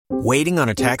Waiting on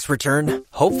a tax return?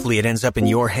 Hopefully it ends up in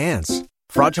your hands.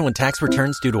 Fraudulent tax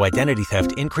returns due to identity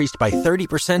theft increased by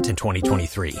 30% in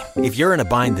 2023. If you're in a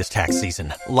bind this tax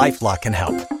season, LifeLock can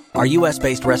help. Our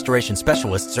U.S.-based restoration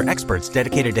specialists are experts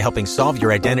dedicated to helping solve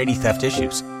your identity theft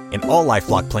issues. And all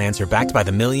LifeLock plans are backed by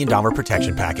the $1 Million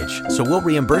Protection Package. So we'll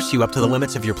reimburse you up to the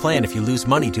limits of your plan if you lose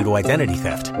money due to identity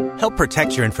theft. Help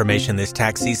protect your information this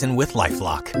tax season with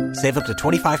LifeLock. Save up to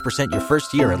 25% your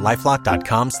first year at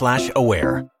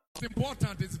LifeLock.com/aware. It's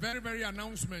important. It's very, very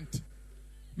announcement.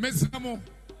 Miss Amo,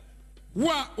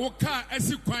 wa oka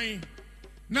esikwan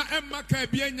na emma ka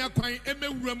bianya kwan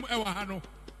emewuram ewa ha no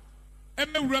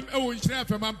emewuram ewo nhire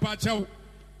afema mpachaw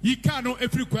yi ka no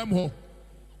efiri kwam ho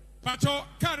pacho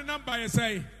card number is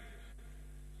say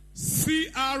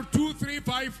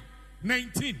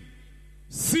CR23519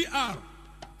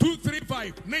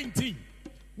 CR23519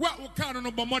 wa oka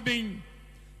no bomodin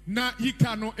na yi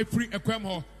ka no efiri ekwam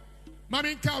ho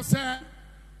mami ka say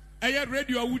Aya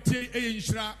radio wutie eye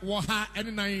nhira wo ha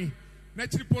ene nan na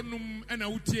chiriponum ena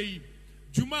wutie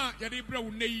juma yade bra wo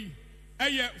nei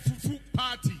eye fufu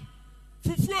party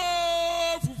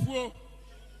fufu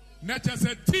na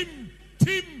chase team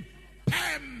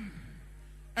pem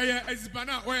eye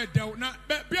ezibana o ye dew na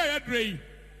bia ya drei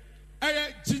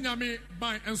eye chinyame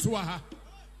ban enso ha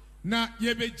na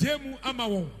ye bejemu ama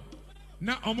won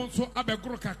na omonso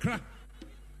abegoro kakra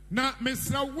na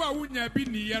mesra wo a wunya bi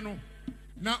niye no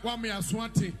na wa me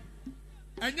asoate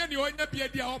enye ne onya bia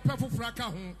dia opɛ fofora ka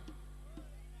ho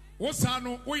wo sa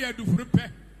no wo yɛ dufuru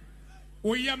pɛ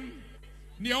wo yam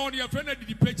ne on ye fɛ na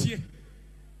didi pɛchie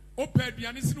o pɛ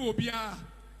aduane sine obia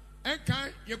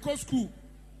enkan ye ko school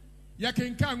ya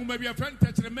kenka nwoma bia fɛ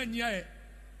ntɛkyerɛ manyia ɛ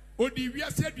odi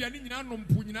wiase aduane nyina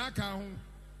nompo nyina ka ho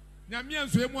nyame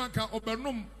anso emu anka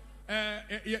obenom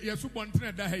yesu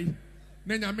bontene da hai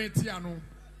na nyame tia no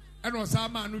ɛna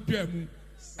osama no duamu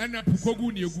ɛna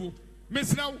pukogu ne egu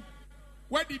mesraw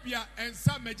wadi bia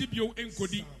ensa magibio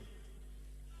enkodi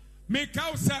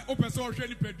mekaw sa opese ohwe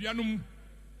ni paduanom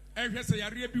ehwe se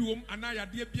yare bi wom ana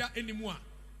yade bia enimu a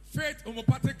Faith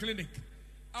Homeopathic Clinic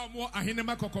amo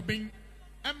ahenema kokoben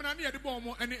emra ne yade bo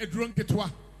mo ene eduro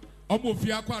nketwa omo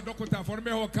fia kwa dokota for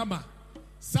me ho kama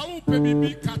sa wo pe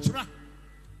bibi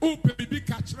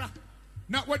kachra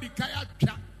na wadi kaya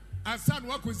twa ansa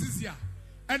no akozisia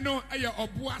eno eye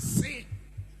oboase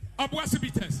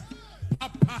bitters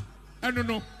papa eno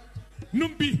no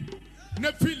numbi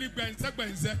na fili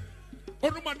gbenze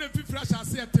onuma na fi fresh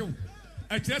ase etew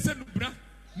ekirese nubra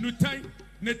nutan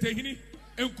netehini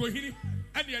enkohini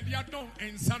ene yade adon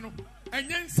ensa no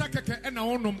enye nsa keke ena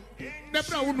wonom na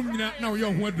bra wonom nyina na wo ye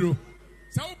ho aduro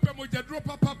sa wo pe mojaduro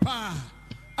papa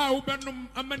a wo benom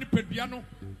amani padua no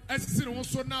esisi ne wo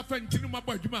so na afa ntinu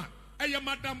mabadwuma eye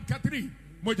Madam Catherine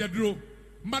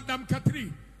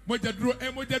mojaduro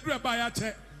mojaduro ba ya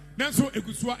che nanso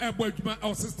egusua ebo adwuma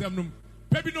our system num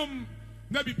pebinom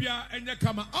na bibia enye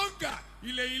kama onga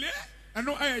ile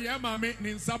eno eye maame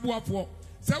ne nsaboafo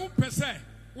se wo pese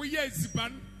wo ye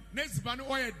ziban na ziban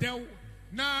o ye dew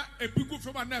na ebigu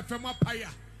fema na fema paya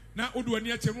na odu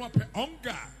ani ache no ape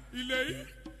onga ile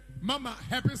mama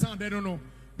happy sound no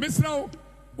misrawo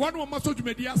one wo maso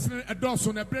dwumadi asene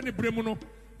edoso na bre ne bremu no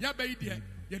ya bayi de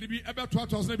yede bi ebe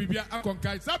 2000 bibia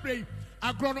akonkai sabre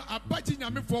agro no abaji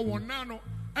nyame fo won na no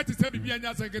ati se bibia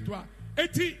nya seketua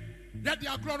eti yade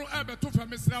agro no ebe to fa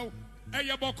misrawo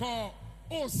eye boko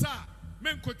o sa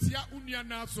menkotia unua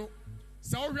na so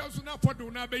sa ohwe so na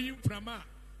fodo na bayi mframa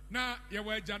na ye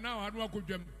wa agya na wa no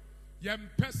akodwam ye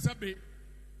mpesa be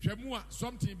twemu a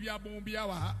something bia bon bia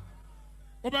wa ha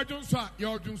obadwonso a ye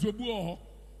odwonso bu ho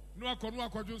no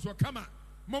akodwonso kama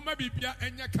mama bibia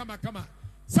enya kama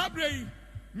sabre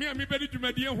me a me bedi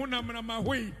dwumadi ho na mrama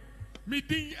hoi me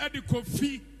din ade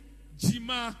kofi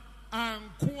jima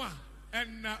ankoa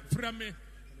enna frame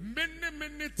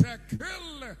menne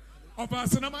tackle of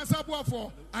us na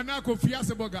masaboafo ana kofi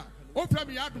aseboga o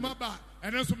frame ya aduma ba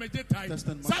ene so meje tai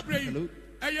sabre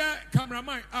eye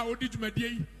cameraman a odi dwumadi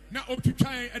yi na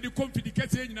otwitwan ade confidence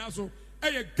kete nyina so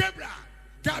eye gebra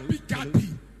gabi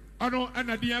ano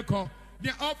ana dia ko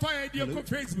dia offer dia ko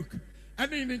Facebook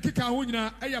ane ne nkika ho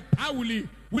nyina eye Pauli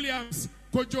Williams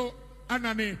Kojo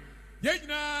anane ye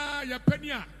nyina ya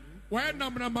pania wa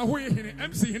nam na mahoye hene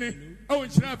MC hene o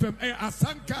nchira fam eye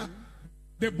Asanka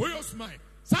the boyos mine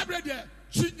sabre dia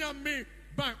chinya me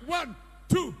by 1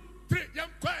 2 3 yam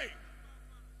kwai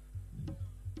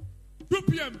 2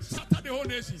 p.m. Saturday whole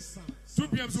nation 2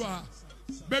 p.m. so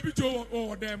baby Joe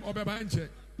or them or beba nche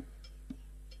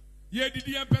ye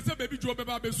didi em pese baby Joe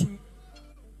beba besu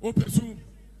o pesu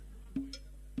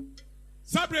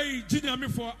sabre jinya me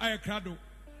for ayakrado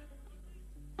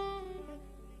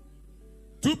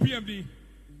 2 p.m.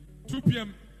 2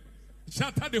 p.m.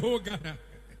 Shatter the whole Ghana.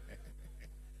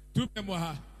 2 p.m.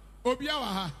 Waha. Obia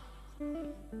Waha.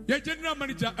 Your general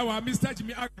manager, our Mr.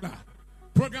 Jimmy Agla.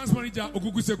 Programs manager,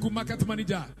 Oguguseku market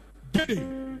manager. Get it.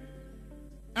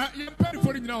 You're paying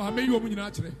for it now. I may you open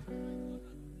naturally.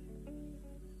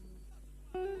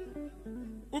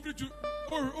 Over to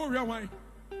why?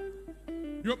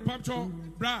 Your Pacho,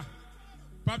 bra.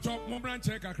 Pacho, Momran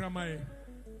check a cramae.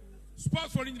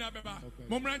 Sports for India,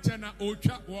 Momran Chena,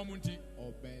 Ocha, Womunti.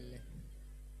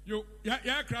 You,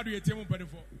 yeah, crowd you a team for.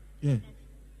 Yeah.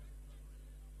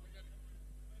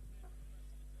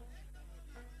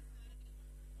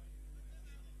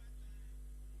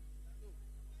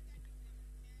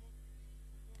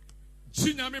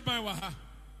 Chinyame ban wa ha.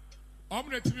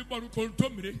 Omre timi bonu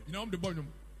kontomire, ina om de bonum.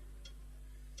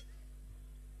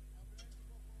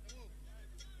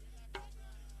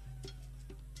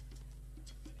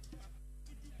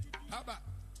 Haba.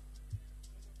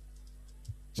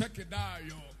 Check it out,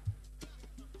 yo.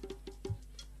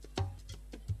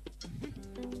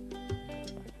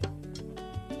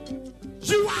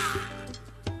 Jiwa.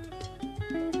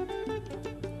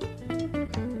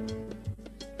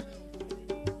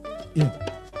 Yeah.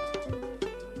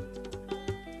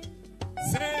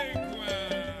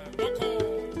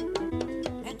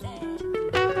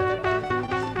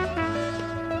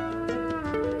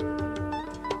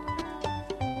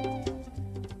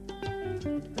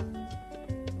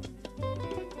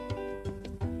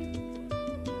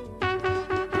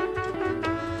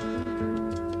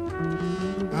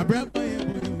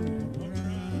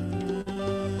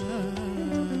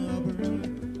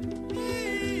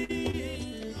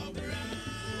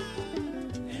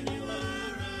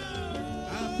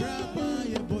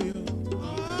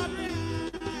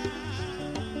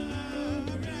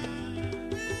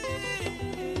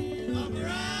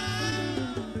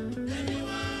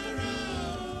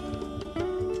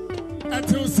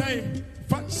 Until say,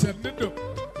 fashion it.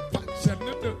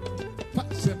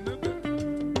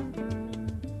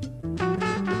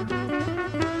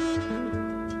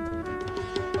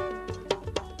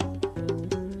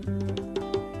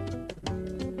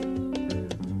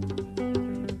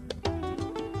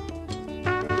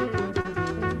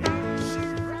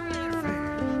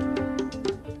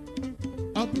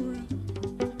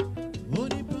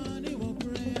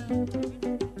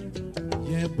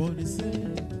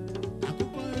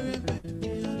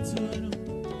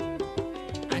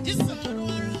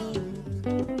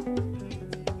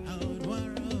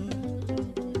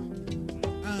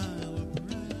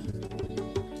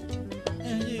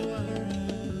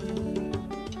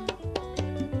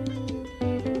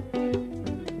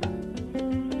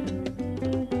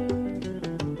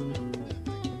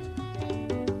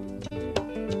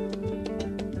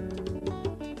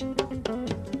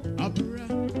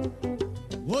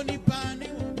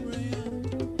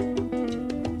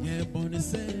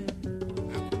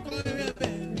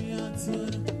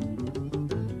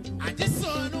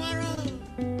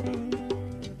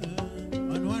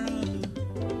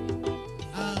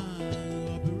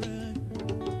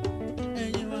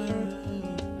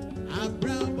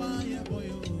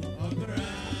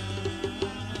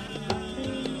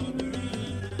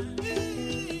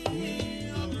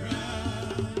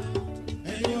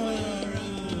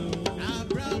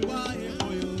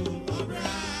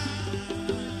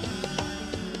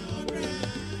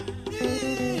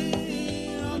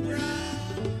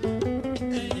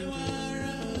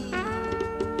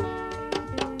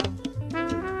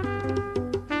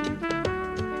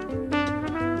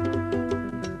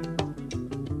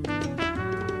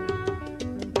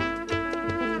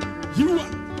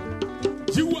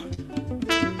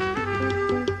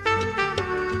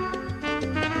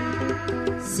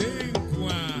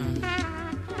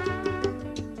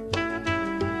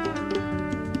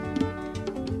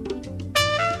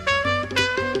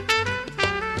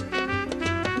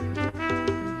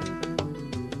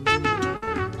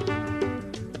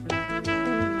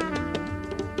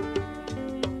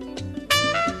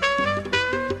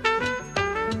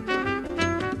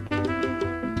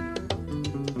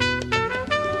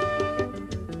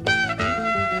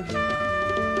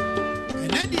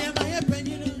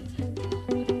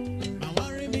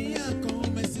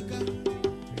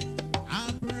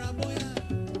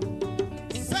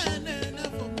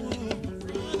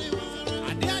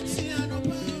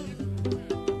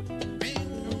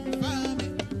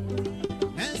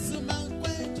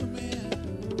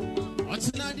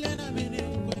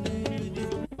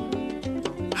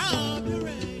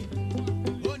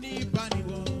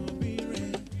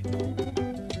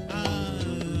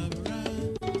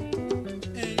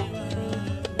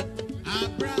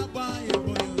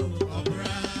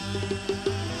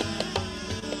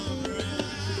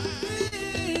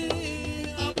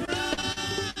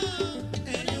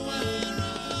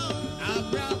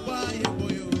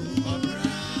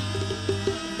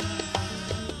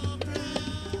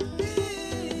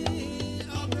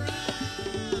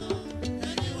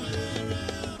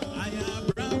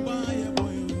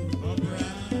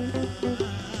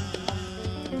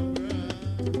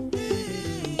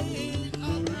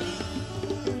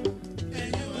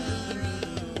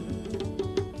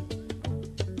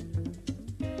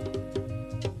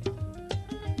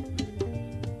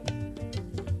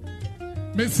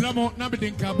 Miss Ramo,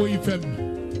 Nabidin Cabo Ifem.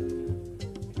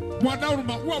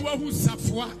 Wadaurma, who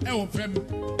Safwa, Elfem.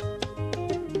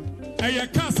 A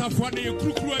casa for the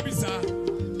Kruku Abisa.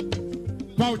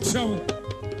 Bouchow.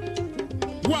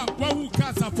 Who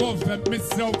casa for them,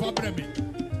 Miss Robremi.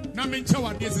 Namin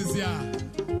Chawa, this is ya.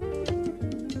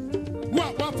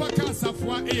 What for casa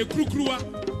for a Krukua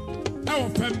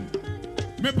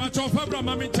Elfem. Me Pacho Fabra,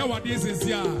 Mamin Chawa, this is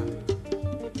ya.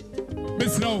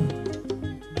 Miss Row.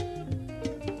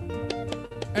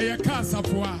 A casa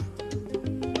for.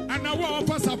 And I want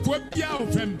to pass a foot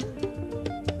of him.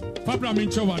 Fabra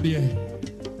Mincho, dear.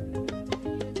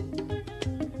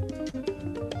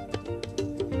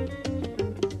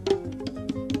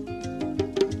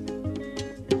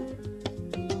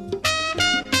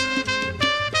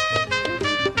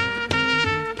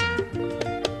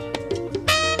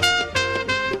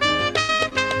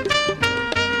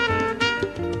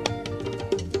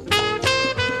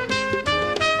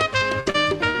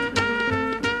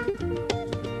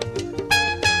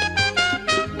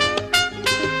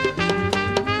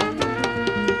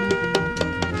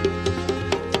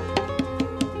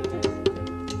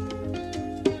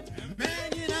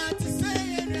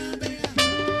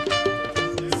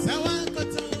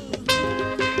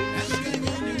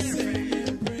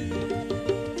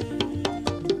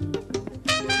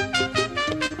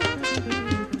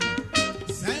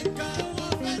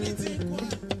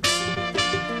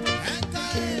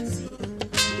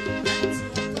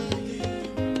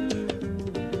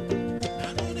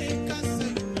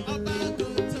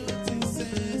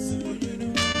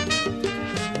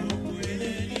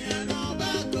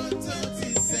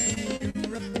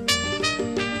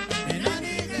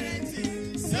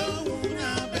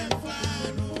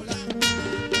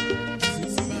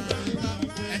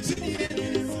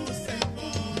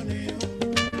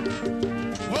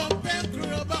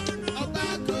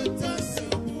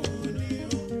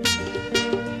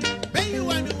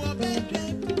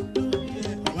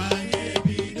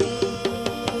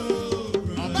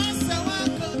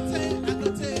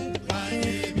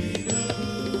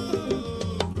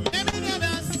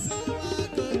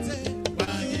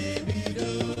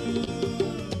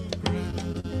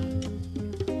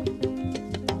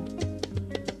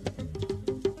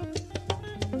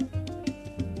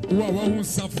 Who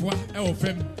Safwa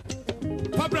Elfem.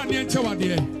 Fabra Nianchawa,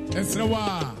 dear, and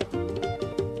Srawa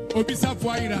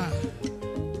Obisafuira.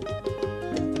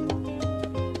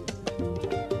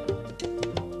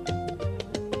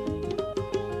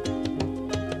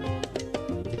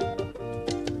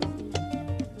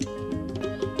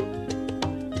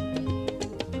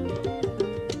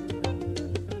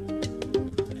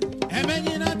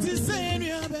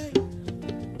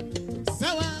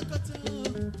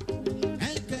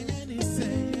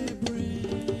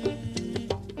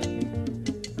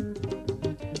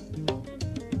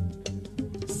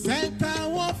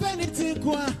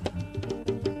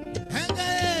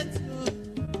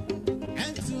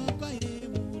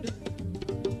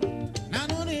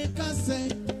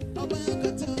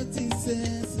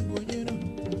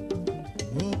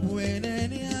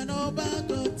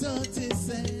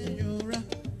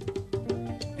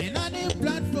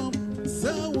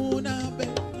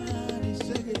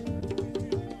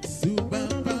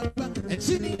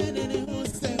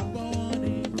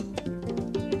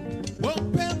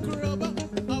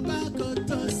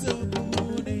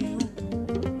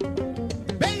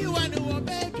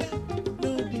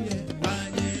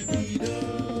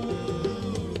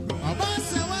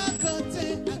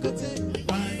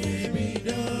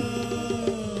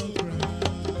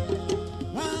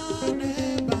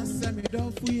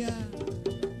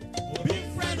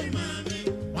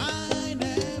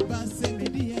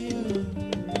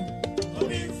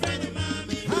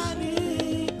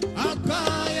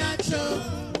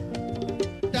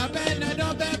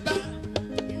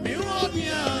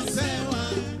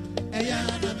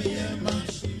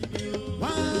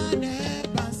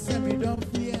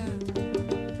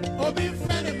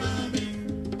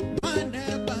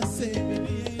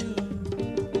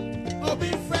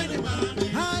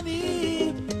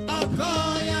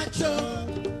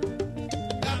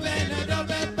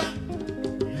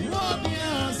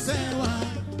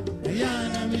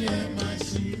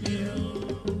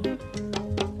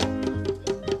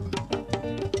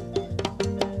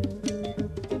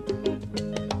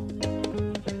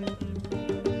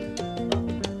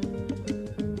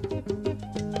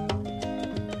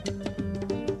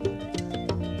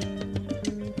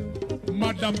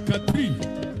 Madame Catherine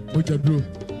Ojabro.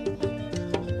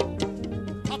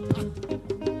 Papa.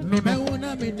 No, no. Me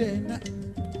una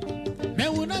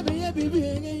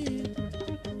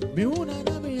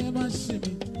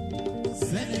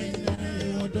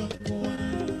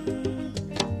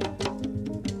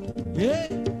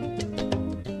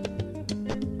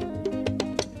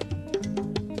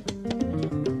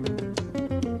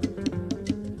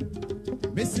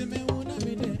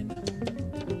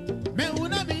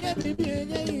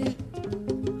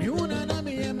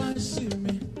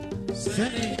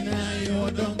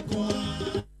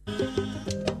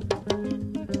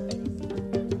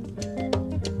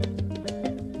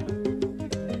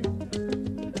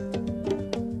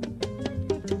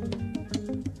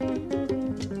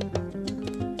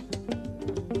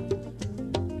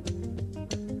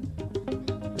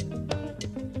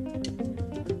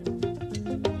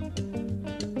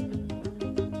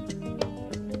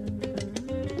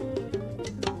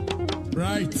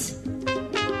Right.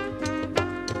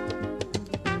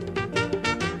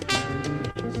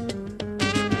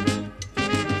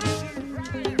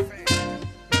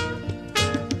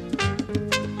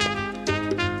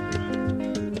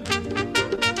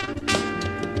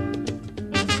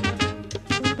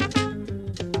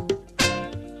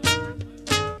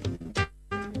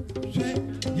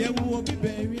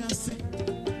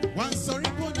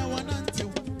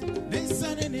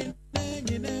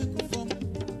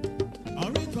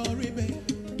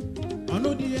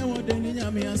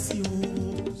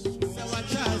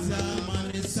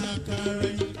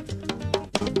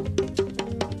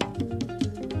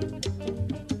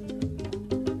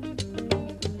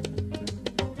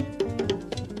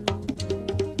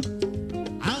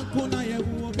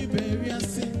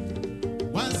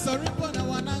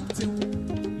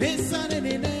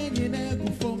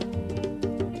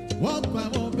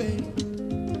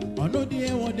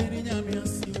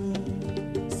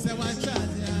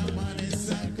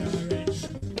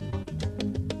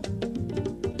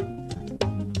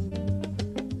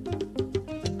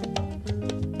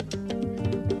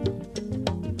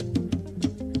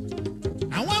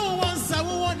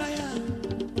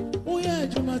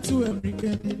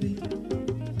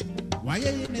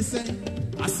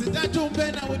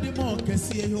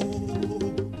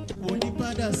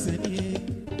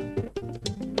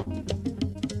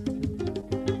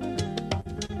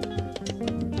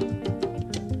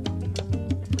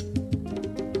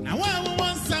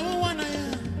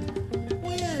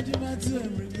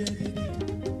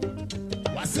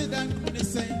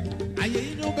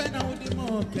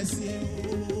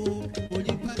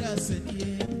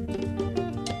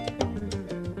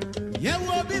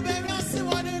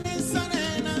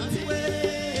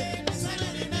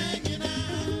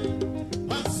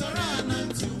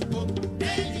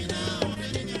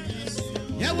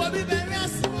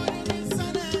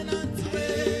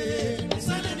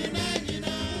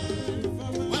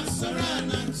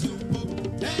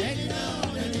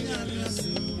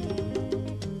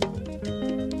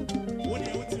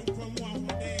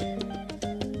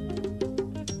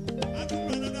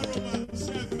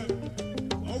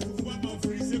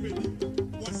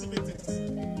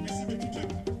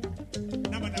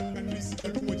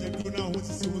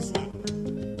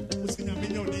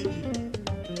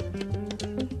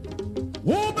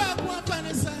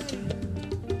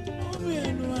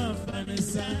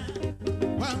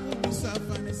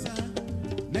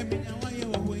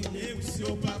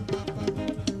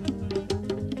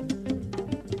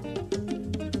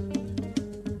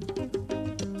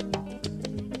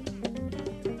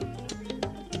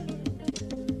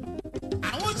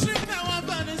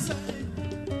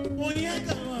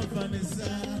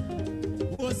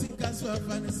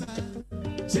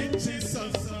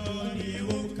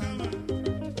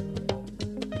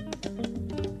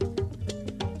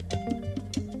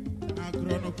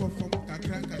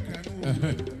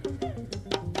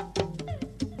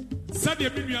 Sadia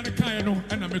Mimian Kayano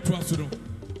and Ametuasuno.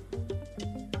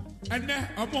 And then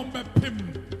a bomba pim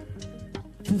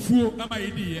Fufu na my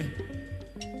idea.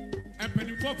 And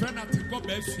penny for penalty go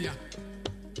Bessia.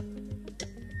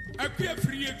 A clear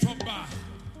free chopper.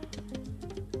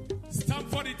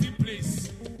 Stanford it in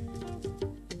place.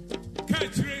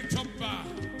 Catch rain chopper.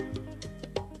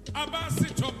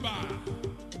 Abasi chopper.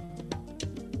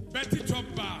 Betty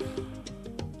chopper.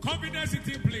 Confidence it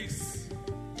in place.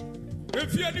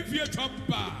 If you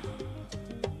chopper.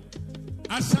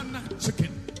 Asana chicken.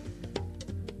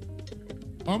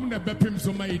 I'm the bepim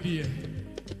so my idea.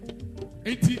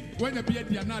 Eti when you be at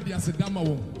the Anadia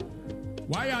Sedama.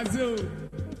 Why are you?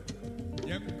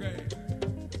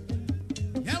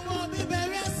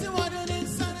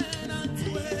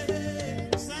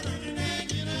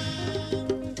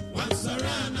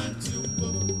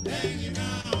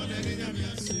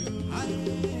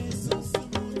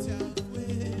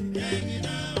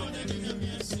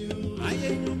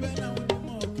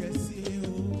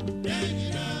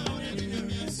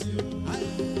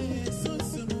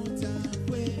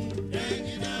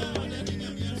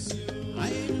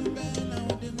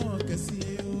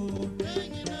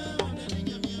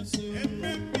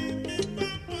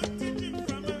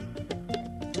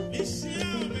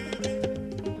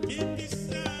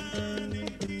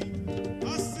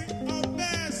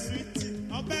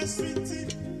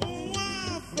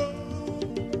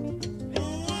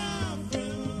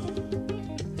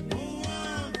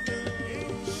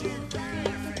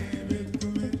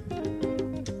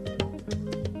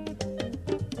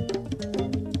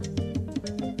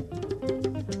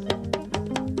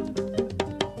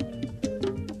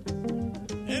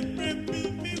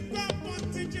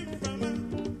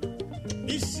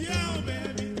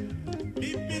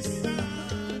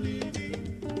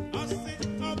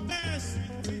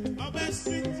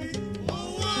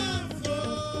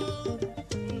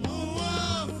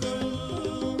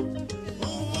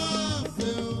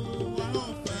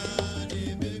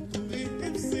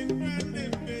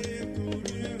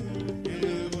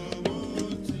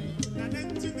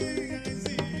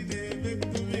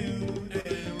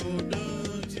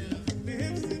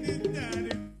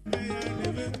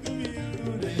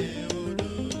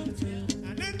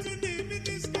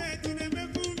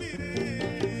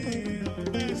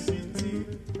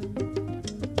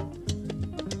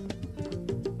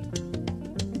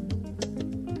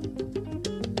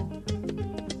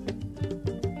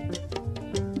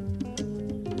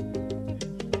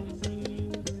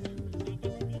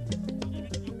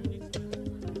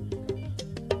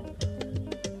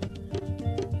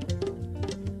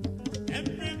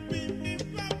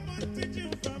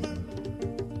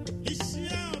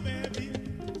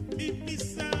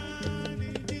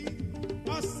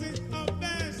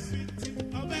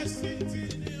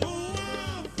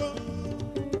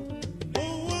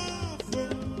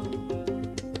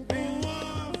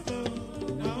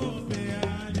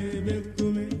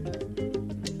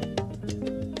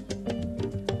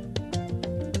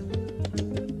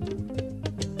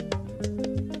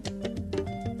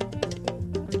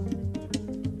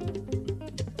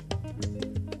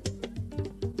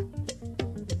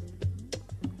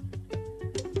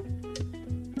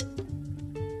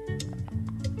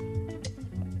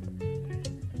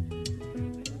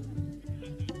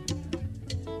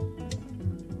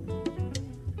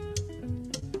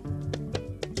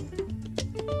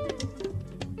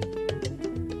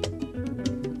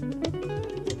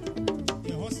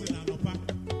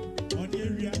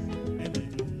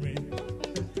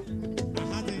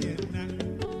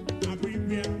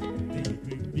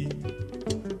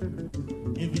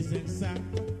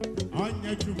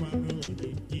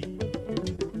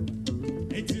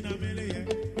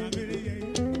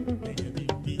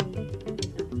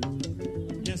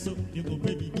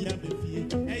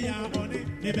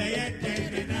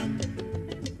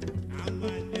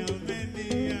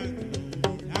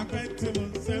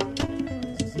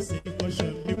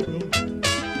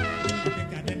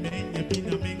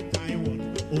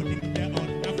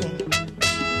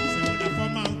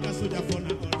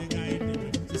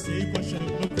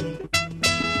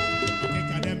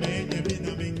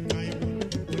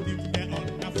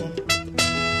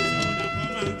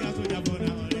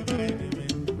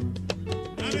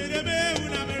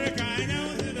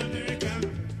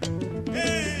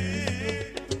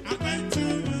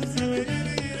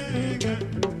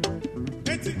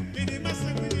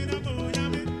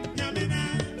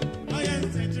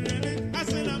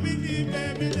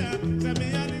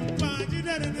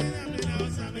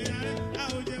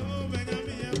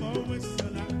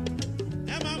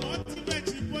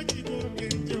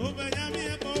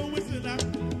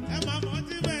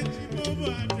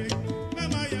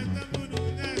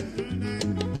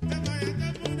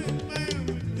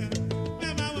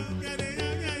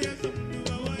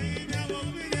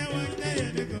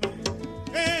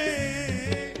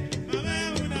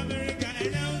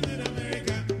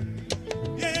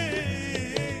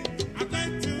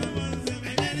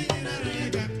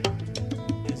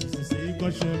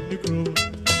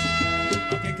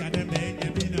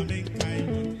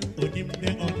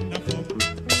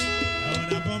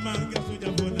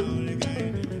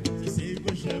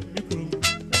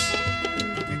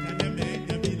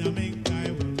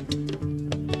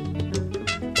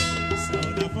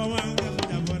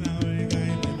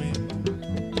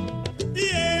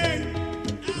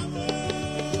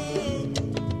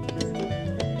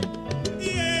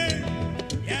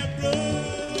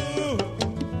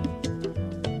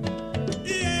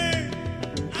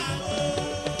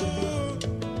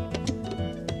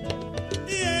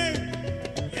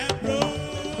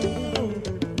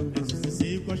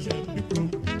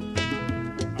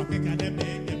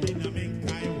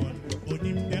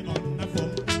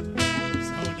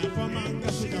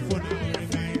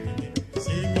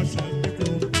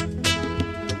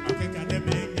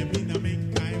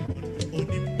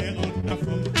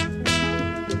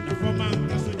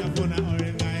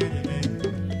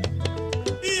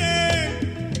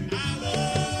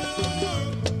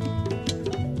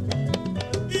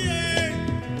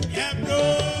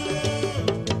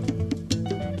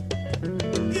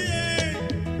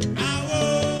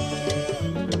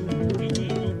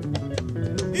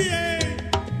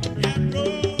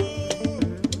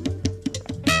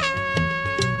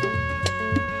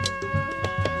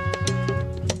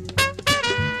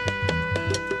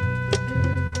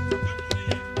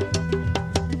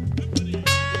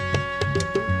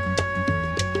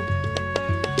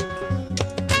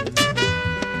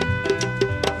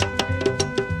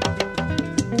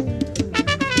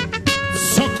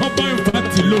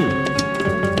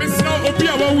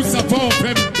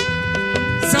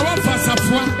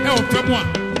 Elfemwa.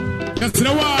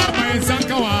 Kasrawa, my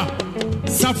Sankawa,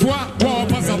 Safwa, War,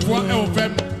 Pasafwa,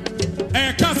 Elfem,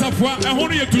 a Casafwa, a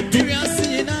honey to do.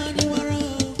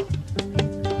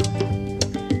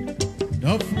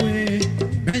 Halfway,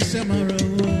 Beshamaro.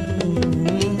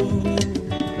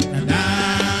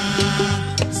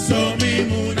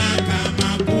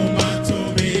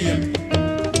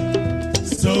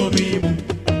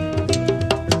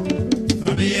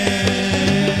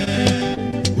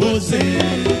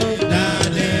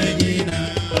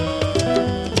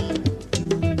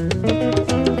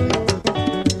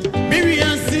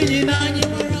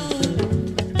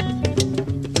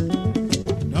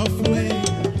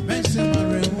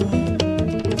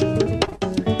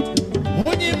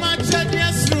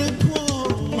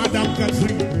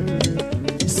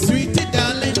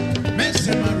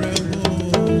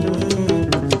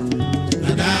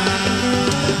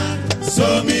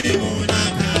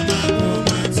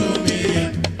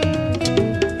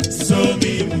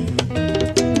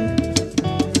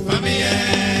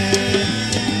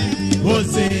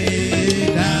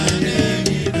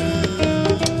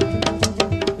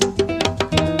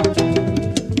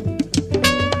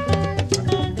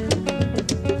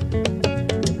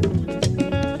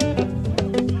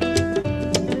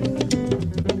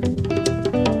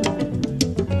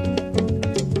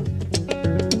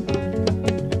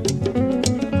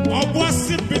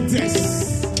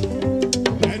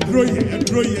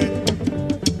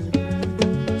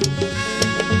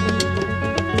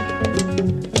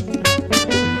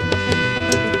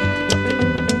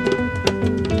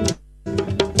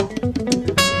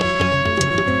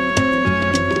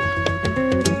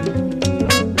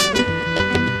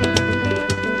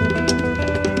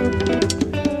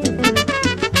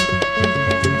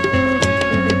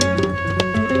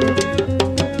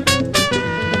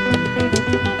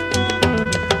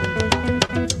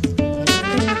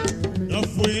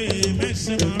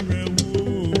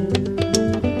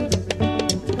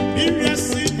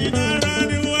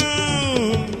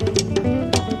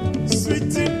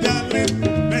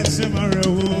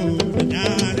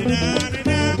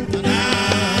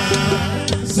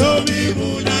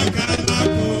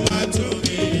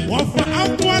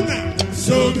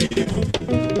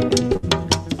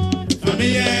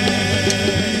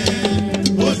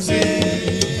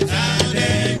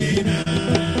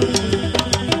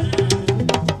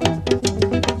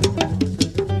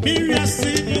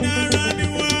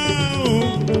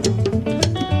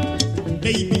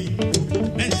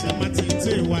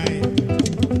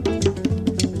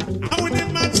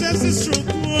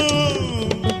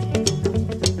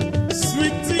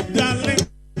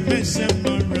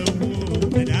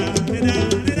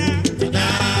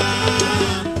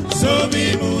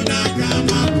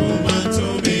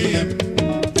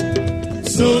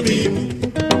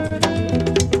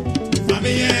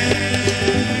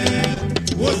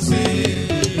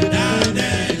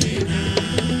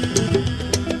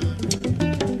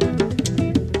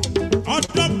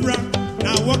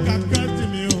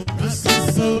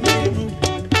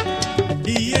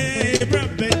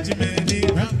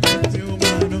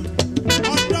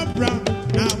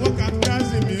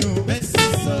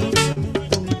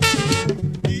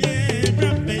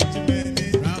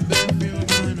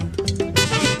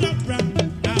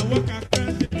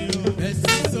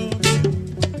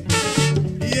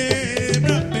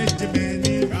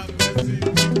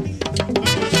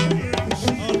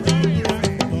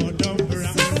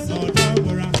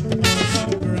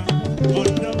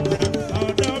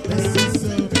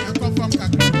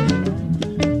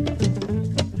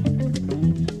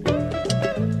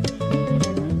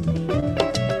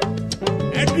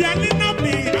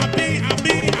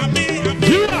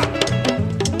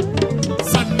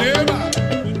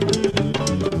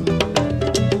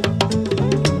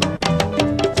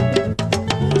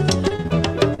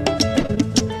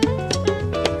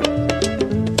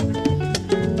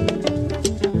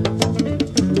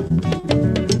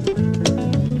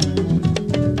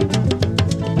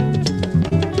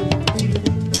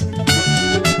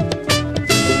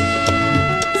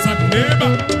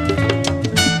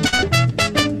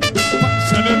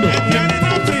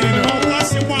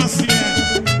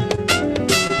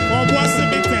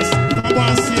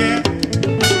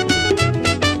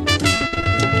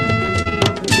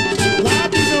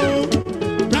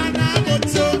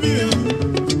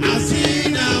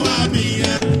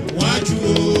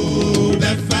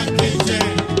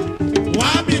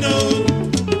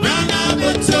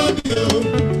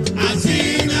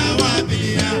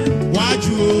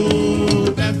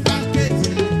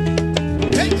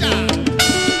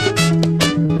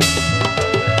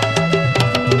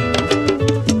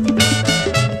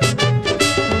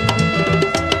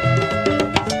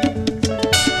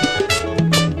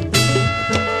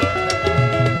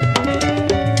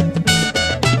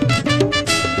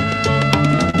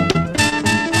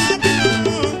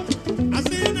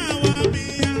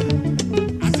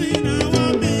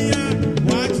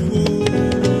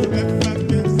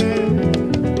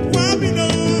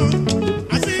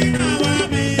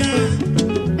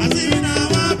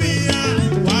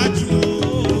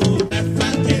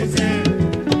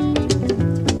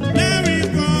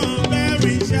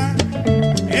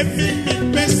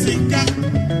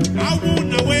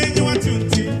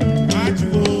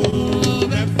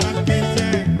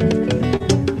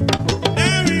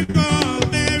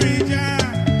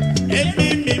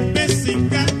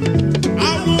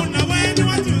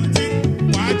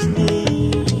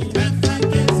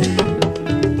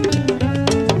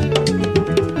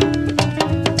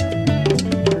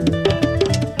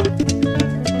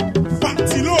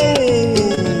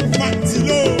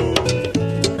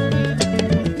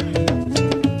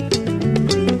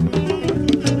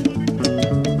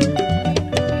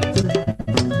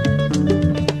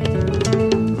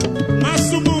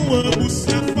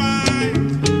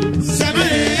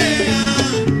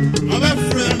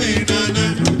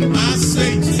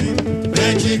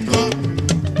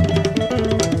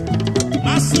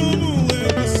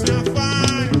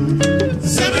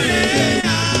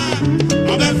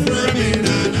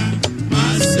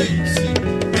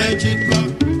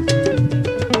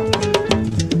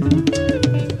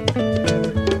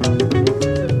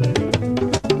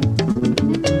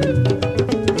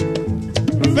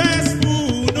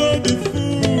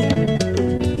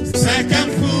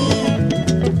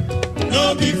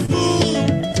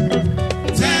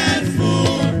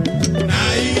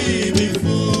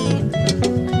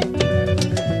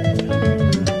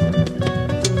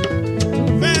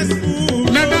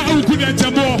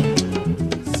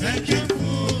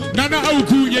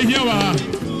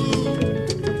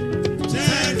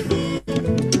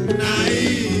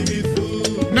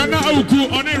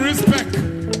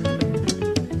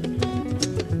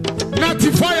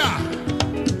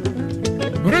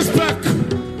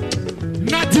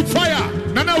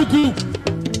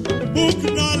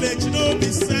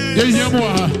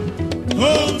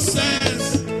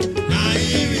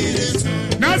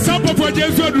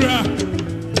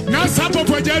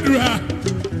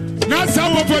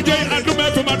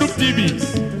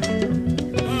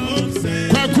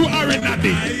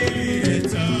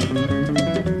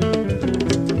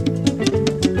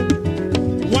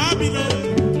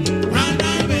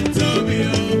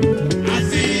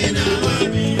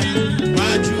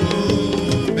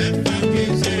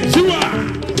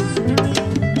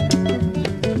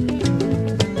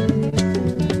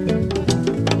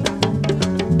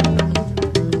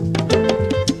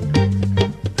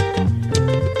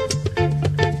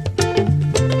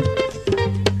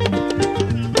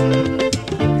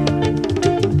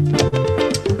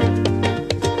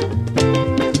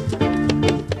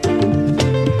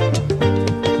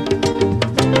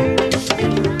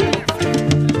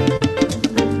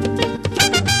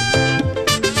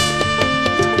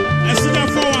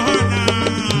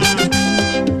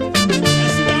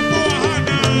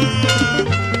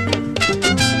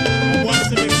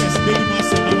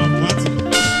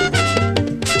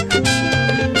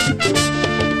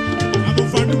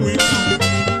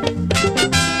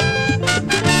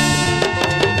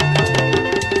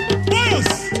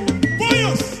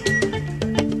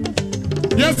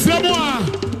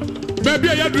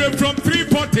 From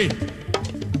 340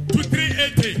 to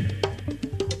 380.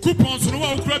 Coupons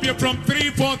from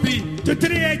 340 to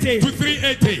 380. To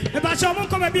 380. About someone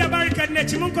come and be American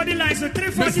next. You the lines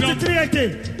 340 to 380.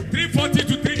 340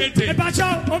 to 380. About you,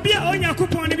 Obia on your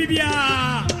coupon, Bibia.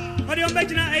 Or the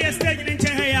original stage in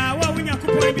Chehaya. What when your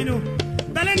coupon, you know.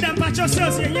 Belinda, Pacho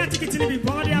sells your ticket in the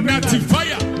body. Natty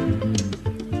fire.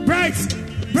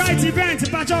 Bright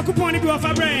event. Pacho coupon, you have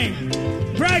a brain.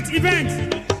 Bright event.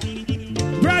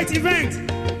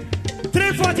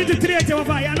 340 to 380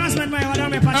 over announcement my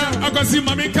madam Pacho. I can see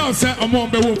Mammy Cow say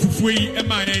among the wolf free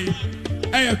MIA.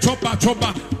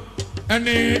 Chopper and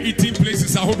eating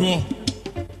places are hold.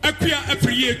 Appear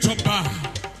every year chopper.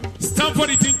 Stanford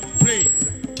eating place.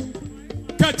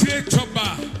 Catchy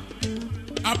chopper.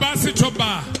 Abasi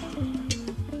chopper.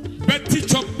 Betty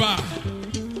chopper.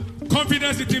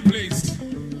 Confidence eating place.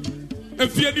 A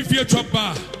fear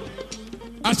chopper.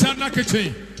 Ashana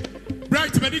kitchen.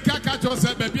 Bright medical catcher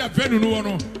said, baby, a venue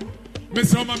no.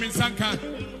 Miss Roma Minsanka.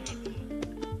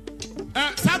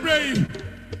 Sabre,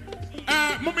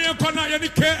 Mummy and Connor, any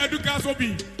care educas will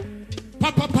be.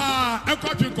 Papa, a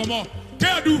cotton come on.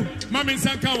 Care do, Mammy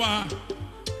Sankawa.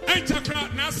 And Chakra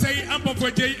now say, I'm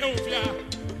for J. Ophia.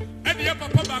 And the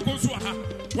Papa goes to her.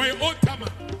 Why, old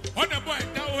Tama, on a boy,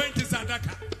 now went to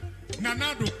Sadaka.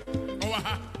 Nanado,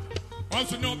 Oaha.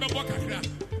 Also, no, Babaka.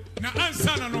 Now,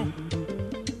 answer no.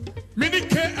 Many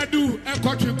K Edu and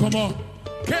Cotton come on.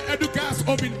 K Edu gas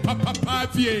open Papa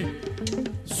Vie.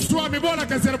 Swami Bona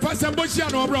can say, Pastor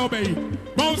Boshiano Robe.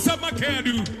 Mount Sama K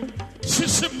Edu.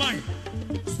 Shishim Mine.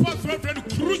 Sports referee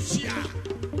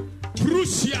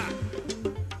Crucia.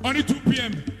 Only 2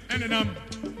 p.m. And then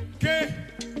K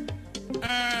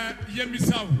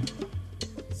Yemisau.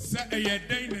 Say a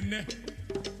day in the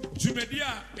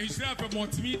Jumedia, a share for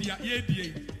multimedia,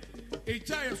 ye. A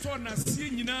child son as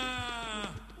seen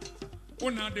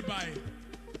Ona de buy.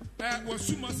 Was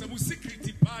Suma some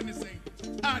security partner saying,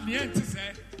 the end to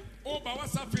say, oh, but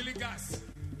what's up feeling gas?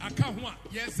 I can't want,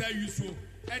 yes, I use so.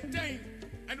 A day,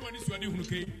 anyone is ready,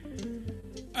 okay?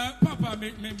 Papa,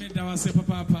 me, that was a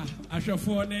papa. I shall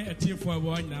phone a team for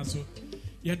 1 now. So,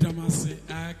 yet, Damasi,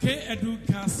 K Edu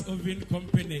Gas Oven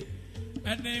Company,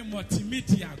 a name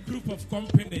multimedia group of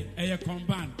company, a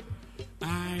combine.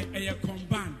 A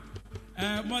combine.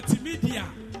 Multimedia,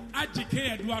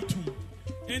 Ajike Edwatum.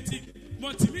 Enti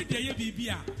multimedia ye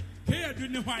bibia ke edu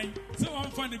ne hwan se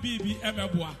won fa ne bibi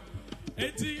emeboa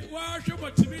enti wa hwe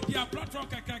multimedia platform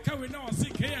kakaka we na o se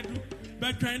ke edu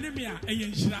betwan ne me a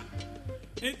eyenhira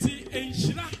enti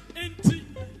enhira enti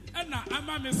na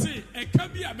ama me se e ka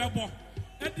bi amebo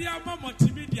Ediama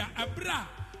multimedia Obra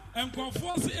and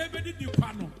conforce every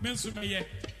dipano mensumeye.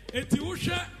 Eti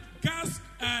usha gas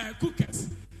cookers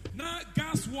na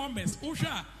gas warmers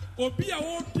usha obi a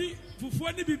wodi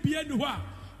fufuo ni bibia ni ho a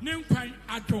ne nkwan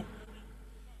adwo.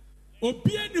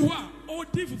 Obi ani ho a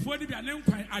odi fufuo ni bia ne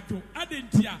nkwan adwo.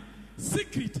 Adentia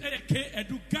secret ke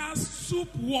edu gas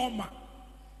soup warmer.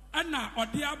 Ana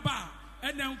odi aba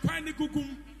ena nkwan ni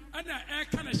gugum ana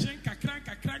ka na hyen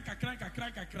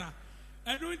kakran.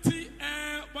 Enunti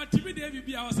multimedia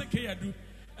bibia wo se ke edu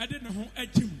ede ne ho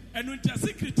agim. Enunti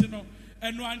secret no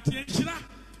enu anti enhira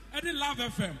ede Love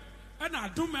FM ena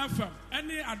Adum FM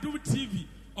ene Adum TV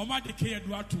omade ke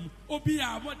edu atum obi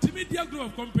a multimedia group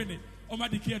of company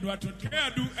omade ke edu atum ke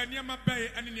edu eniema bay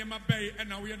ene niema bay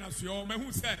ena wo ye na so o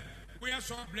mahu se we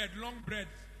short bread long bread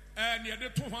ne ye de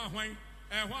to ho ahwan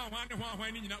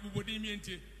ne nyina bobodi mi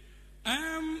enti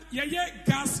ye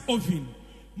gas oven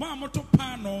ma moto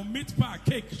pan or meat pie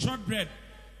cake short bread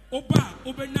oba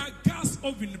obenya gas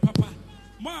oven papa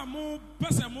ma mo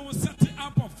pese mo set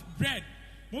up of bread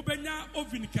mo benya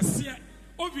oven kese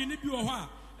oven ni bi wo ho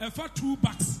a for 2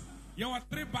 bags you are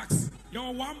 3 bags you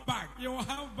are 1 bag you are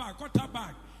half bag quarter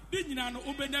bag di nyina no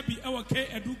obenya bi e wo ke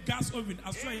edu gas oven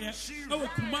asoye e wo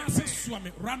kuma se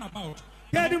suame runabout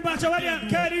Kedi bacha wadia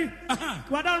kedi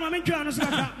wadana mamenchwa no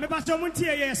saka me bacha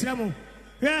muntie yesra mo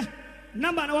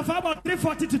number no for about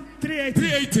 340 to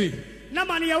 380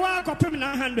 number ni yawa ko pem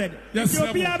 900 yes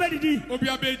obi abedi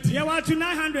yawa to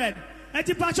 900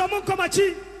 eti bacha mun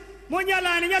komachi monya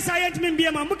line nya sayent min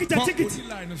bia ma mukita ticket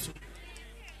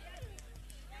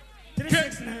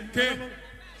 369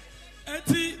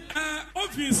 eti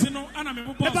office no ana me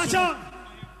bobo me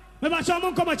bacha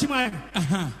mun komachi mai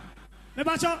me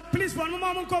bacha please for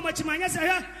mama mun komachi mai nya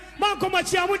say man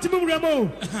komachi amutimi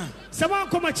mremo se man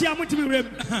komachi amutimi mrem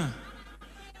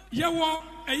Yawo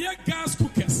eye gas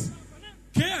cookers.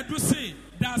 Ke adu say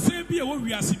da say bi e wo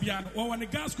wiase bia no wo ne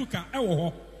gas cooker e wo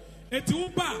ho. Eti wo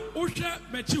ba wo hwe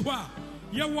mechi ho a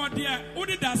yawo de wo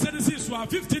de da say say so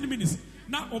 15 minutes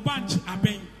na o bunch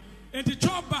aben. Eti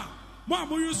choba mo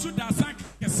am use da say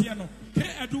kese no ke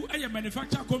adu eye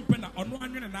manufacture company ono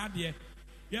anwene na ade.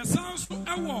 Ye sounds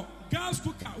e wo gas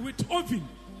cooker with oven.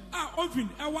 Oven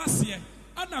e wase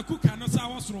ana cooker no sa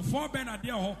was 4 burner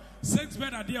there ho 6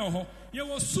 burner there ho ye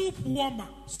was soup warmer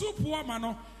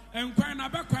no enkwan na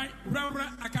bekwan rewre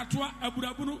akatoa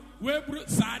aburabunu weburu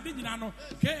saade nyina no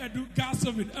ke edu gas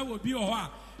oven e wo bi ho a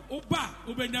oba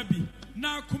obenya bi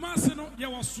na kumase no ye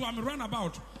was swam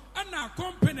runabout ana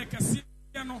company kase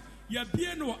no ye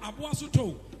bie no aboaso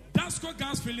to Dasco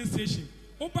gas filling station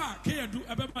oba ke edu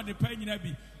ebeba ne pa nyina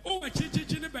bi o wa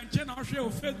chichichi ne benche na ohwe o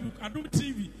Facebook Adum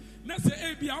TV na se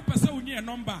ebia o pese woni e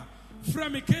number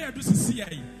from ke edu sisi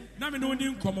ai na me no ni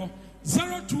nkomo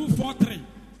 0243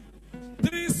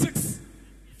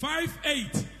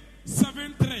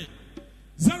 365873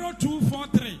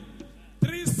 0243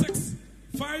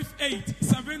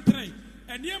 365873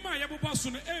 eniema yebobo so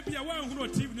no ebia wa hunu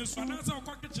TV ne so na se o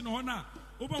kitchen ho na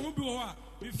oba hu bi ho a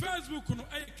mi Facebook no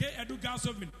ke edu gas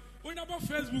oven onya bo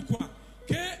Facebook a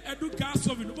ke edu gas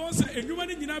oven bo se enuma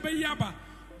ni nyina be yaba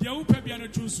de wo pa bia no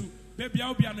tusu be bia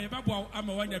wo bia no yebabo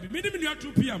ama wanya bi minim ni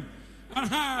 2 pm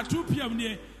 2 pm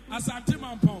ni asante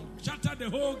mampon shatter the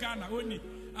whole Ghana oni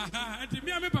enti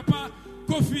me papa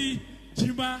Kofi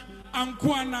Jima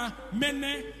Ankwana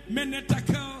mene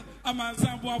tackle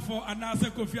amansambo afo anase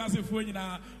Kofi asefo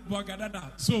nyina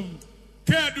bogadada so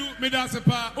kedu me da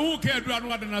sepa o kedu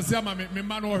anu adana se ama me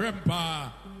ma no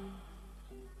hwempa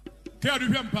kedu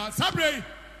hwempa sabre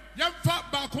yemfa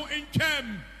bako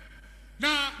enchem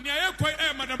na nia yekoi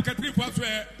madam Katrifo aso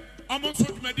omonso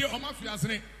dwumade omafi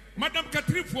asene madam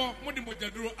Katrifo mo de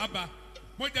mojaduro aba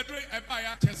mojaduro eba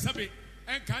ya chesebe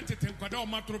enka ntete nkwada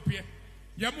omatropie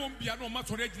yemom bia no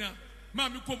omasore gina ma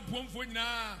mi kompuomfo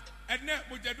nyina ene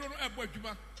mojaduro ebo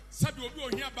adwuma sabe obi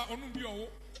ohia ba onu bi owo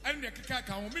ene keka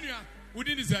ka ho menua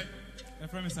wodi ni sai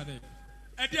efrem sade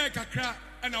ede kakra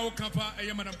ena wo kafa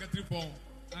eye madam Katrifo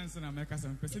answer na make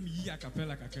some person yi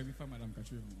acapella kakra bi fa madam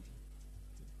Katrifo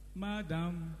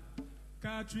Madam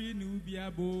Catherine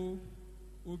Ubiabo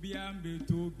Obiambe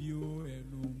Tobio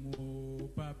Enomo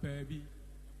Papebi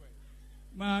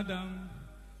Madam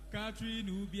Catherine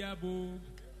Ubiabo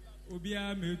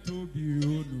Obiambe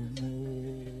Tobio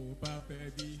Nomo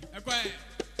Papebi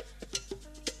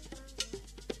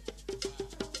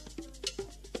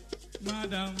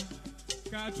Madam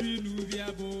Catherine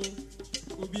Ubiabo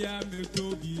Obiambe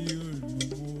Tobio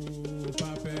Nomo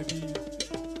Papebi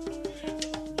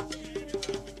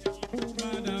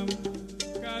Madam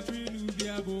Catherine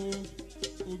Ubiabo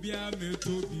Obiame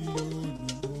Tobio no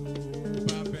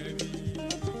Papebi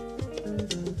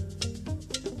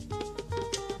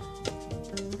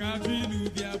Catherine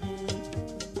Ubiabo,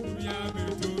 Ubiame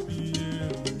Toby,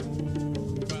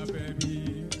 Baby.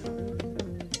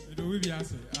 It will be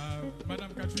answered.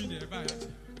 Madame Catherine,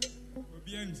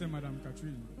 Obian said Madame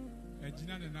Catherine, and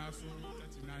Gina and Naso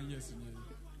 39 years in here.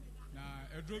 Now,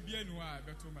 a drobian who I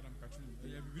better Madame Catherine,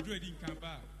 we do it in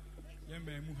Kaba,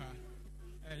 Yembe Muha,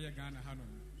 Gana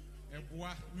Hanon, a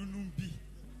bois, Nunumbi,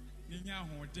 Ninya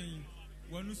Hortain,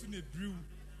 one who's in a brew,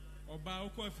 or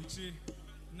Baoko Fiche,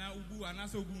 now Ubu and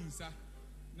Aso Bunsa,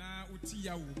 now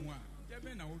Utia Umwa,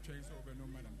 Yabena will trace over no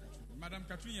Madame Catherine. Madame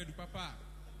Catherine, do Papa,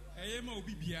 a Yema will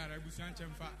be Biara, Busan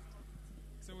Chamfa.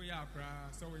 So we are bra,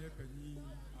 so we are penny,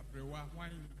 a brewa,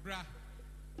 wine, bra,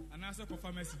 and answer for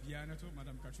pharmacy, Biana to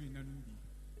Madame Catherine Nanubi.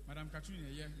 Madame Catherine,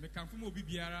 yeah, me come from Obi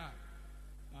Biara,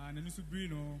 and a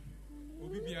Nusubrino,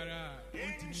 Obi Biara,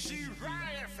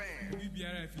 Obi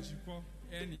Biara, Fichipo,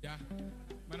 and ya,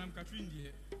 Madame Catherine,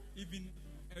 even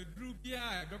a group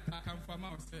here, Doctor come from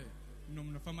out, say, no,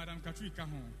 for Madame Catherine come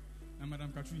home, and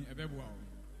Madame Catherine, a bebo.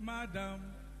 Madame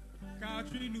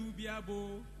Catherine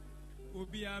Ubiabo.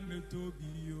 Obia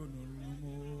Metobi,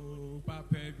 no,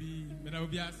 Papa, be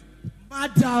Medabias.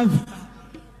 Madam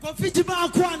Coffee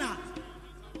Kwana.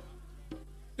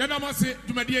 Then I must say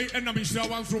to my dear enemy,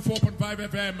 104.5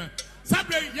 FM.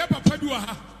 Sabre, Yapa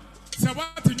Padua.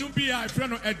 Sawati Nubia,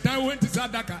 friend of Edda went to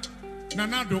Zadaka,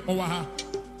 Nanado Owaha,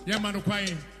 Yamano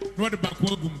Quine, Rod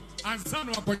Bakwogum, and son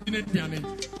of a continent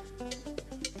piano.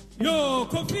 Yo,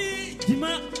 Coffee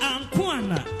Dima and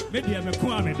Kwana, maybe I'm a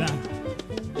Kwana.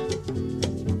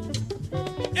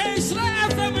 Israel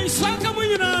from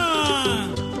Isakamuna,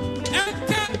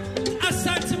 Eka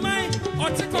Asatimai, or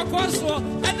Tekokoso,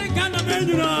 and the Ghana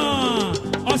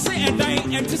Menuna, or say a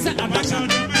dying and to set a back.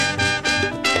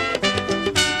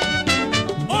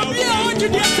 Oh, we are on to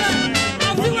the other.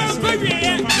 I feel I'm baby.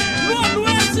 Lord,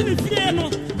 where's in the piano?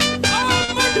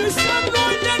 Oh, but you stop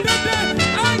going there.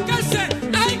 I can say,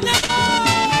 I know.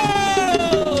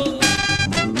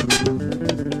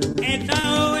 And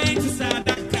now it's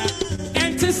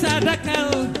Sadaka,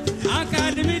 I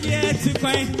can't immediate to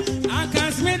find. I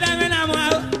can't smell them when I'm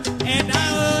out. And I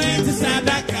went to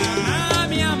Sadaka,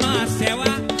 I'm your master.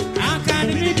 I can't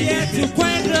immediate to find.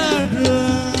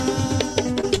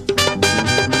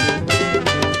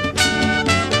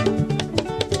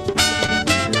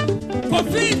 For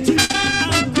 50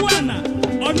 and Guana,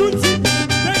 or Nuti,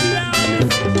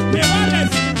 the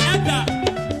wireless, Edda,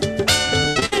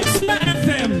 Extra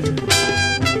FM.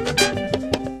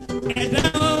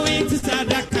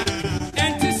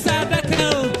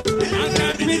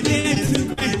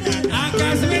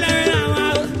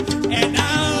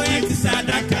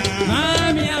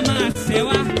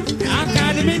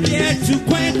 To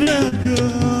quite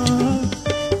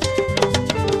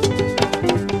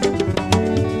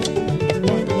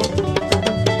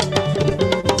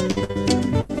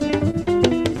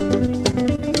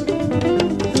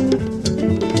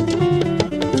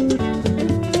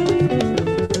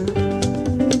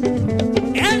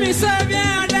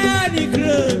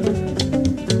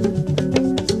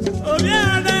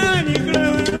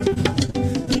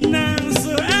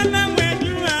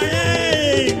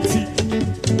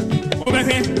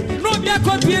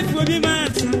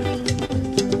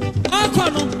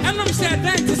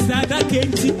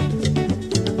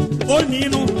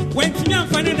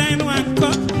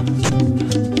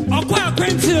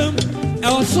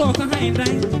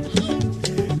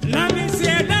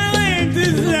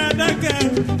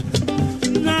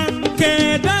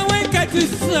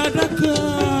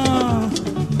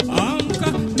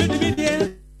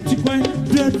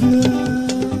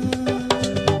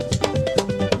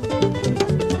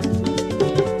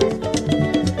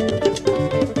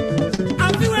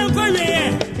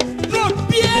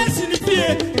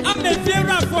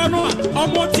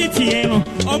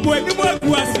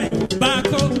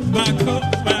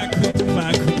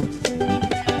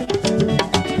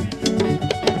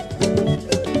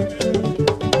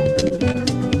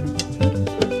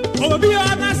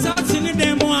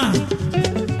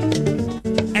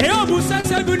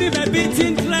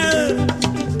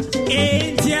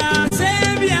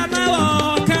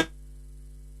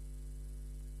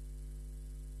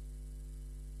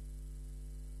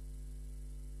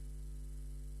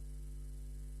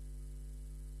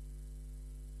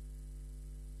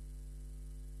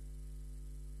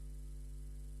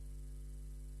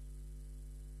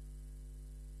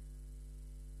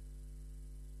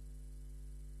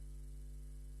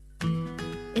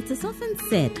It is often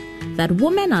said that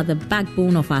women are the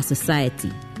backbone of our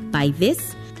society. By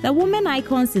this, the Women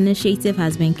Icons Initiative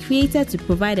has been created to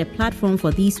provide a platform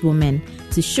for these women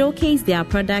to showcase their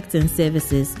products and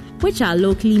services, which are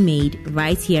locally made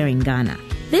right here in Ghana.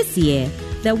 This year,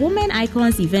 the Women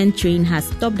Icons event train has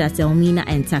stopped at Elmina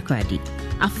and Takrady.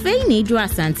 Afei Nedro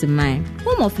Asantemai,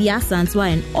 home of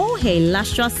Yasantwa and all her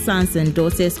illustrious sons and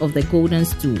daughters of the Golden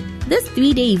Stool. This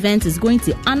 3-day event is going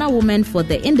to honor women for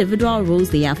the individual roles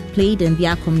they have played in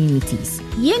their communities.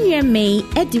 Yenye May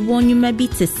Ediwonyu Mebi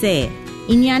Tese,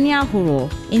 Inyani Ahoro,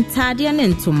 Intadian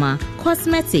Ntoma,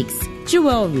 cosmetics,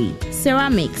 jewelry,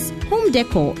 ceramics, home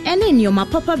decor, and in your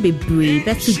papa bebre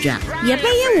betuja.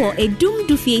 Yebeye wo Edum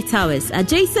Dufie Towers,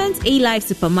 adjacent A-Life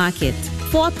Supermarket,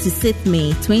 4th to 6th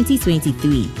May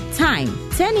 2023. Time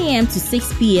 10 a.m. to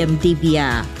 6 p.m.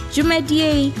 DBR.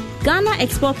 Jumedie, Ghana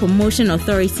Export Promotion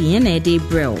Authority in Ede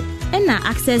Brill, and na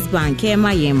Access Bank Ema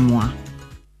Yemwa.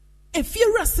 If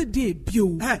you're a day,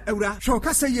 you Obra, show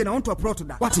say you want to approach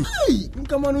that. What?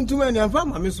 Come on to me and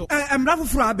farm, Miss. I'm rather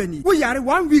for Abeni. We are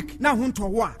 1 week now, Hunter.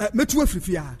 Metu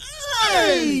Fifia.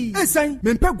 Hey, say,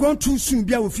 Mempe gone too soon,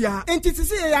 be with ya. And to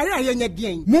say, I am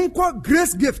again. Munko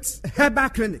Grace Gifts, Herbal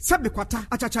Clinic, Sabiquata,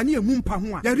 Achachani,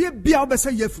 Mumpahua, the real beer Bessa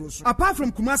Yefros. Apart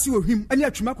from Kumasi with him and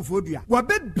your Chumakophobia,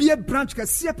 Wabed Beer Branch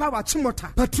Cassia Power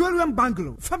Chimota, Petroleum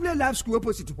Bungalow, Family Life School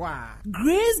opposite.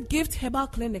 Grace Gift Herbal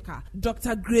Clinic,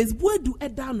 Dr. Grace. Where do a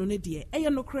down on it, dear?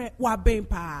 No credit, what bang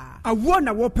pa. I want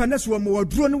a weaponness one more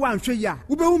drone one share.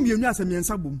 Ubum Yunas and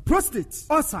Sabum, prostate,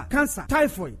 ulcer, cancer,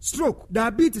 typhoid, stroke,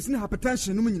 diabetes, and hypertension.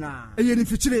 In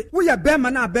future, we are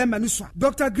Bemana Bemanuswa.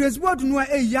 Dr. Grace Ward no a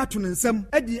yatun and some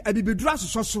Eddie Adibidras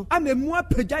so. I'm a more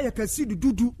pejaya can see the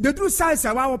do the do size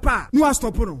of our pa. No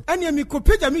stoporo. And you could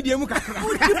pay a medium. Would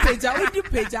you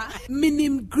pay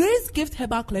Minim Grace Gift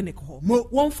Herbal Clinic home.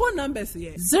 1 phone numbers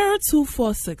here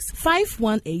 0246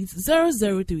 518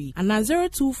 003 and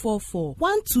 0244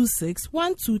 126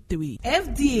 123.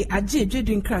 FDA Aje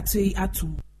Jedin Kratei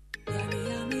Atu.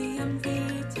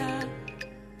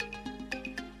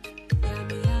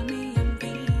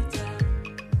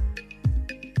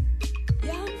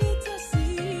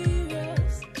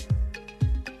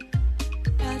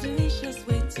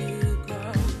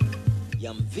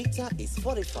 Vita is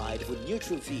fortified with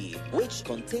Nutri-V, which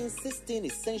contains 16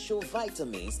 essential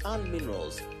vitamins and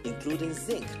minerals, including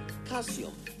zinc,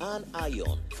 calcium, and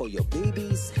iron for your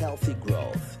baby's healthy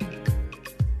growth.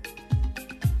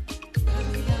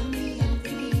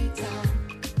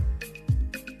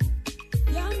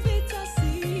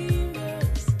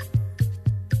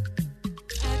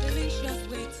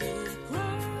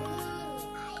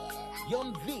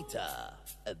 Yum Vita,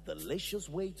 a delicious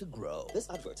way to grow. This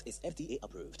advert is FDA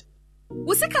approved.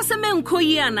 Usika seme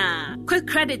nkoyiana quick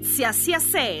credit siasia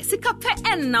se sika pe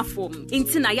enna fom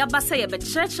intina yabasa ye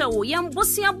becheche wo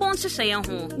yambosia bon hyehyɛ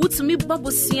ho wutumi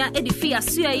babosia edifi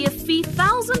asoa ye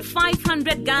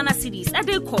 3500 Ghana cedis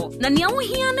edeko na nea wo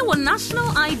hia ne wo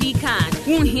national ID card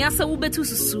wo hia se wo betu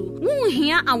susu wo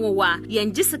hia awowa ye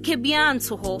ngiseke bia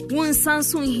nto ho wo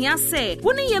nsanso hia se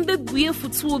wo ne yembe bue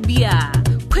futuo bia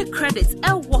quick credit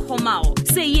ewo homao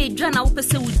say ye dwa na wo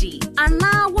pese wudi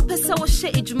ana wo pese wo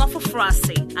hye ejuma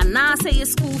fofrase ana say ye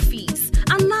school fees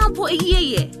ana bo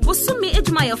eyeye wo sumi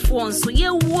ejuma ye fo nso ye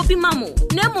wo bi mamo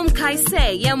na mom kai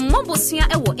say ye mobosua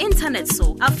ewo internet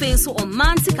so afen so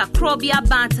omantic akrobia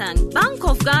batan Bank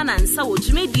of Ghana nsa wo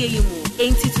dwumedie yi mu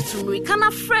enti tutumri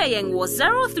kana freyen wo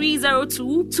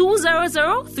 0302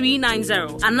 200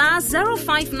 390 ana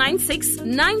 0596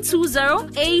 920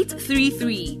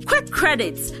 833 quick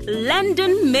credit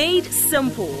London made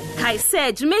simple. Kai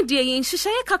said, Media in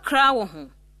Shishaya Kakra wo ho.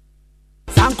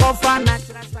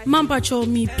 Mamba cho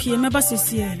mi pie me ba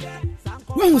sesie.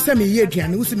 When you say me ye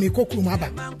aduane, wo se me kokuru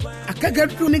maba.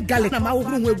 Akagadu ne garlic na ma wo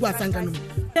hunu egu asanga no.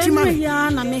 Tima ya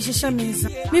na me hyehyɛ me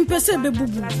nsa. Me mpese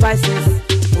bebubu. Spices.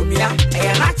 Omia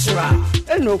e natural.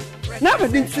 Eno. Na be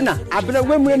dintina abena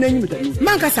wemure na nyim da.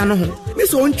 Mankasa no ho. Me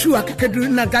so ontwu akagadu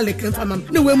na garlic mfa mam.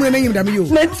 Na wemure na nyim da me yo.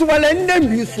 Na tiwala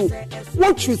ndambi so.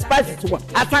 What choose spices to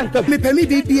atanka. Me pemi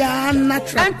bibia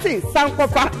natural. Anti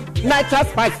sankofa natural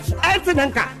spices. Anti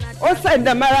nanka. O say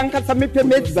the maranka sa me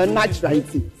pemi be natural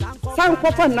anti.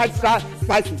 Sankofa natural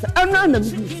spices. Ana na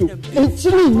me so.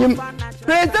 Enchini nyim.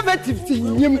 Preservative ti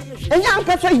nyim. Enya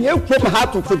anka sa ye kwem ha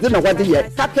to fodi na wode ye.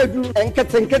 Kakadu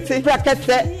enketenkete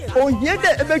prakete. O ye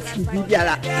de ebetu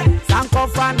bibiara.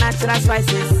 Sankofa natural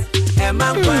spices.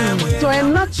 So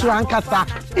I'm not sure kasa.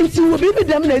 Nti wo bibi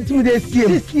dem na etu de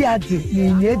sie. Sie ade.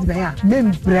 Ye need me ya.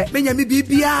 Membre. Benya mi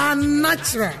bibia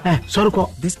natural. Sorry ko.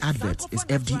 This advert is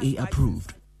FDA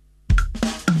approved.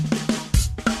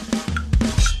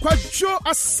 Kwajo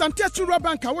Asante Chura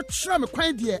Bank a wotra me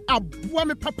kwan de aboa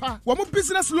me papa. Wo mo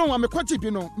business loan a me kwaje bi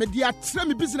no, me de atra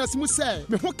me business mu say,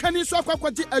 me ho kani so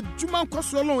akwaje adwuma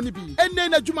nkoso loan ni bi. Enne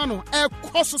na adwuma no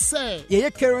ekoso say. Ye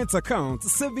current account,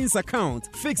 savings account,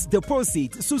 fixed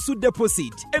deposit, susu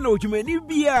deposit. Eno dwumani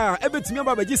bia ebetumi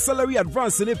ababaji salary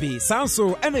advance ne bi.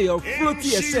 Sanso ene your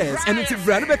floaty shares and it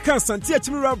brand be kan Asante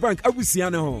Chura Bank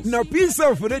abusia ne ho. Na peace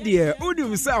of the dear, udi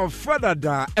himself father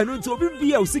da eno to bi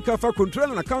bia usika fa control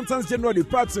and accountants general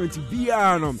department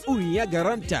bia no. Unya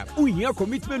guarantor, unya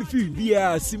commitment fee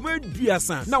bia sima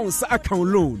duasa na unsa account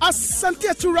loan.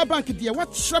 Asante Chura Bank dia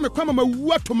what shame kwama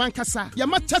mawu to mankasa. Ya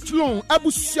ma church loan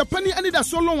abusia pani ani da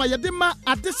so loan ya de ma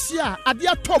adesia ade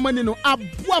ato mani no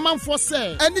aboa manfo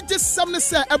se. Eni je sam ne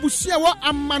se abusia wo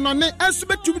amanone enso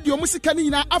betum di omusika ni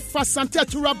na afa Asante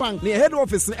Chura Bank. Ne head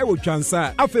office na ewo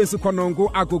Twansa, afenso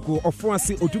Konongo Agogo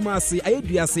Ofuase Odumase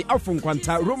Ayeduase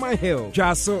Afonkwanta Roman Hill.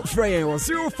 Jaso Freyen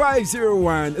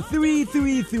 0501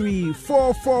 333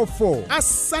 444.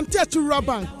 Asante Chura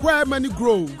Bank, where money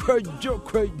grow. Kwajo.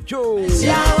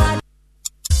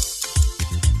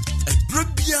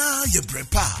 Ebrebia ye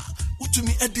brepa,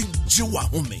 utumi edi jiwa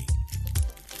home.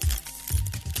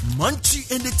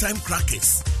 Munchie anytime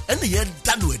crackers, and ye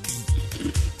done edi.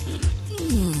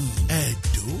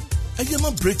 Edo,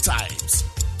 ayama break times,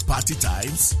 party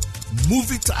times,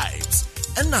 movie times,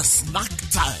 and a snack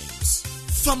times.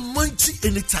 For Munchie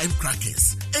anytime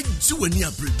crackers, ejuweni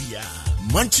abrebia.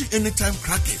 Munchie anytime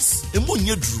crackers,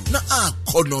 emonye drew na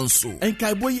kononso. And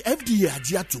kaiboy FDA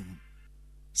ajiatum.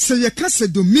 Say ye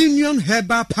kase Dominion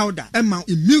Herbal Powder ema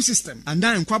immune system and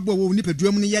na nkwabo wo ni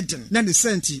peduam ne yeden na ne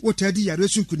senti wo tadi yare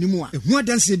sunkunimo a ehu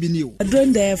adanse bi ni o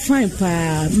adon dey fine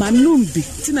pa manum bi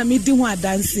tina me di ho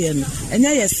adanse no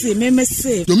enya ye se me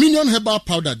se Dominion Herbal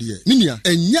Powder de ninia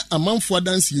enya amanfo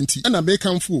adanse enti na be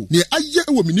kanfo ne aye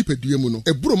wo me ni peduam no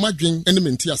eburo madwen ene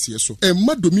mente ase so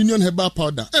emma Dominion Herbal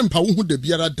Powder empa wo hu da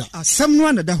biara da asem no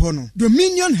anada ho no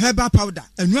Dominion Herbal Powder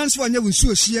enwanso anya wonsu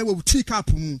ohie wo tea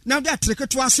cup mu na da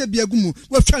treketo ase biagumu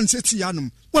wa twanseti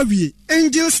yanum wa wie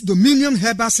Angels Dominion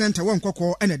Herbal Center won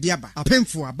kokko ene de aba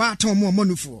apemfo aba tan mo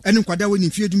manufo ene nkwada woni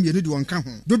fiedum ye ne de won ka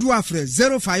ho dodo afre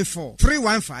 054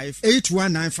 315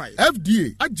 8195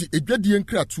 FDA agi edwadie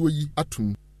nkratoɔ yi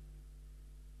atum.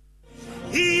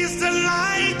 He is the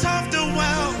light of the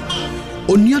world.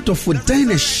 Oniatofo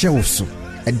dine shelf so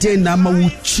ede na ma wo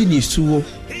chini suwo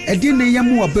ede na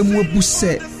yamu abamu abu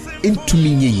se entumi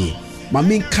nyeye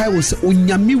mamen kai wo se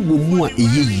onyame wo mu a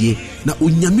eyeye na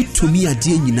onyame tomi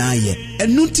ade nyina ye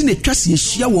enu nti na twase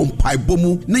ehia won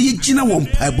paibomu na yegina won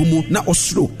paibomu na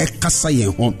osoro ekasa ye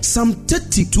ho Psalm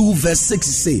 32 verse 6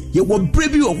 say ye wo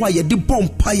brebi wo wa ye de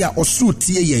bompaya osoro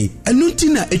tie ye enu nti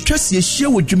na etwase ehia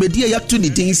wo dwumadi ya to ne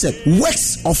din se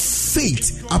works of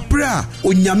faith abra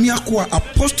onyame akoa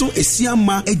apostle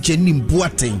esiama ejenim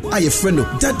boaten aye freno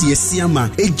daddy esiama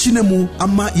ejina mu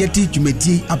ama ye de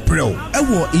dwumadi abrao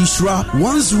ewo insura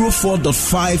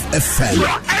 104.5 FM.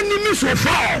 Your enemies will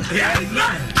fall.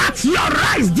 At your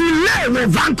rise, delay will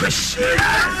vanquish.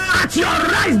 At your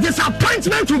rise,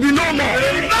 disappointment will be no more.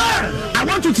 I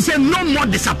want you to say no more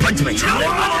disappointment.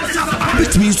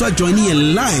 It means to join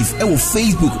in live on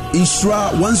Facebook, Insura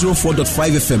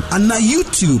 104.5 FM, and na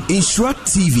YouTube, Insura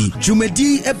TV.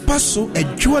 Jumedi Epaso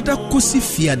Ejuada Kosi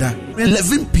Fiada.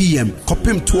 11 p.m.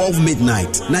 Kopim 12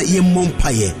 midnight. Na ye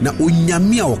mompaye na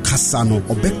unyamia o kasano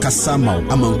obekasama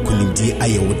amankunimdi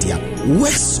ayewodia.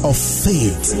 Works of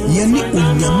faith. Yani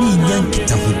unyami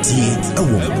nyankita hodie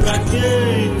ewo.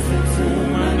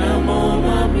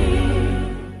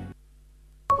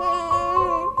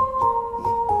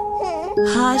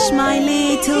 Hush, my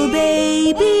little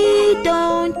baby,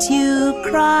 don't you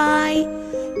cry.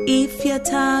 If your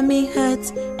tummy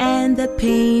hurts and the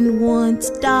pain won't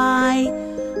die,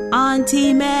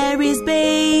 Auntie Mary's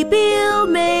baby'll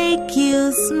make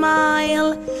you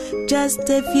smile. Just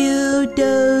a few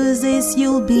doses,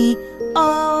 you'll be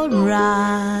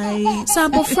alright.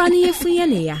 Sabo frani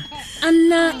efuyene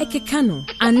Anna ekekano,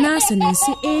 Anna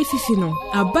senensi efifino.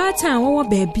 Abata wawa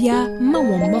bebia ma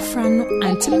wambafrano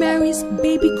Auntie Mary's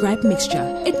baby gripe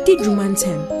mixture. E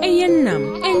didrumantem, e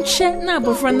yenam, enche na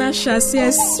bofrana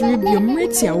shasias ribium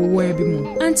retia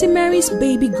webimu. Auntie Mary's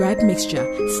baby gripe mixture,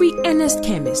 free Ernest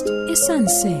Chemist. E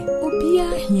sanse, obia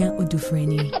hia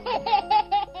odufreni.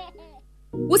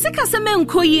 Usika seme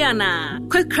nkoyiana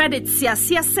quick credit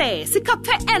siasia se sika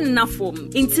pe ennafom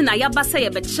intina yabasa ye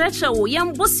be church wo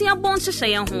yambosia bonhye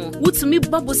ye ho wutumi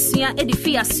babosia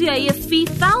edifi asua ye fee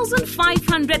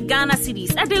 1500 Ghana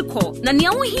cedis edeko na ne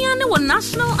wo hia ne wo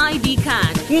national ID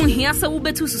card wo hia se wo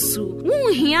betu susu wo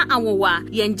hia awowa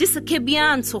ye ngiseke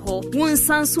bia nto ho wo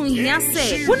nsanso hia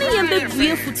se wo ne ye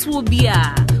bebue futuo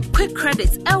bia quick credit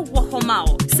ɛwɔ hɔ ma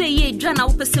wo sɛ yɛ adwa na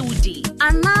wopɛ sɛ wodi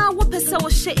anaa wopɛ sɛ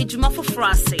wohyɛ adwuma foforɔ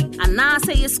ase anaa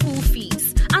sɛ yɛ school fees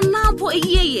anaa po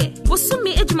eyeye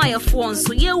bosome adwumayɛfoɔ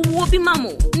nso yɛwɔ bi ma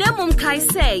mo na mmom kae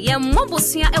sɛ yɛmmɔ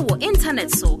bosua ɛwɔ internet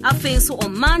so afei nso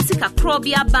ɔmanti kakro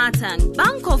bi abatan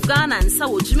Bank of Ghana nsa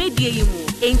wɔ dwumadie yi mu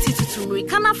enti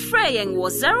tutumrika na frɛ yɛn wɔ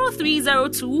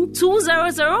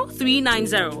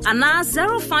 0302-200-390 anaa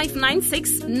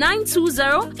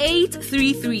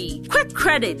 0596-920-833 Quick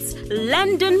Credit,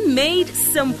 lending made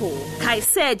simple. Kae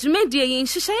sɛ dwumadie yi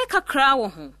nhyehyɛeɛ kakra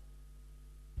wɔ ho.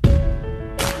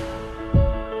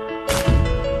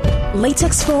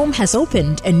 Latex Foam has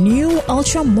opened a new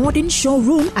ultra-modern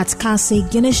showroom at Kase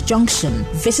Guinness Junction.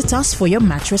 Visit us for your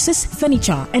mattresses,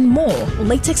 furniture, and more.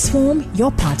 Latex Foam,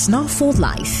 your partner for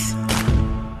life.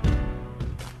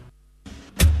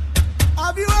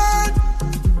 Have you heard?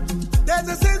 There's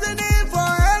a seasoning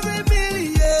for every meal,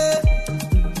 yeah.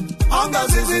 Hunger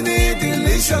seasoning,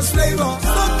 delicious flavor.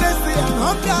 So tasty and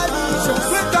hunger delicious.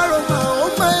 Sweet aroma, oh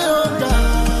my hunger.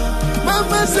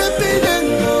 Mama sipping and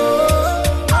go.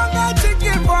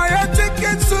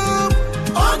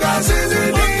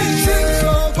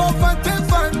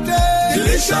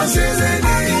 Delicious seasoning.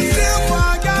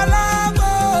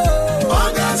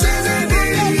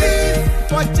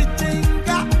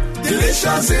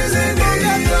 Delicious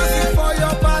seasoning. For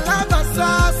your palate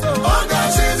sauce.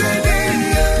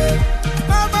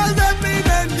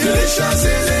 Delicious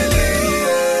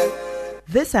seasoning.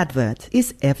 This advert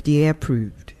is FDA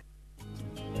approved.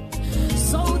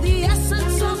 So the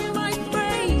essence of my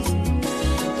praise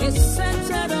is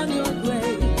centered on your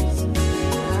grace.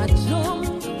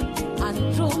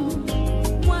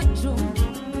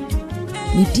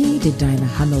 Midi the Dinah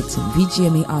Hamilton,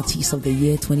 VGMA Artist of the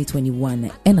Year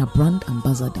 2021, and a brand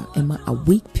ambassador, Emma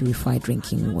Awake Purified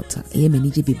Drinking Water.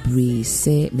 Emenije Bebre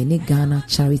say Mene Ghana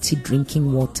Charity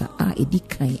Drinking Water. Edi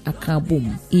Kai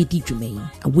Akabum, Edi Jume,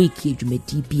 Awake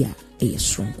Jumedi Bia.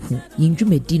 Strong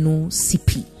yinjumedi no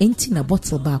CP enti na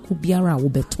bottle ba ko biara wo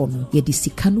betono ye de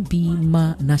sikanu bi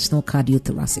ma National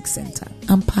Cardiothoracic Center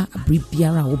ampa abri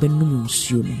biara wo benum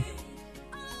nsuo no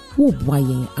wo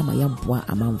boayen amaya boa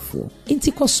amanfo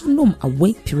enti kosunum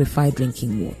Awake Purified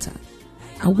Drinking Water.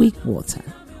 Awake Water,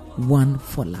 one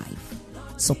for life,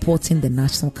 supporting the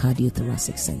National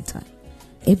Cardiothoracic Center.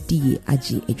 FDA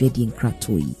aji edwedi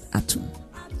nkratoi atum.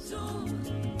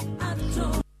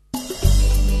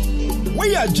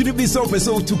 We are Junibi so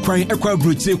person to cry equa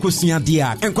brute kosia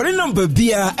dia. And calling number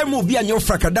beer, MOB and your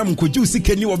fracadam could you see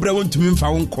Kenny Obra want to mean for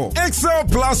uncle. Excel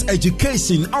Plus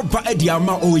Education, Upper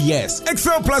Ediama, oh yes.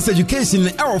 Excel Plus Education,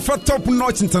 our for top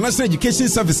notch international education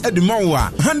service at the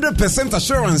Mawa. 100%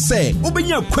 assurance say,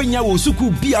 Obenya Quenya will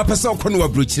suku be a person conwa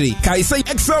bruchery. Kai say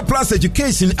Excel Plus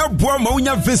Education, a boa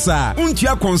maunya visa,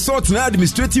 untia consult na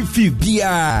administrative fee beer.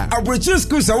 Our bruchery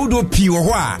schools are udo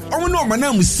piwa. I know my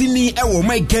name is Sini, I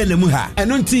my Genemuha.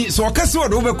 And until so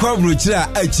Casso over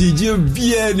Quabrucha, a Chiji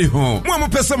Bieni home. One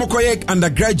person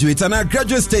undergraduate and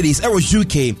graduate studies,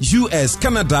 UK, US,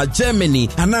 Canada, Germany,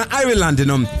 and Ireland.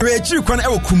 Rechu Kwan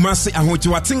Kumasi and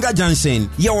Hotuatinga Junction.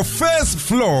 Your first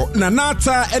floor,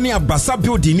 Nanata, any Abasa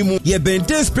building, ye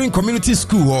Bente Spring Community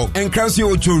School, and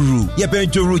Kransio Joru, ye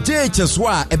Benjoru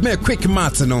JHSwa, a mere quick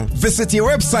matino. Visit your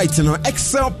website,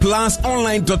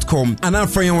 excelplusonline.com, and I'm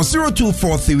for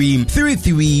 0243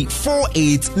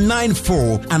 334894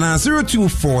 and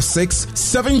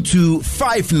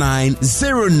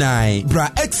 0246725909. Bra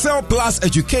Excel Plus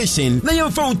Education. Now you're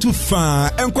found too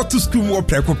far and got to school more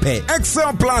precope.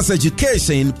 Excel Plus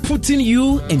Education, putting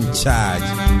you in charge.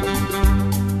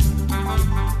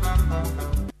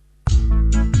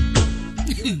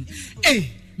 Hey,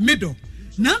 middle.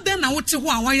 Now then, I want to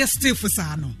why you stay for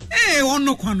Sano. Eh,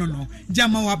 ono kwano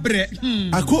Jama wa bre.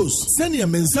 Akos, send your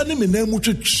mensane me na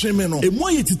muche chemeno. E mo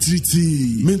ye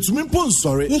titriti. Mentumi pon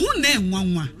sorry. Wo hu na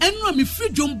enwanwa. Enu me free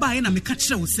jom ba na me ka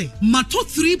kire wo say. Mato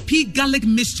 3P garlic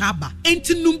mixture ba.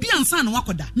 Enti numbi ansa na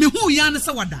wakoda. Me hu ya ne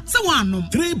se wada. Se wa anom.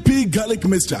 3P garlic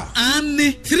mixture.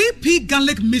 Ane 3P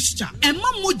garlic mixture.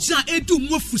 Ema moja edu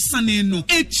mo fusane no.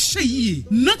 Eche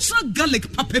natural garlic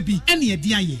papa bi ene ye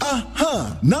dia ye.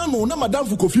 Aha. Na no na madam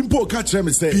Fukofimpo ka kire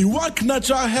me say. He work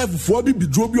natural health for bi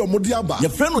bidrobi omodi aba. Ye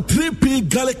friend 3P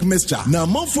garlic mixture. Na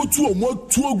manfo tu omo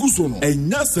tu oguso no.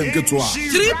 Enya semketo a.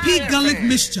 3P garlic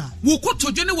mixture. Wo ko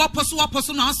tojo ne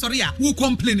waposo na asori a. Wo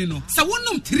complain no. Sa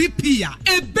wonum 3P a.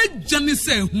 Ebe jane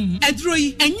se hum. Edro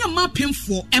yi enya ma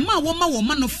pemfo. Ema wo ma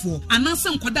manofo. Ananse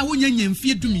nkwada wo nyanya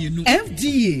mfie dumienu.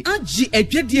 FDA agi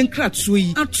edwedie nkratso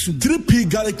yi atum. 3P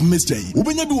garlic mixture. Wo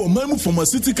benya bi wo mamu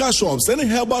pharmaceutical shops and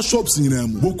herbal shops nyina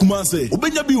mu. Wo kuma se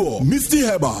Ubenya Biwo, Misty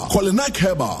Herbal, Kolinak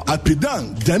Herbal,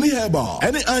 Apidang, Danny Herbal,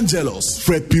 any Angelos,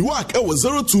 Fred Piwak,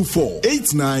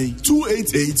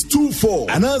 024-89-288-24,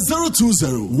 and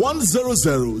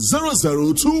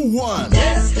 020-100-0021.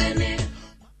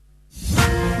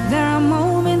 There are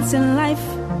moments in life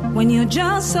when you're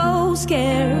just so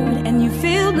scared and you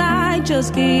feel like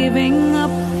just giving up.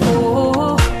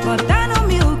 Oh, but Dino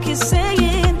Milk is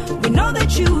saying, we know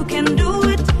that you can do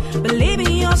it. Believe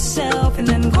in yourself and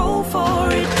then go for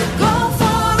it. Go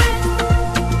for it.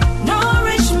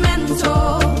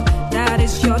 Nourishmental. That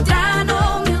is your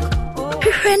Dino Milk.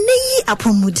 Hwene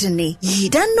apomudene. Yi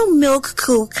Dino Milk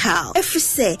Cool Cow.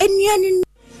 Efrise enuane.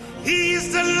 He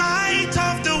is the light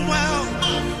of the world.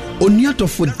 Oniato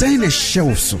for dine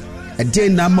shelves so. A day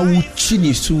na ma wuchi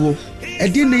ni suo. A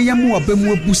day na yamu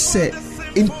abemu abuse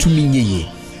intumi nyeye.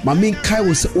 Mame kai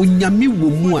wo se onyame wo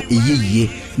mu a eyeye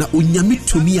na onyame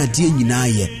tomi ade nyina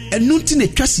ye. Enu nti na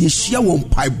twase ehia wo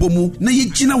mpaebo mu na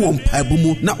yegina wo mpaebo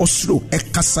mu na osoro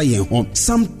ekasa ye ho.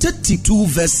 Psalm 32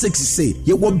 verse 6 say,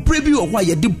 ye wo brebi wo wa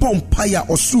ye de bompa ya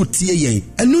osoro tie ye.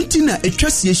 Enu nti na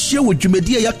etwase ehia wo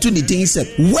dwumadi ya to ni din say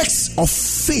works of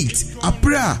faith.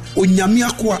 Abra onyame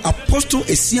akwa apostle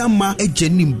Esiama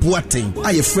ejenim boaten.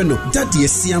 Aye freno daddy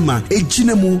Esiama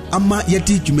ejina mu ama ye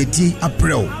de dwumadi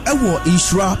abrel. Ewo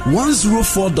insura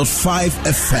 104.5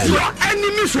 FM. Your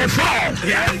enemies will fall.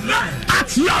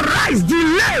 At your rise,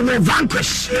 delay will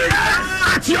vanquish.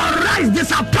 At your rise,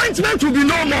 disappointment will be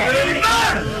no more.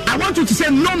 I want you to say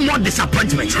no more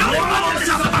disappointment.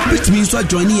 Which means you are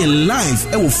joining in live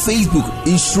on Facebook,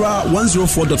 Insura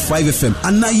 104.5 FM,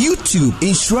 and na YouTube,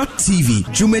 Insura TV.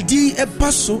 Jumedi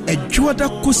Epaso Ejuada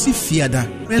Kosi Fiada.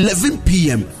 11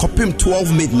 p.m. Kopim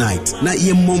 12 midnight. Na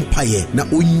ye mompaye na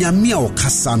unyamia o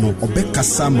kasano obe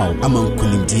kasama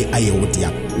amankunimdi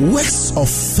ayewodia. Works of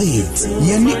faith.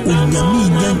 Yani unyami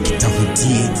nyankita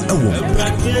hodie ewo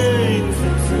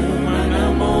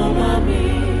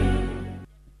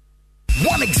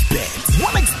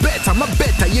One expert, I'm a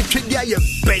better, you trigger you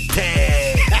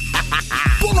better.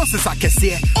 Bonuses are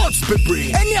kese, odds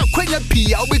pebre. Any akwenya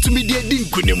pia obe to me de din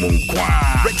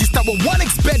kunemunkwa. Register with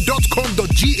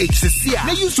onexbet.com.gh.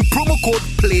 Now use the promo code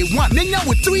PLAY1. Nenya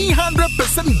with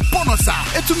 300% bonus.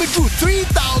 It to me drew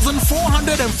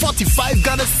 3,445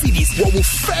 Ghana cedis. What will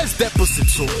first deposit?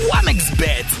 So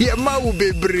OneXBet. Yeah, ma will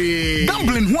be brave.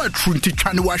 Gambling who are true to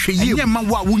try to wash a year. Yeah, ma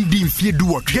wa wundi fear do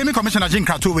what. Gaming Commissioner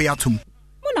Jinka to way atum.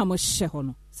 Muna mo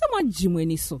shehono. Someone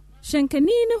jimweni so.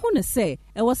 Shenkeni ne ho ne se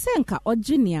e wo senka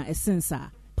oginia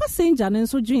esensa passenger ne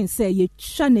so dwen se ye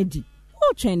twanedi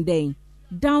o twenden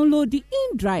download the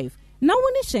InDrive na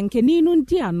woni shenkeni no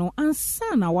ndi ano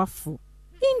ansa na wafo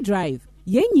InDrive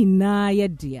ye nyina ye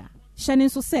dia shane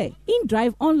so se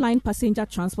InDrive online passenger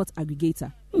transport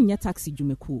aggregator nya taxi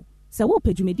jumeku se wo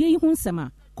pedwumedie yi ho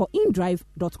nsema ko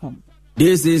indrive.com.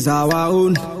 This is our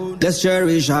own, let's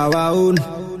cherish our own.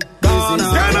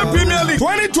 Ghana Premier League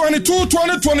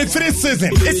 2022-2023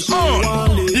 season. It's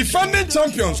on. Defending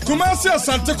champions Kumasi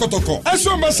Asante Kotoko,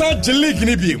 Esomasa League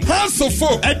Nibium, House of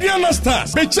Folk, Ediana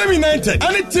Stars, Bechem United,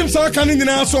 and the teams are coming in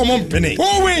our Penny.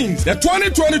 Who wins the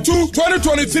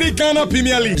 2022-2023 Ghana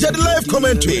Premier League? The live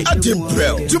commentary at the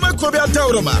Brel. Tumakobia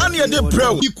Tauroma, and the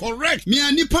Brel. You correct me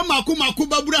and Nipa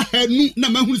Makubabura Henu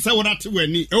Namahu Sawarati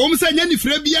Weni. A woman said Yanni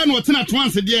Frebian or Tina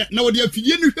Twanse, dear. Now, the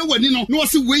Fienu Wenino, no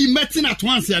was a way metin at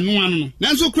once and one.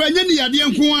 Nanso kranyani yade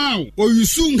nko a o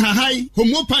yusu nhahai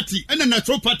homeopathy and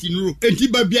naturopathy nuro enti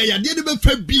babia yade de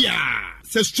befa bia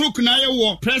se stroke na ye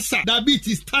wo pressure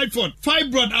diabetes typhoid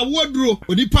fibroid awodro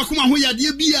onipa koma ho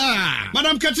yade bia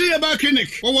madam Katrina ba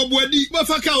clinic wo boadi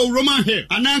befa ka o roman hair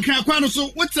anankra kwa no so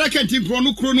wotra kanti pro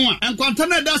no kro no a enkwanta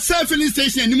na da self-filling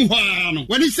station anim ho a no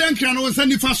wani senkra no wonsa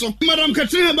nifa so madam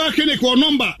Katrina ba clinic wo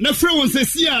number na frɛ won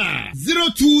sesi a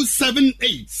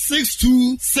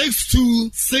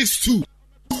 0278626262.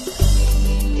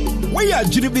 Why are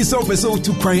Junibi so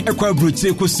to crying equa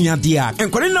brute Cosia dia? And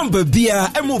calling number beer,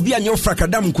 and will be an your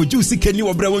fracadam could you see Kenny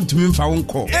Obra want to mean for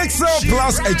uncle. Excel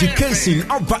Plus Education,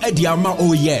 Obra Ediama,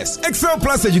 oh yes. Excel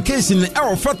Plus Education,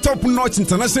 our for top notch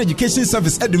international education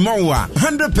service at the Mawa.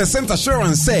 100%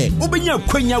 assurance say, Obenya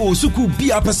Quenya will suku be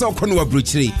a person Conwa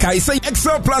Bruchy. Kai say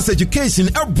Excel Plus Education,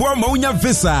 a boa Maunya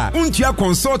visa, untia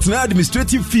consult and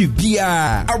administrative fee beer.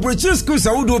 Our Bruchy schools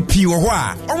are Udo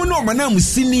Piwa. Oh no, my name is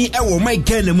Sini, I will make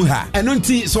Kenemuha. bra ɛno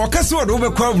nti so ɔkase wɔ de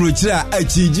wobɛkɔ abrokyire a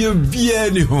akyigye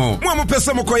biara ni ho mo a mopɛ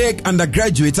sɛ mokɔyɛ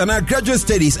undergraduate ana graduate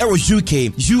studies ɛwɔ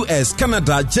UK, US,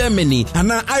 Canada, Germany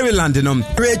ana Ireland no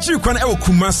reakyiri kwan ɛwɔ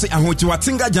Kumasi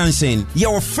Ahochiwatinga Junction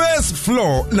yɛwɔ first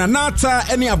floor na nata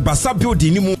ɛne abasa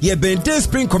building ni mu yɛbɛn Day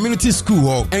Spring Community School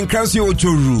hɔ ɛnkranso yɛ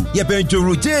Ojoru yɛbɛn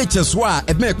Joru JHS hɔ a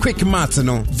ɛbɛn quick mart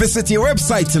no visit your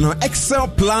website no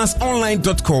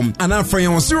excelplusonline.com and after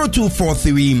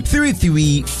 0243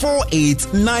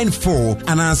 334894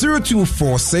 and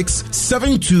 0246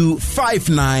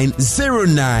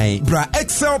 725909 bra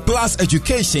Excel Plus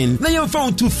Education na your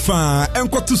phone too far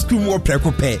and got to school more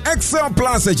precope. Excel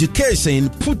Plus Education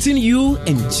putting you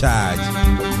in charge.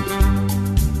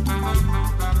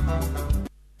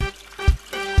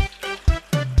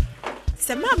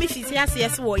 Sama mi fiti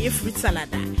yes wo ye fruit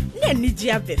salad na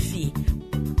niji abefi.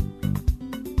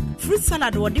 Fruit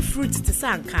salad wo the fruit te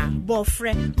sanka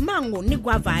bofre mango ni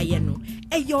guava aye no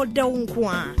eyo de nko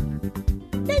a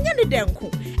na nya ne de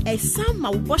nko e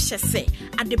sama wo bohye se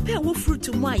adepa wo fruit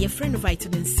mu a ye friend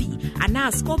vitamin C ana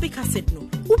ascorbic acid no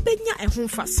wo benya ehon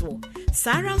faso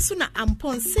sara nso na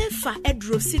ampon sefa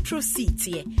edro citrus seed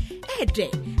e de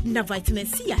na vitamin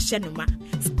C ya hye no ma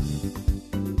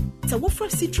so wo for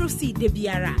citrus seed de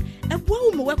biara eboa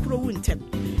wo mo wakro wo ntem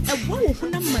eboa wo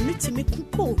honam ma no timi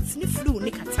cold ni flu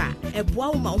ni kata eboa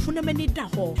wo ma honam ani da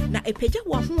ho na epagya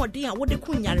wo hoɔden a wo de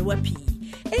kunyare wa pii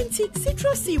enti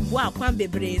citrus seed boa akwan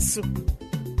bebre so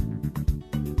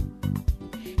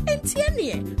enti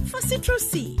ene for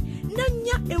citrus seed na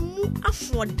nya emu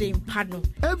ahoɔden pa no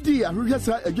FD ahwehwɛ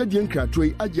sa adwadie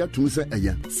nkratoi agye atum sɛ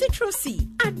ɛyɛ citrus seed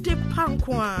ade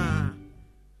panko a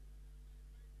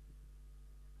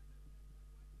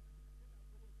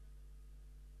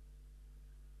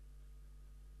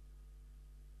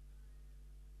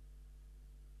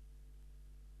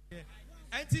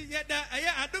Auntie,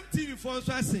 I don't TV for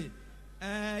so I say,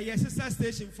 yes, sister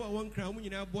station for one crown, you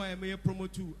know, boy, I may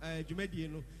promote to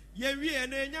Jumediano. Ye, we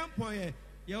and a young boy,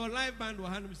 your live band will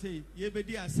have him say, ye be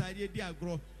dear side, ye dear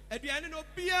grow. At the end of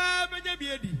Pia,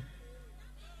 Bendi.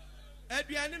 At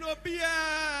the end of Pia,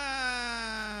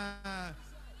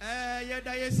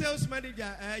 ye sales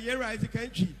manager, ye rise the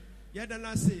country, ye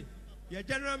dana say, your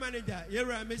general manager, ye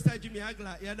Mr. Jimmy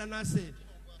Agla, ye dana say.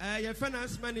 Your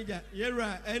finance manager,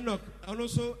 Yera Enoch, and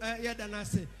also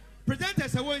Yadanase.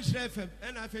 Presenters are one chef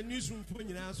and I have a newsroom for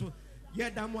you now. So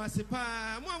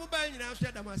Yadamwasipa, Mobile in our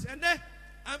Shadamas, and then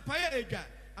Empire Ega.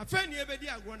 A friend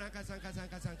Yebedia Grona Casan.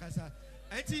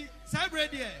 Auntie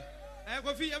Sabradia, I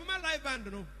go fee a live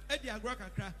band, no, Edia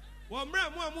Grokakra. Well,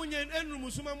 Munyan and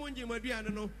Rumusuma Munji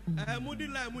Madiano,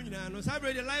 Mudilla Munina, no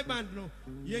Sabradia live band, no.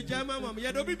 Ye Jama,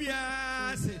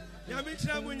 Yadobia,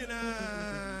 Yamicha Munina.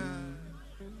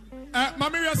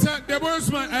 Mammy said, the boy's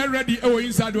mine, I ready. Oh,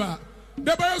 inside the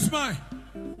boy's mine.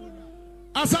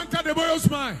 Asanka, the boy's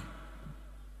mine.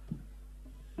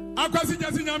 I'm going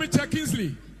to check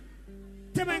Kingsley.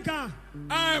 Temenka.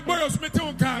 Boy's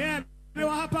Metonka. Yeah, we were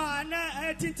happy and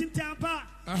Tintin Tampa.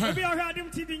 We are having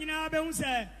TV in our bones.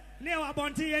 Now,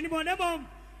 Bonti, anyone,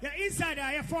 you're inside,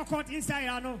 I have forecourt inside.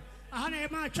 I know. I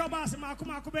had my chobas,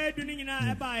 Makumaku, doing in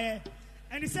our buy.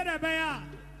 And he said, I bear.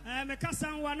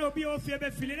 Mekasan one obi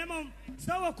ofie feeling them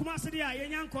so Kumasi dia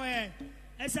yenyanko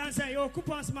esanse yo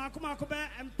coupons ma kuma ko be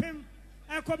empem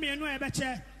ekomi enu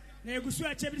ebeche na egusu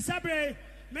eche bi sabre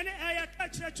many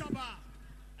kachire choba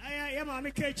ye ma me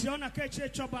kachire ona kachire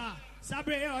choba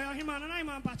sabre yo hima na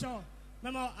hima pacho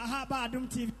memo aha ba adum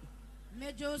TV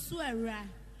mejo su awura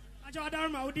ajo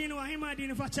adarma odin no hima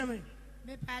din fa cheme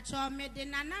me pacho me de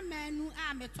nana manu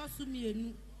a me tosu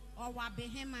mienu o wa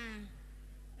behema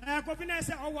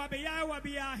Confidence or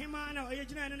Wabia, Himana, or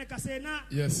Eugene Casena.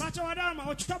 Yes. Pachodama,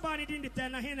 or Chobani didn't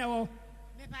tell Hino.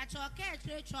 Me Pacho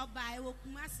Catch by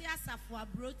Okumasia Safua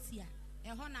Brotia, a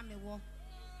Honamewo.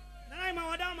 I'm a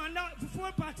madam and not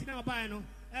full party now, Bino.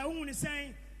 A woman is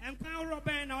saying, and Crown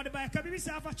Robin or the back of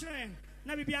himself a train.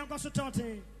 Never be Uncle Sotote.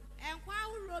 And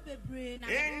Crown Robin Brain.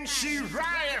 And she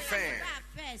riot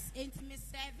first, ain't me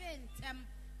 7,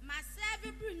 my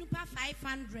 7 Brunupa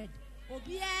 500.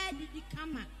 Obia did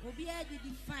come, Obia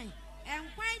did fine, and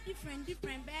quite different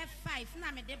bear 5.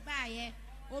 Now me de buy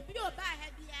Obio buy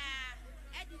heavy,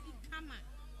 did come,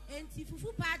 and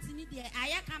Tifu party need the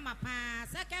Ayakama pa,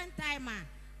 second timer,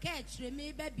 catch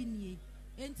me baby,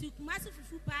 and took massive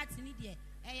fufu party need the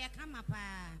Ayakama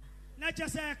pa. Not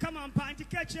just come on, pa, to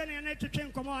catch any and to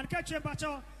train, come on, catch a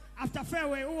battle after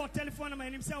fairway, or telephone number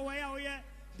himself, where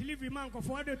delivery man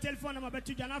for the telephone number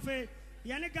to Janafe.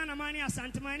 Yanigana money as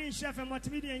Santamani chef and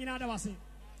multimedia in other was.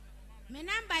 My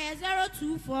number is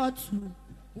 0242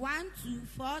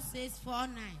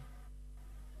 124649.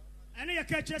 And you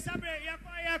catch your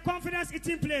confidence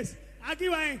eating place.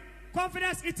 Agi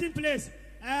confidence eating place.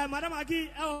 Madam Agi,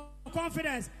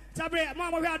 confidence. Sabre,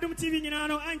 Mama, we are doing TV, you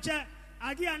know, Ancha,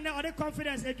 Agi, and the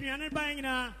confidence, Adrian, and buying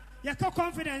your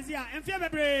confidence, yeah, and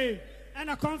February, and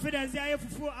a confidence, yeah,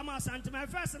 for Amas and my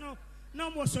first,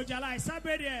 no more social life.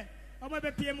 Sabre, there, or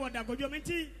maybe PM or that go,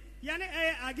 Yomiti, Yane,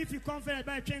 I give you confidence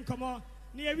by train, come on.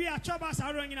 Near we are Chobas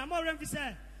are running a more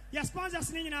emphasis. Your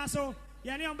sponsors in also,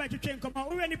 Yanni on by to train, come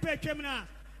on, we only pay Chemina.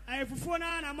 I have for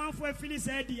now, a month for Phyllis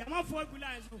Eddie, a month for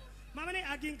Gulanzo. Mamma,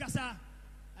 again, Casa,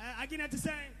 again at the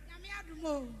same.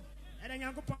 And then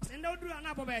you go past and don't do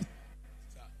another best.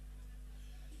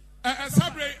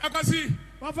 Sabre, I can see.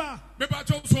 Papa, maybe I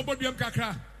told somebody I'm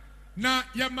Kakra. Now,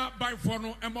 you're not by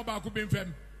phone and mobile could be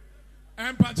fem.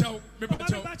 And Pacho, maybe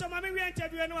Pacho, Mammy, we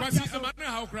interview and what's a man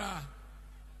how cry.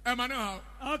 A man how?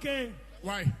 Okay.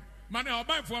 Why? Man, I'll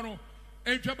buy phone.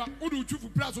 And Jabba, who do you for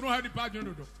plus or how the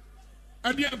pageant?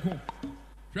 And the uncle,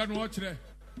 you have watch there.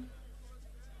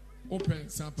 Open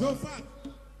sample. So far.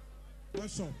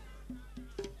 What's up?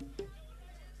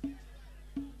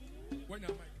 When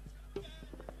am I?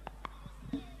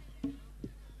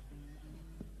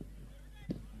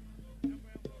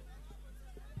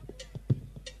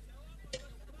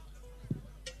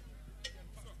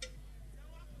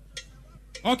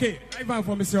 Okay, Ivan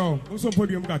for myself. Also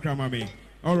podium kakra mami.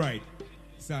 All right.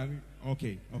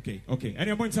 Okay. And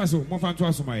you're going to say, more fun to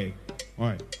us, my. All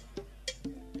right.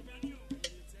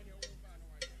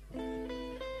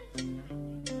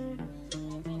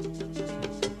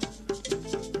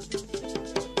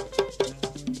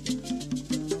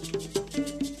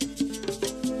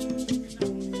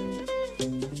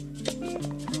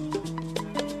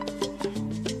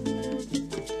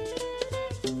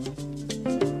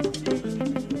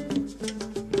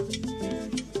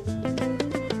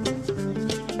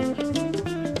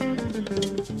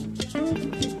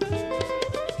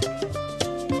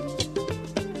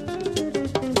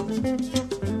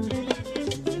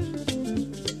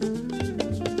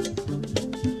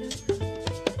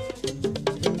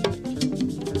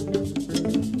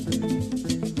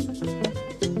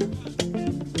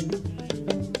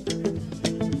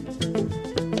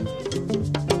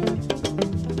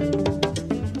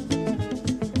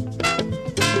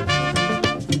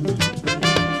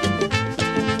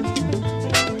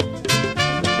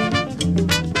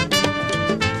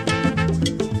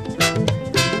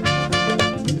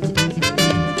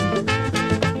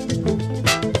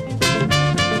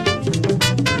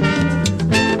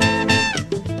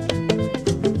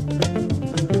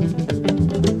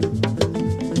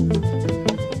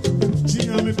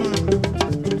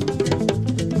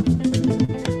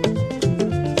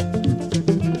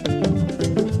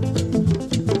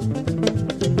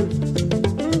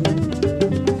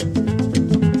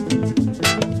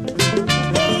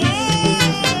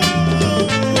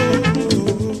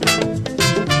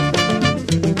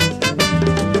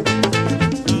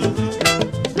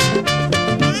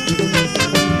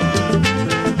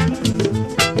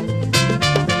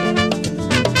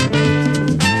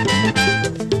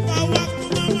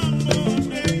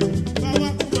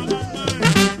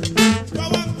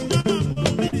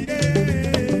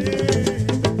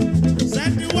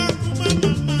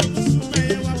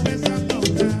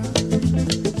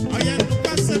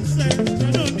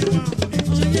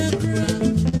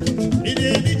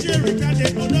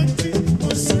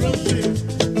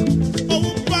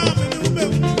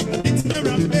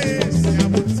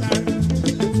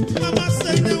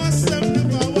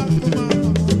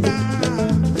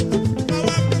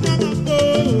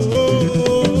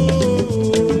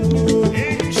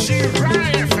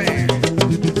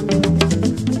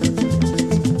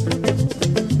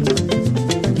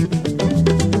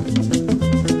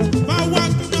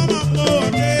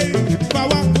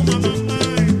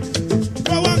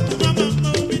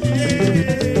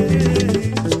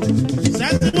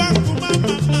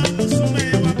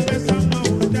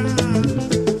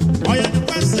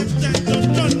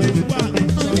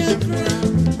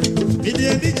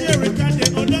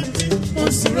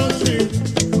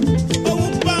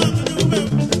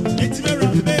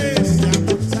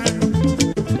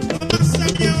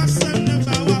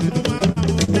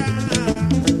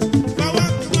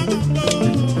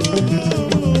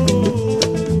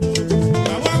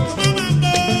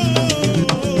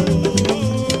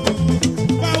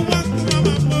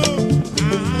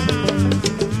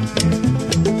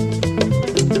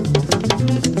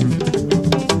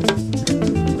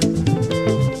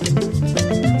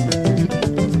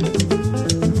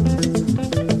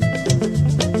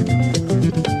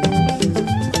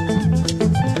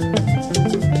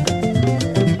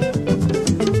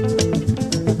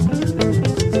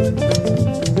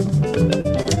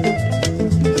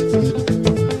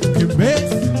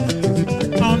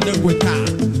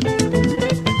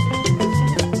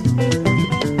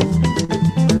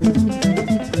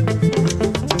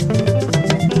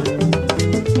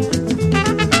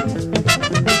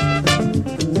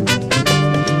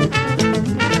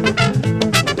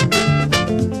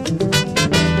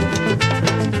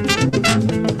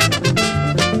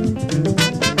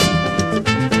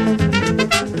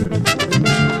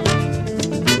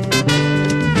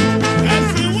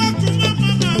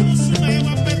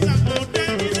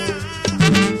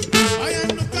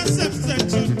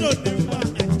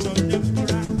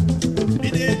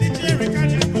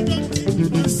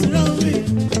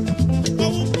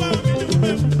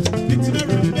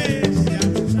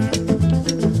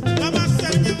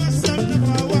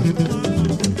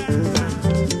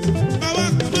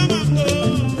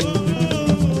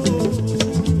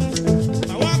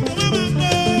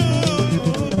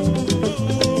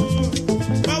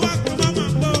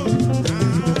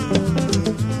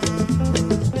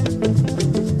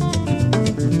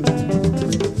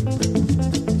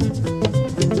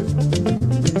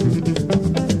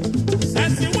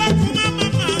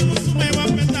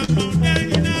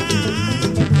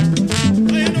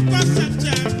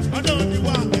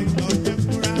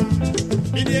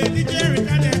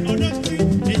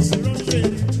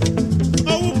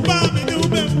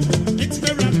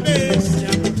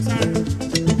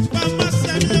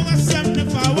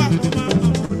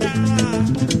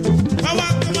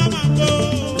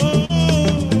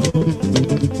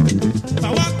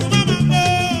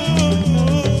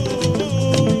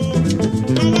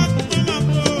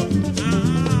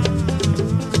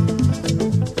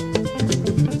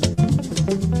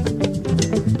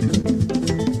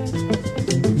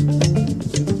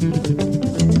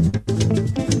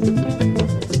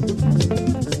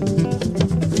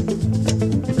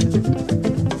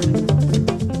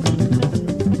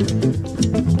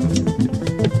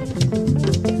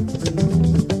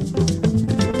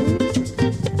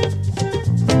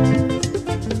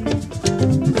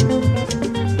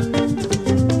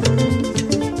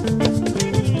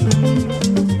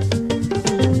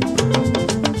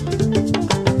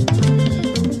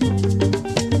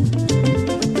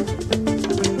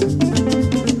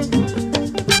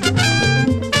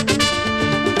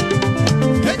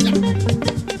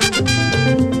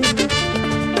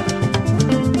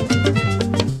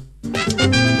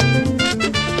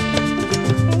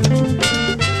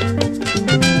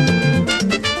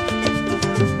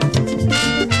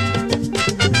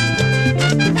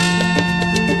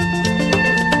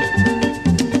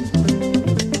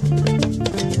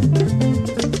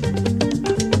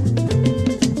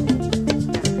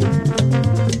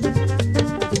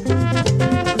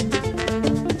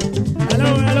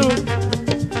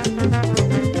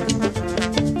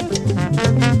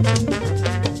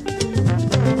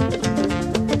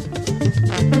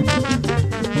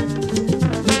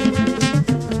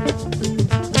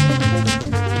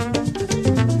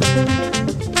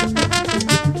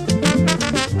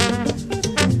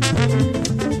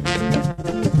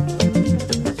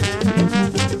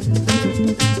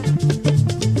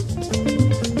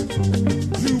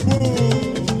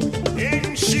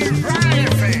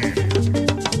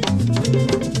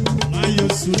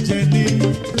 Jenny.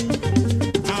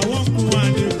 I want to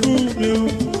want to cool you.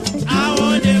 I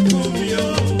want to cool you.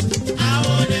 I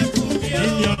want to cool you.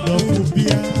 In your love will be a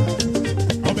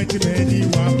bet you many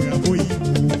one boy.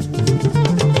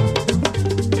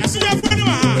 I see your friend.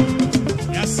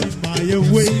 Yes, in my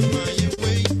way.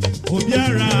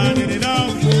 Obiara and it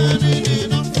all.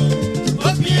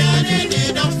 Obiara and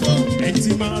it all.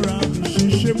 Etimara,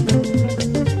 ship.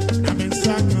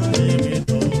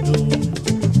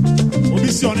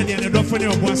 On the end of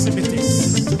your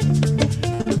possibilities.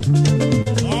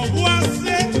 Oh, what's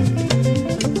it?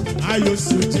 I used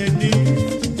to Jenny.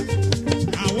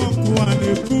 I want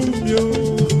to cook you.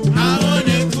 I want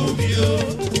to cook you.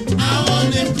 I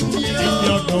want to cook you. In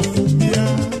your dofubia,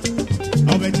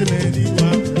 I'll bet you many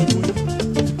one.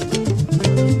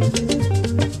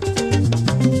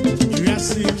 You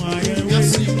see my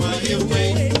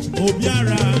way.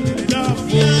 Obiara,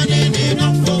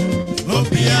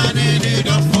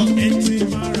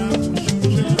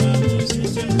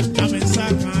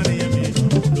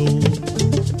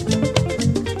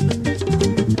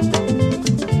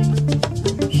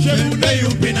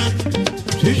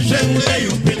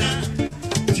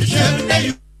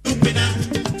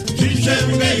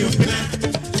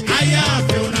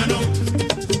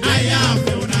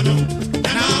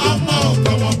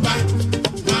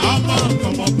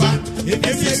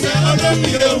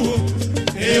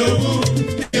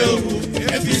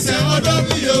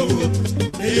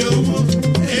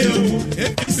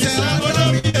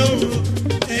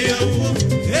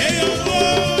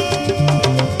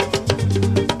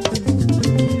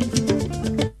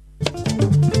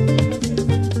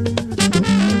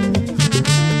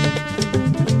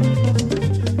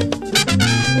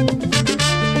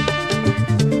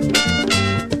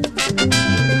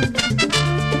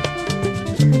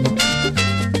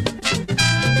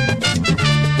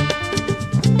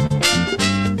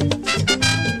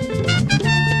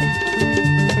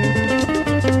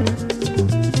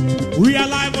 we are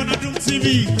live on Adum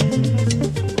TV.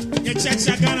 Get check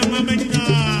Shagana Mamena.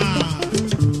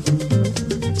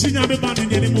 China be banning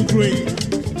the Mugray.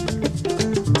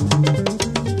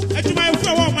 And to my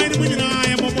fellow, my name I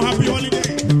am a happy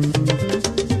holiday.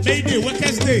 Mayday,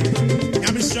 workers' day.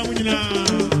 I'm showing you now.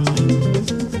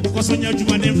 Because when you're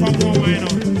doing it from one wine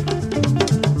on.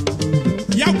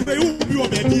 Yakwe, you are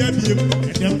baby, and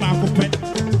then back up.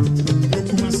 You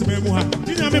come as a memoir.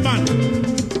 China be banning.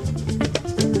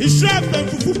 Israel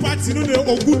Fufu Party no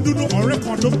ogudu no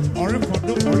orekondo.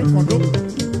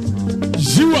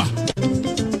 Jiwa.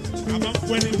 I'm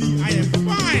I am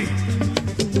fine.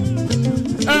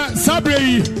 Sabre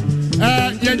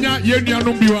yenya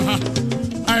yenuanom bi wa ha.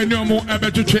 I know mo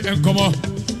ebetwetwe enkomo.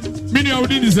 Mini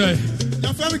awudi ni say.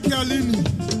 Ya fami Kialini.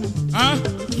 Ah?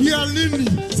 Kialini.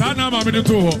 Sana ma me to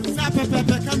ho. Sa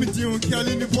pepe kamiti on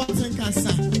Kialini boten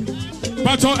kansa.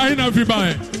 Pato aina fi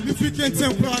bae. Mi fi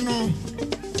kenten plano.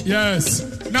 Yes.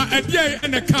 Now, a day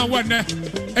and a can one, a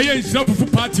year's up for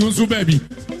party on so baby.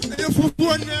 If you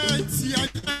want to see a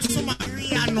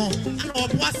Mariano, or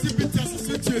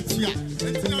possibility,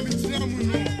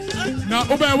 now,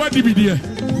 Obra, what did we do?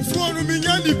 Before me,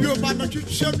 you but you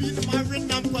should be my ring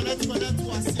number. Let's go to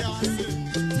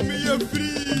me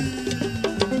free.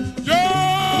 Go!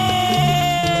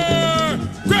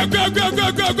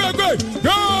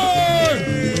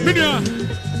 Minia!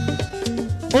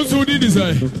 Also, did this?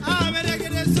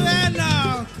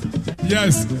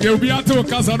 Yes, you'll be out of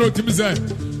Casano to me, say,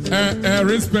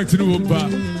 respect to the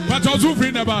but also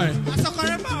free nearby.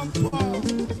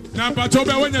 Now, but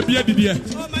over when you be a dear.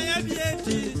 Oh,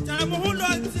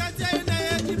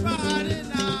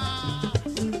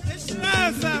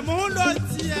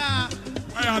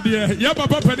 my dear, yeah,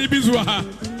 Papa Penny Bizua.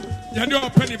 You know a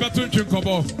penny battle to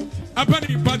Cobo. A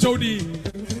penny batoni.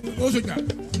 Also,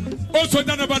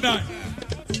 done about that.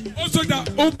 Also, that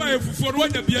Obra for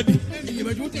one of the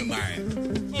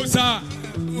oh, sir.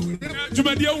 To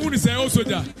my dear woman, say also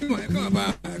that.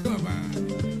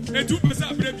 And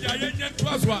 2% baby, I ain't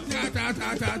plus one.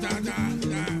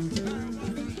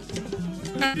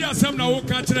 And there are some now who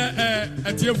catch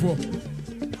a tear for.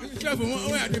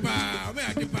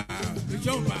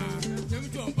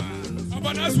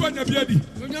 But that's what the beauty.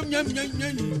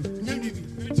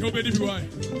 Nobody be why.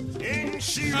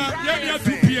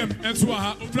 2 p.m. and so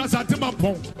plus at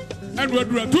Timapon. And we're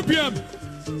doing 2 p.m.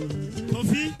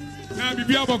 Coffee? Now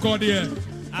be able to here.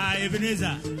 Ah,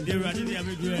 Ebenezer, they were doing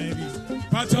every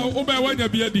Pato, Obey when you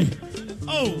be a D.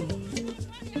 Oh,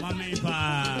 Mammy,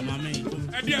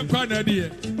 and the empire, dear.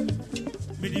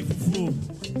 Medifu,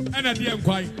 and at the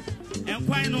empire. And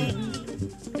quite no.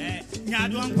 You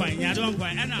don't quite,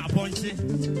 and I punch it.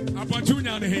 I punch you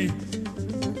now, hey.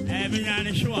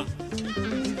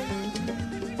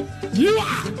 You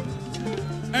are.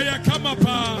 Hey, come up.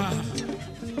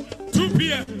 2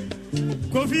 p.m.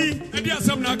 Coffee. And there's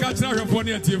some Nakatra for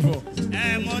near TV.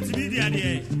 Multimedia,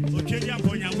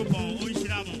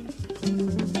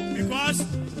 because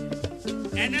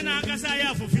and then I guess I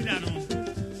have for Filano.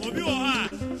 Obioha,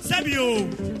 Sabio,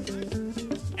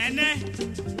 and then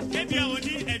maybe I would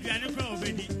need a Janico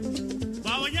already.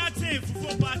 But when you say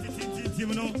for party,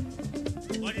 Timno,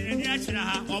 what in the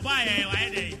Achina or by a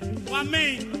day, 1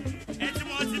 May, and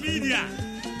multimedia,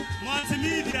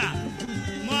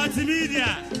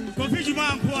 Coffee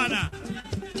Man Puana.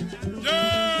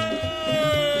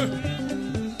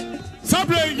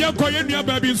 Sabre ya koye nua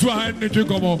baby nso ha ne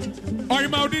twikomo. Oyi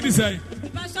ma odi di say.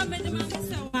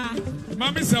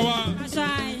 Mami sewa.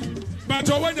 But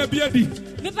owanya bia di.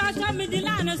 Me pa so me di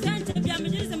la no sente bia me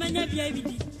di se manya bia bi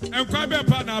di. Enkwa be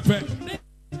pa na pe.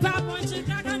 Pa ponche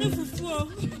kaka no fufuo.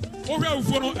 O hwe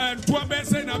fufuo no entoa be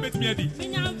say na betimi adi. Me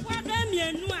nyampo da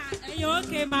mienu a e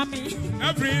okay mami.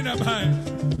 Every in a buy.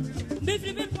 Me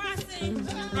free be passe.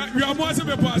 You are more se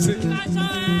be passe.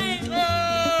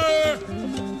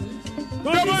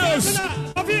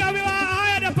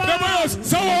 Demoyos,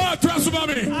 so trust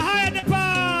mommy.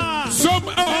 Some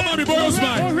mommy boys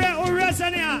man.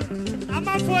 I'm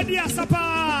up for the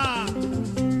Asapa.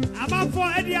 I'm up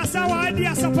for Eddie Asawa, Eddie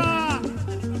Asapa.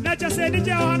 Not just Eddie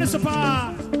Johanna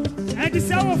Sapa. And the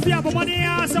Sawa Fia, money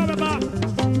Asaba.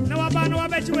 No, I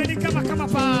bet you when you come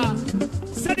up.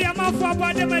 Said I'm up for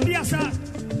Bademadiasa.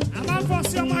 I'm up for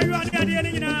some of you at the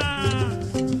end.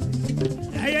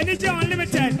 I need you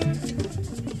unlimited.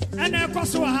 And I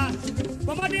cross her.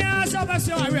 But my dear, so much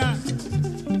area.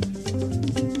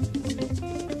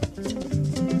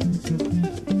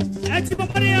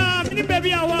 Etiporia, mini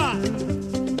baby, hour.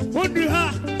 Won't do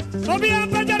her. Obia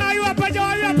Pajana, you are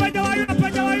Pajana, Pajana,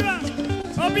 Pajana.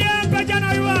 Obia Pajana,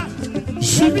 you are.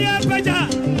 Obia Paja.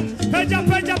 Paja.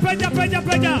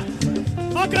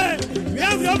 Okay.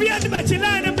 Obia the Machina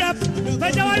and Brap.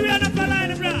 Pajana, you are not the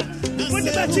line of Brap. When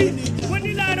the Machine.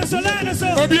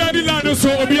 Obiadi lano so.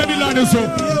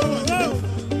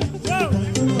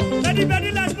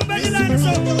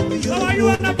 How are you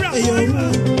on the brown?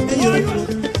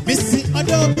 Missy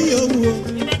Adobe,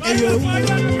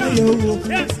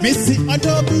 Missy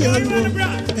Adobe,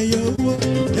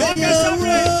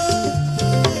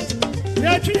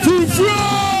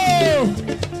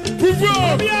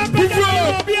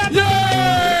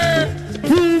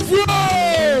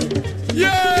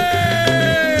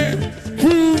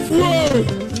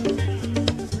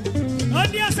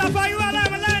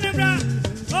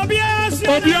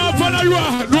 Obia fana you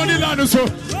are running lano so.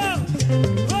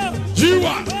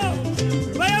 Jiwa.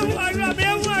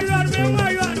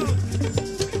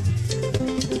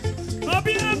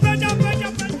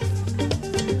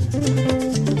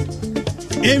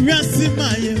 Emiasi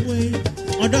my way,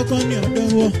 Odokoni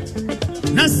Odowo.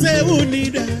 Na say who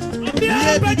need it. I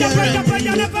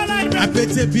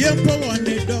bet a beer for one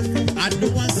it off. I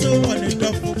don't want so one it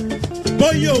off.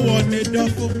 Boy, you want it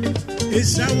off.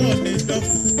 It's a one it off.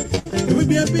 We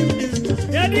be a big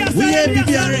we are be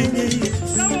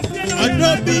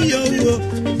Adobe yo.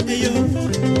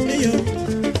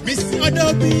 Miss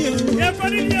Adobe yo.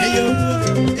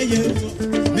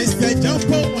 Mr.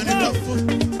 Jumpo one it off.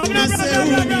 Na say who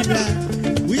need that.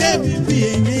 We are be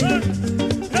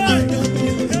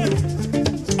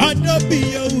Adobe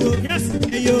yo. Yes.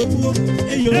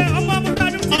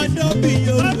 Adobe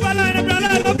yo.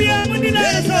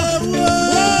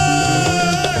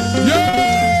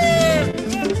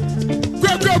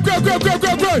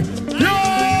 Go. Yo!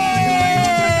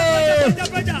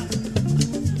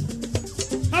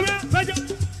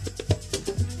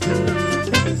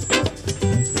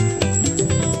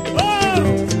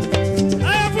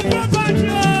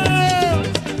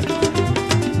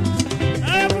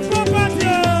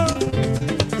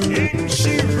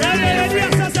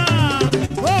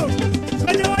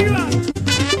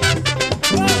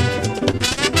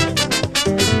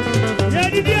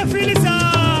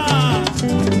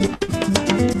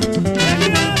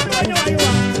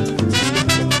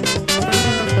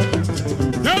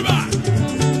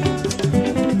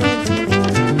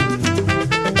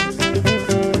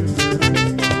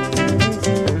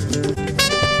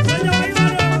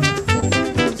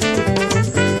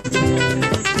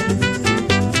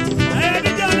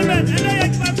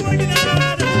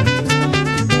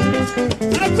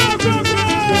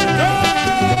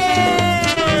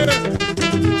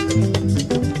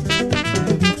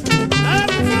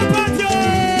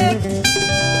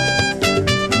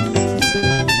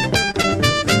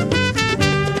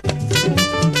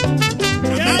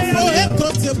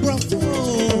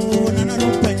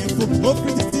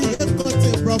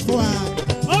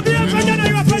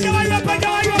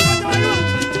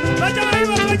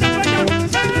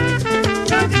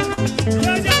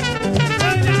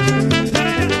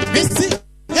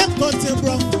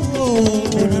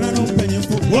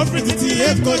 Ofriti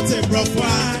ekote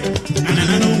brofwa.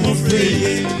 Anana no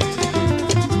free.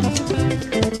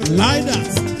 Like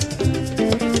that.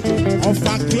 Of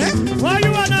a clear. Why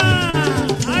you wanna?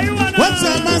 What's a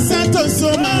man santo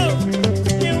soma?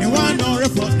 You want no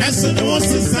report. That's the one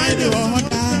society or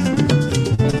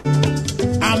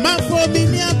I'm a for me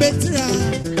near better.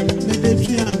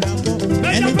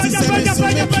 And it is a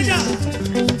symmetry.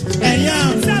 And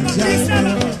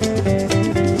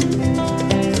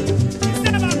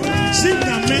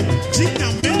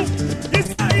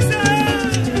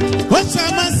what's a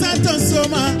man santo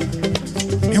soma?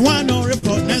 You want no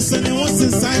report. That's the one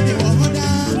society or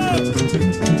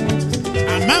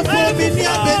I'm a for me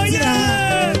near better.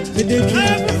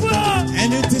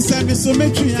 And it is a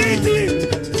symmetry.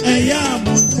 And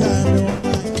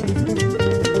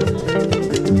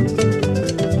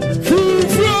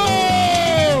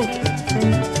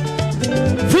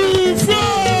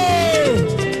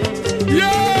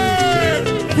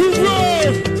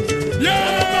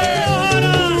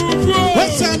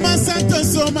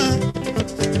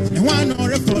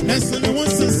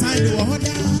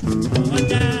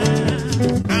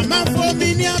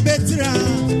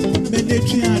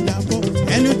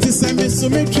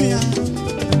Symmetry, and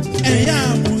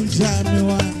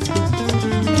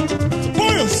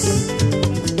Boys,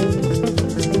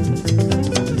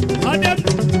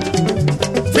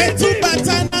 Fetu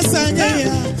Batana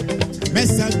Sanya,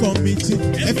 Messa Committee,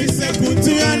 if it's a good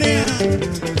to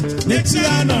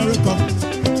Netiano Record,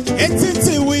 it's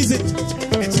a wizard,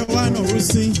 it's a one or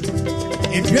Russi,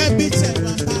 if you're a bitch,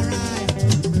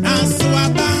 and so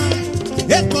about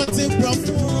it got it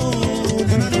profile,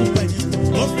 and I don't play.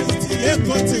 You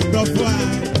got it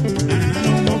profile, and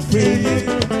I'm afraid.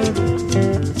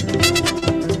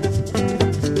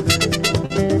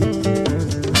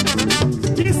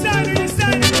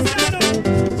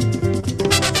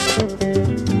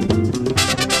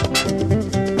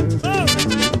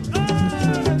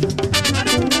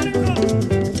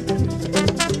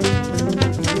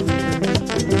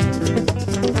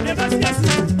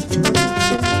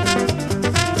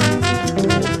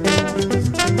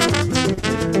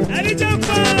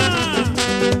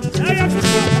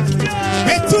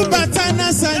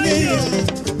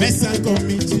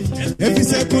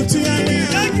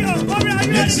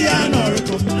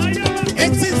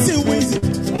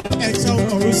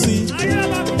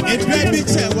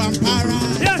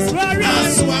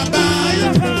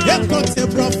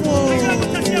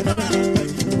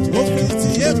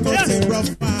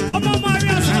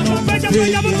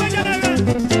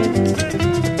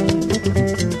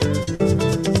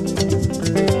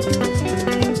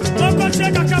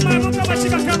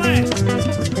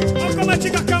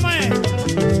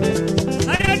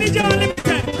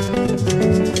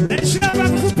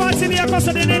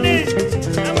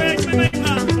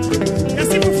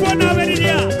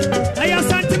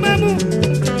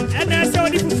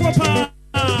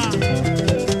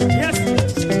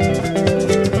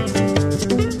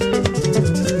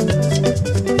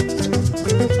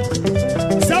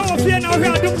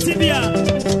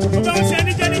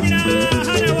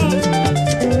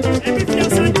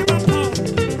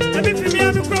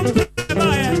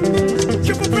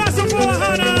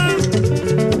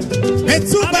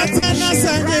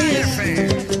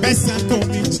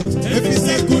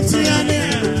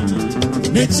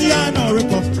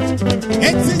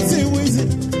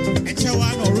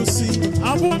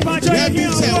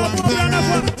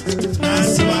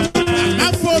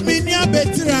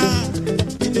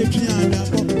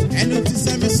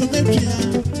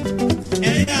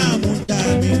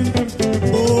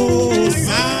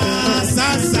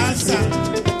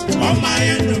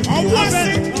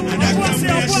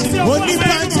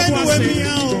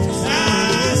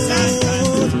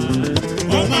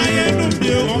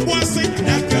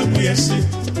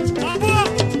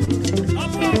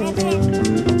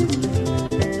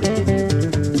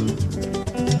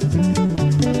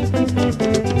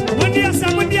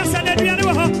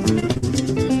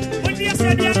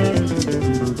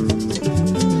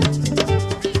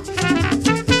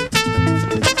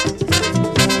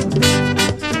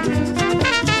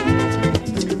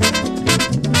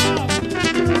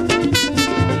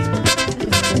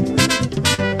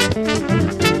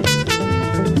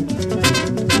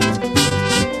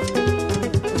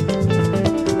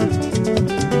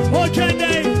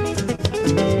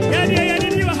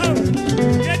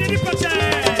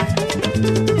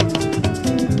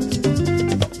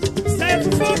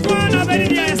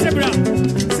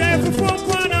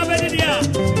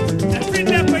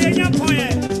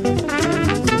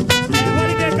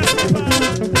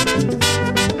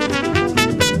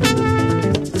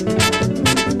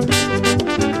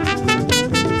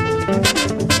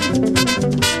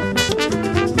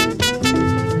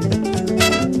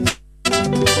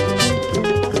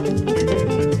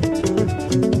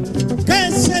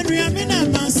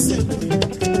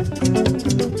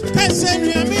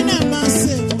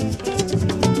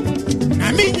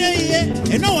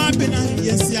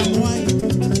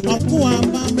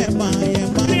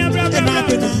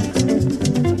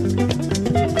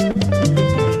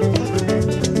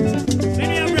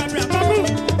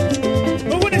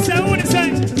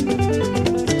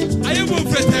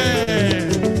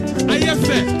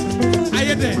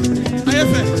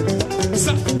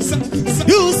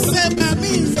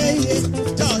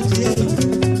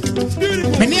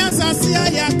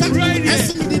 Right here.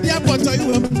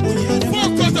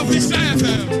 4 quarters of his time.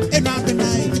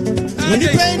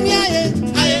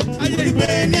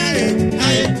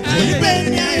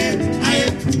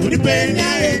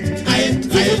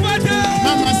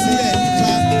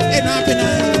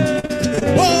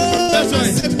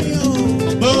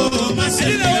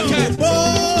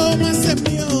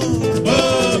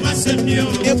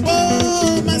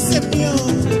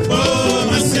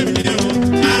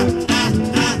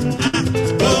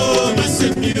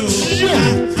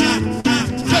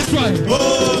 That's right.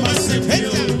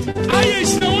 I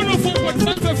is the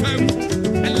 104.5 FM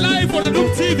and live on the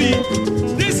Loop TV.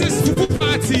 This is Fufu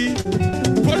Party,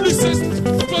 producers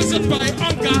sponsored by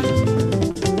Onga,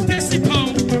 Tessie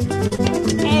Pound,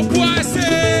 Obra.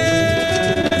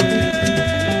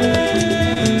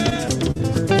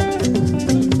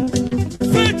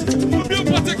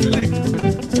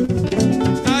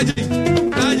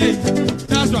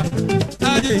 That's right.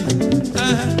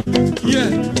 Yeah.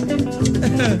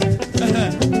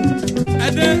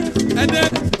 And then,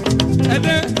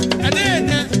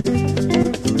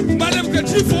 Madam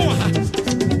Katri for her.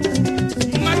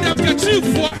 Madam Katri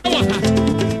for our.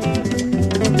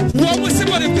 What was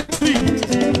Madam Katri?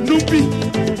 Nubi.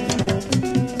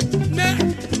 Ne,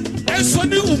 and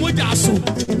Sonny Umujaso.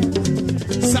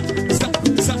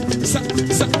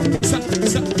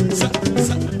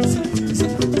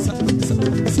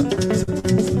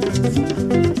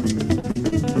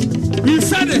 You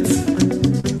said it.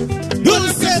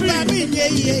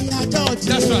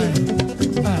 That's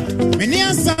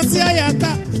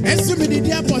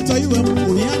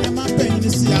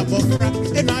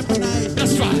right.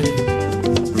 That's right.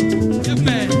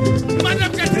 Amen.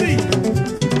 Madam Katri.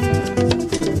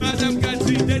 Madam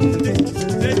Katri.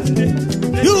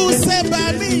 You say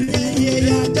baby,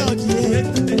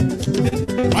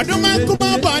 I don't mind come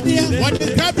on body. What the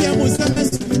cabia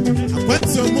Muslims? I went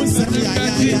so Muslim.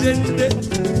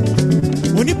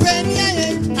 Only penny,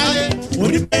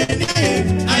 only penny,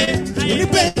 only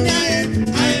penny,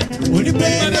 only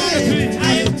penny.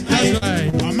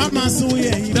 Mama, so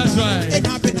that's right.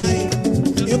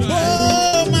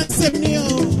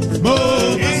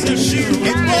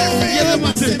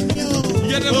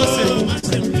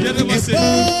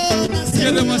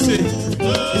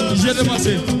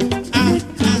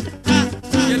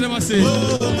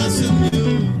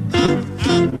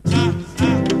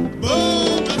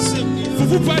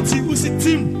 Fufu party, who's a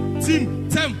team.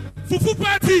 Fufu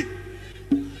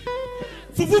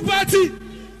party.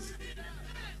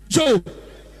 Joe,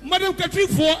 Madam Katri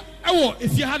for our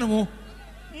if you had more.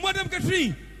 Madam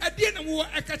Katri, at the end of war,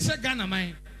 I catch a Ghana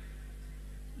mine.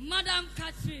 Madam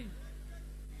Katri,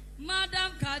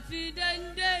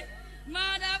 dende.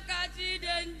 Madam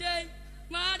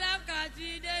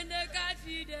Katri,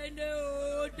 dende.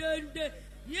 Oh, dende.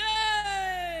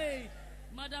 Yay!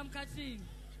 Madam Katri,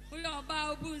 we are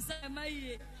about Busa, my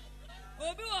year.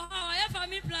 Obi, how I have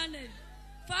family planning.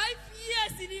 5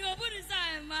 years in the open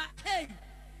time. Hey,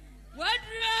 what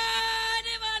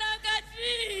running, Madam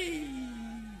Katri?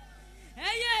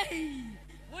 Hey,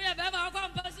 we have ever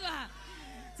come to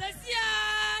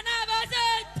Sasiana,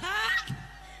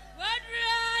 what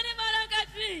running, Madam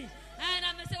Katri? And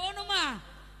I'm saying, oh no, ma,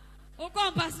 oh,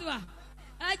 come, Pasua.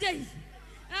 Ajay,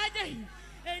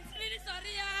 and really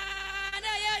sorry,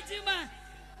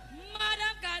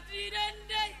 Madam Katri,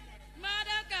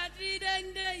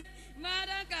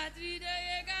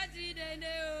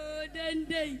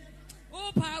 dende,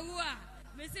 oh, Paua,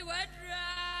 Missy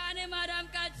Wedran, Madam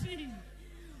Katri,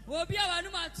 Obia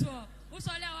Wanumato, who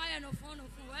saw no phone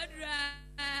of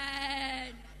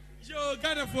Wedran. Joe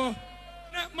Ghana for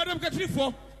Madam Katri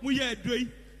for we are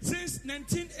doing since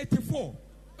 1984,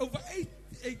 over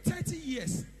 30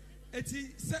 years. It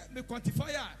is me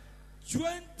quantifier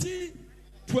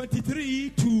 2023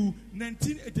 to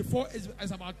 1984 is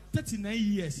about 39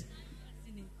 years.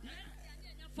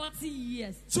 40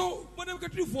 years. So, Madam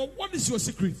Katri, for what is your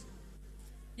secret?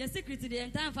 Your secret is the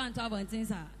entire fan to our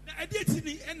things. I did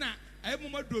see Enna. I am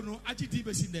Madono, Aji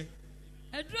Besinde.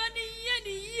 A drone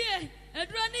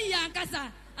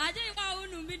Yankasa. I didn't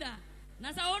want to be there.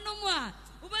 Nasa no more.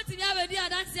 Uber to have a dear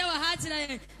dance our heart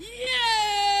today. Yeah!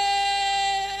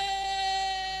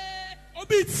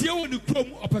 Obits you in the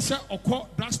chrome or Pasha or call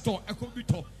drugstore, a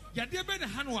computer. Ya dear Ben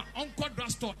Hanwa, Uncle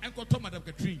drugstore, and call Madam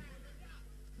Katri.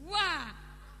 Wow!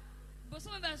 But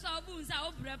some of us are boons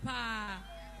are Obra.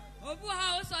 Obu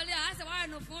house, only as a wire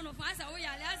no phone of us, or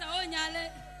as a own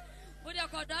yale. Would you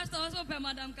call drugstore also by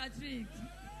Madam Katri?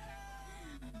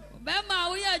 Bema,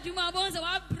 we are Juma Bones,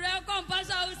 our prayer compass,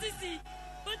 our sissy.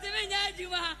 Put him in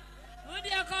Juma. Would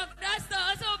you call drugstore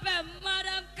also by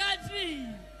Madam Katri?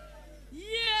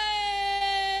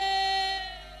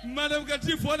 Madam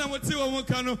Katri for Namoti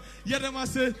Kano,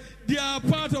 Yadamase, they are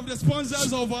part of the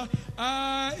sponsors of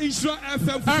Insura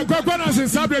FM. Kokona se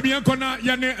sabre bien kona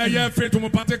yane aye free to mo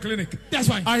party clinic. That's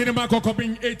fine. I hear ma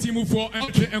kokopin 18 for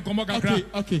and komo kakra.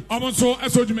 Okay. Omonso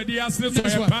eso jumedi asle so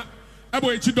epa. Ebo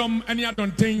echidom ani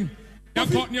adonten.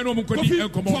 Yakọ ne no mo kodi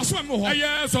enkomo.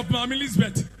 Aye so Mama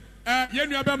Elizabeth.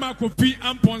 Yenu abema Kofi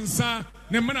Amponsa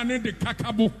ne mana ne de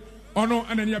kakabo. Ono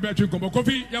anani abetwe enkomo.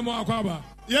 Kofi yamo akwaba.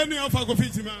 Yenu afa Kofi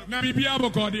tima. Na bibia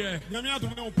aboko de. Nyame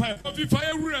atom ne upai. Kofi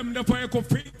fire wuram de fire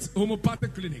Kofi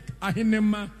homeopathic clinic.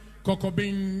 Ahinema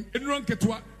kokobin enron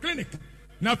ketwa clinic.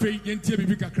 Na fe yentie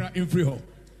bibi kakra in free hall.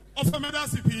 Ofa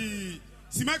medasi pi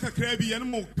sima kakra bi yen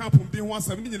mo kapom den ho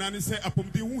asam ni nyina ne se apom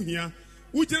den ho hia.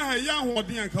 Ujina ha ya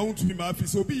hoden anka ontumi ma fi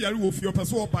so obi yare wo fi opa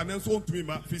so opa na so ontumi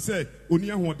ma fi se oni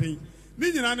ahoden.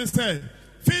 Ni nyina ne se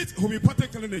Faith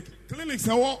Homeopathic Clinic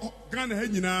se wo Ghana ha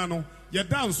nyina no ye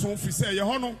dan so fi se ye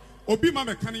ho no obi ma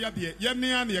meka ne yade ye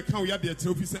ne a ne ye kan yade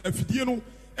tere fi se afidie no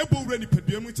ebo wura ni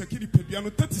padua mu cheki ni padua no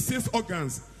 36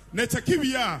 organs na cheki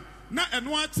wi a na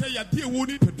eno a che yade wo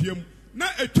ni padua mu na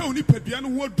etwa ni padua no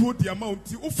ho aduro di amount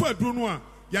ofa aduro no a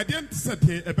yade ntse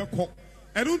de ebekọ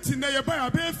eno nti na ye ba ya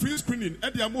be free screening e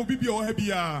de am obi bi o ha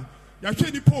bi a ya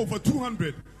hwe ni po over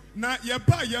 200 na ye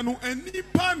ba ye no ani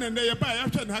pa na ye ba ya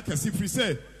hwe na akasi free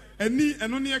say ani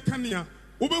eno ne ye kanea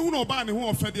obehu na oba ne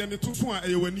ho ofede ne to so a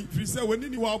ye wani free say wani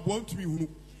ni wa abo ntumi hunu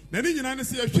na ni nyina ne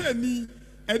se ye hwe ani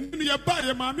enu ye ba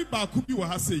ye maami ba ku bi wa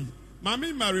ha sei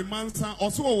maami Mary Mansa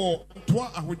oso wo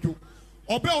toa ahojo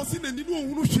obe osi na ni no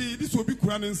hunu hwe di so obi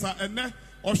kura ne nsa enne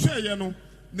ohwe ye no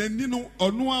na ni no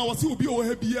ono a osi obi o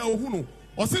ha bia ohunu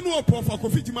osi no oprofa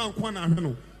kofitima anko na ahwe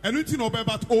no enu ti no obe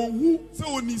but ohu se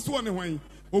oni so ne hwan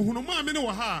ohunu maami ne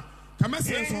wa ha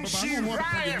kamese nso ba no ho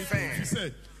ka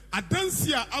say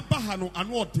adansia abaha no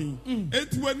anotin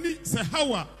enti wani se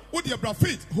hawa wo de bra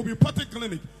Faith Homeopathic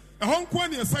Clinic ehonko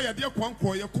ne esa yade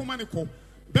kwanko ye koma ne ko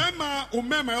bema o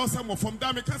mema yo sam from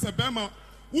da me kasa bema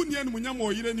woni anu nyam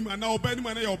o yire nim ana oba nim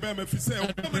ana ye obema fi se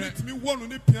obema ne timi wonu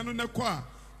ne piano ne ko a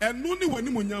enu ne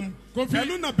wani munyam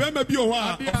enu na bema bi o ho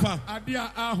a ofa ade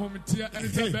a ahomtia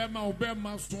ente bema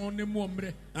obema so ne mu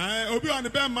omre obi o ne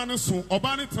bema ne so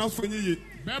oba ne transfer nyeye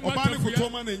oba ne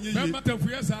kotoma na nyeye bema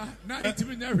tafuye sa na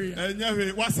etimi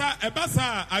nyahwe wasa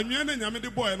ebasa anwe ne nyame de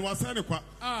boy no wasa ne kwa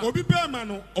obi bema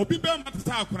no obi bema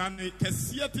tata akora ne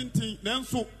kesiye tintin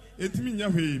nanso etimi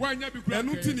nyahwe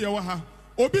enu ti ne ye wa ha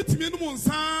obi timi no mu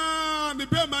nsa ne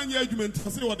bema nya adwuma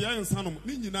ntase wo de ayensa no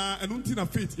ni nyina enu ti na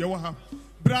Faith ye wa ha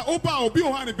bra oba obi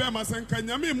o ha ne bema senka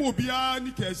nyame mu obi a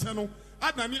ni ka ehye no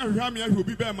adane ahwa me ahwe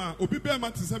obi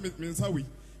bema te se me nsa we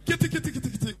kiti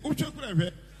o twa kura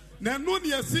hwe na no ne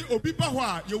yesi obi ba ho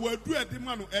a ye wadu ade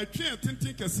ma no etwe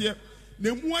tintin kese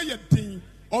na mu aye den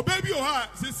oba bi o ha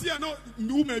sesia no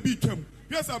ma bi twam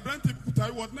biasa brante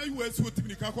kutai wod na US otimi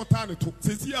ni ka kota ne to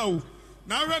sesia o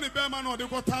na hwe ne bema no de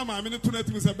kota ma me ne to na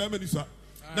timi se bema ni so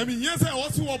na me hia se wo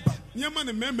se wo ba nyema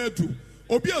ne mema du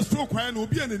obi a stroke kwai na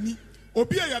obi a nani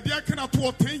obi a yade akana to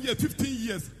 10 years 15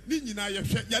 years ni nyina ye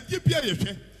hwe yade bia ye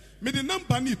hwe me de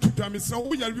number ni tudwa me se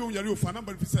wo yare o fa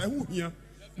number fi se hu hia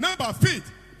number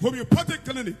Faith Homeopathic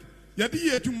Clinic yade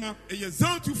ye adwuma e ye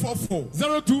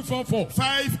 0244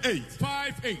 58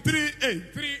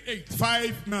 38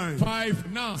 59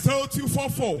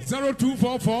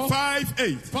 0244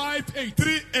 58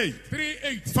 38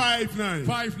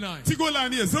 59 Tigola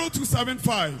ni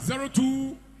 0275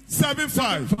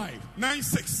 96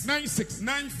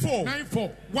 94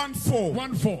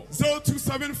 14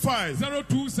 0275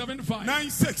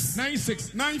 96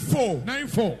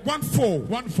 94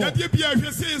 14 yade bia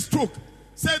hwe say stroke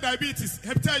say diabetes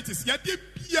hepatitis yade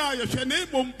bia ye hwe na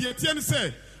emom de tie ne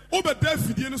say obeda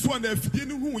fidie no so na afidie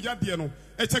no hu yade no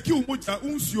e cheke wo moja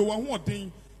unsuo wa ho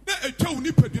oden na etwa wo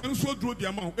ni padua no so duro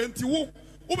dia ma ho enti wo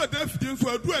obeda fidie so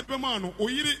adu adbe ma no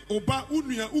oyire oba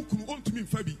unua ukunu ontumi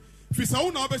mfa bi fisa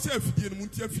wo na obehye afidie no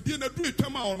munti afidie na duro etwa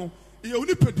ma no e wo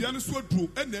ni padua no so duro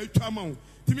e na etwa ma ho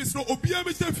timi so obia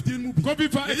be afidie no bi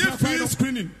free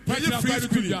screening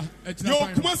yo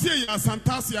kuma se ya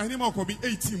santase ahene ma ko bi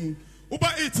 18 mu oba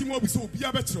 18 mu obi so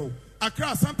obia be kire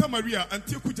Accra Santa Maria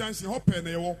Antieku Junction hope na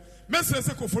yewo mesere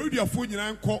se ko forudiafo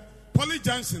nyina nko Poly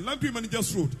Junction Landry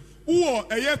Managers Road wo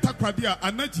eye takrade a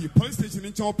Anaji Police Station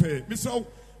nche hope miso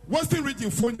Western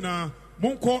Region fo nyina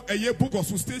monko eye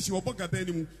Bogoso Station obogadan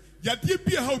ni mu yade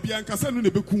bia ha obi ankasa no na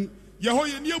beku ye ho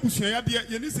ye ni abusua yade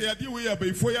ye ni se yade we ya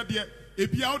baifo yade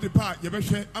ebia wo de pa ye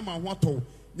behwe ama ho ato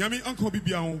nyame anko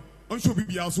bibia ho onhwo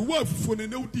bibia so wo afufo ne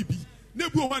na udi bi na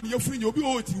bu o wa ne yefuru nya obi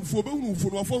o ti ufo be hunu ufo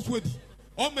no afo so adi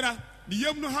omra the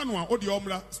yam no hanwa or the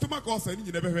omla, stomach ulcer, and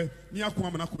you never heard near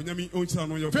Kwamana Kunyami, Ocha,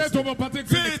 no your Faith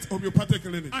homeopathic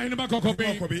clinic. I never copy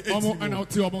Omo and out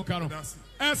to Omoncano.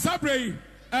 Sabre,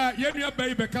 Yenia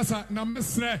Bay Becassa,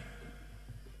 Namesre,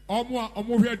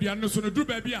 Omo here, the Anderson, do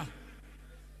baby.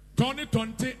 Tony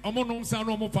Tonte, Omonon San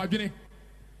Omo Fagini.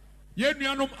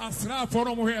 Yenianum Asra for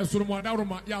Omo here,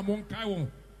 Surmodaroma, Yamon Kaiwon.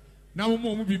 Now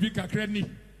Momo Vivica Crenny.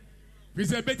 We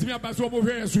say, bet me about Omo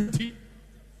here, Suti.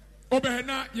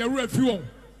 Obehena, Yaru Fuel.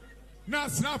 Na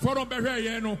snap for Omo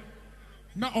here, no.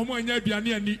 Na Omo and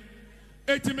Yabiani.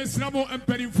 80 Mesramo and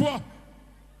Penny4.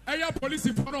 Aya police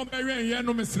for Omo here,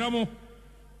 no Mesramo.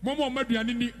 Momo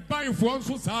Medianini, buying for us,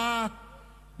 Momo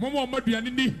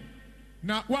Medianini.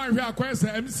 Na one here acquires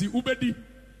MC Ubedi.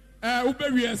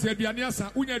 Uberi said the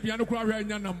Aniasa, Unya Dianukra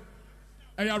Yanam.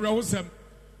 Aya Rosem.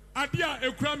 Adia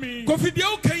Ekrami. Coffee,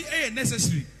 okay,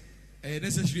 necessary.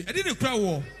 Necessary. I didn't cry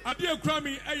war. Adia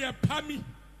Krami, a Pami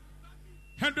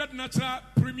 100 natural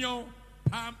premium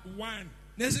palm wine.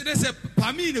 There's a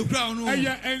Pami in the crown.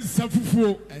 Aya and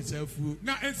Safufu. And Safu.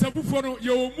 Now, and Safufu,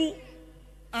 Yomu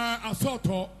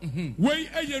Asoto. Way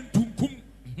Ayan Tunkum.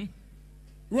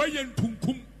 Wayan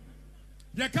Tunkum.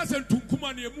 Your cousin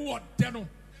Tunkuman, you more deno.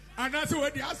 And that's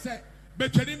what the asset.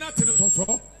 But you're not in the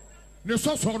soso. The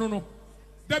soso, no.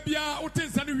 There be our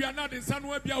hotels and we are not in San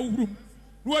Webia room.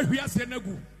 No, we are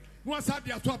Senagu. No,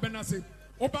 Sadia Swap and I say,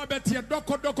 Oba Betia,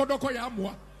 Doko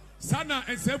Yamua, Sana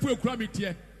and Sefu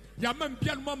Kramitia, Yaman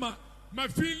Pian Mama, my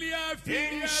filia,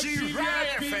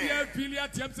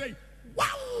 Tiam say,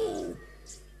 wow!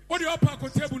 What do you upper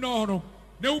table no?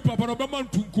 No, Papa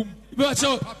Obaman Tunkum. But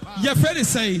so, your friend is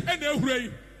saying, and no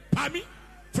way, Pami,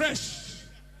 fresh,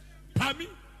 Pami,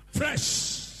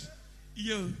 fresh.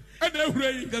 Yo. And no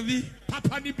way, Gavi,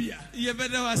 Papa Nibia. You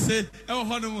better say, oh,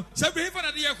 Hono, Sabri for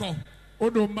the Diaco.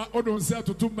 Odo say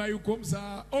to my comes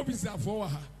officer for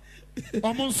her.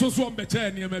 Almost so swam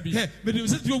better near maybe. But it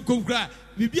was a joke of cry.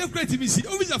 Maybe a great Missy,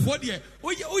 always a 40 year.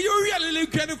 Oh, you really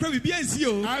can't cry with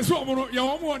BNCO. I saw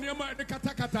your home near my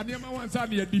Katakata near my one son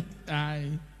near the.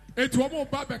 Aye. It's one more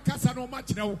Baba Casa no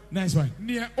much now. Nice one.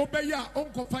 Near Obeya,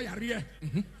 Uncle Fire here.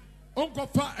 Uncle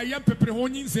Fire, a young pepper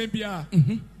honing Zambia.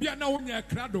 Be a now near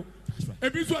Crado. A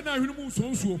visual now who moves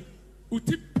so.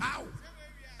 Utip pow.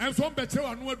 And some better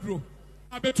on wardrobe.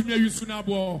 I bet you use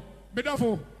Sunabo.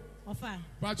 Bedafo.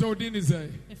 But your din is a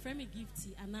friend me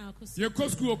gifty and now your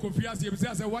school of confiance. You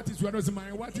say, what is your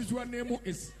name? What is your name?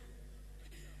 Is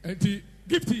and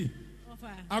gifty.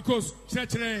 Of course,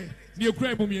 church near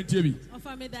Crabumi and TV.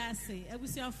 Offer me that say, I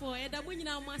was your for Eda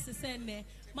Munina Master send me,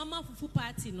 Mamma Fufu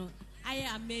Party. No, I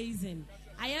am amazing.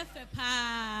 I have a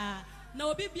pa.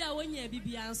 No, baby, I want your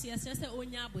baby answer. Yes,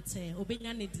 Onya Bote,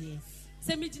 Obeyanidi.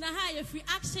 Semijina high free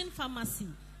action pharmacy.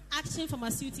 Action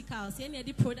pharmaceuticals, any of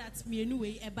the products me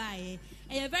anyway, buy.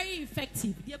 They are very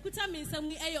effective. The Akuta means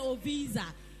some a visa,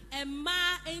 and ma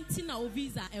entina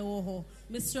visa a oho.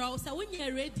 Mr. Osa, when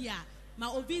you're ready,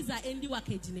 my visa endi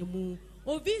wakejinemu.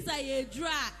 O visa ye dra,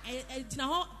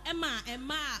 a Emma, and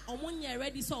ma, or when you're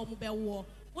ready, so mobile war.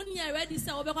 When you're ready,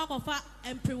 so Obekofa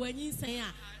and Prewenin say,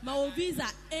 my visa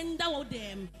enda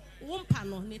them. One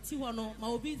panel, Netiwano,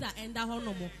 my visa enda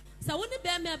honomo. So when the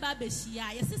bear me about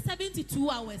Beshia, yes, 72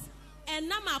 hours, and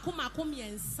Nama Kumakomi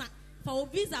and San for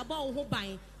visa about who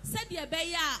buying. Said the bear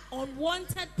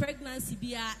unwanted pregnancy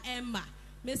beer Emma.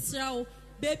 Mr.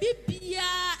 Baby beer,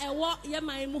 and what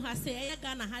Yama Muha say,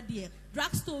 Gana Hadia,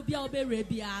 drugstore beer,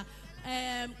 Berebia,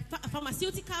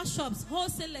 pharmaceutical shops,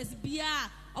 wholesalers beer,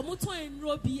 or Moto and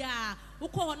Robia, who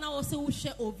call now also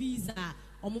share o visa,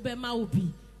 or Mubema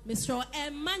Ubi. Mr.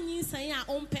 Emma, you say,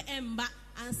 on pe Emba.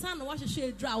 And son wash a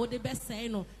shade draw with the best say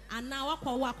no, and now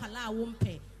I won't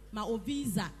pay my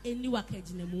visa any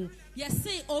wakajinemu. Yes,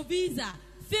 say visa,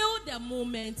 feel the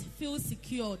moment, feel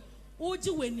secured.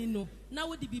 Oji wenino, now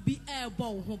would the BB air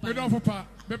ball home. You know, Papa,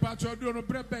 the patron do no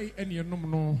bread bay and you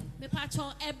know. The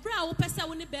patron, a brow person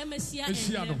when the bear messia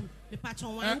and the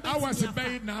patron. I was a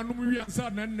bay now, we are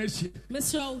son and Nessie.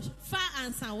 Mr. Far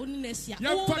answer, wouldn't Nessia.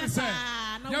 Young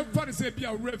funny say, be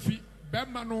a refi.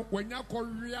 Bemano, when you call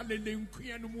really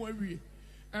and more,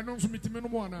 and also meet him in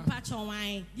one. Patron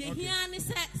wine. The Hian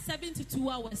is 72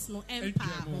 hours no empire.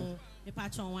 The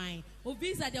patron wine. O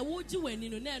visa the wood you when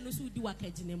you know, no so do a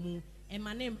kajinemu, and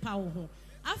my name power.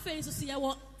 I face to see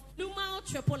our Luma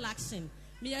triple action.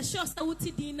 Me a sure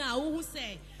Sauti Dina who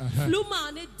say,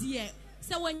 Luma, dear.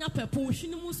 So when you're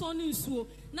proportion, moves on in so.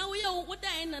 Now we are what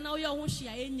I and now you're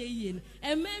share any yin.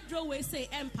 And may draw way say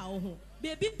empower.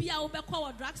 Baby be our back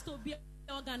drugstore be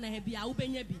organ be our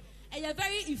benyabi. And you're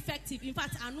very effective. In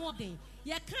fact, I know them.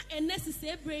 You can't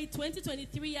necessarily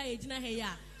 2023 age na here.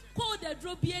 Call the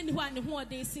draw be anyone who are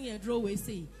dancing a draw we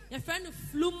say. Your friend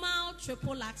Flumal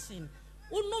triple action.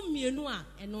 Uno mienua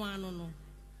and no.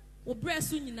 Obra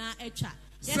sunina echa.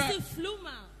 Yes,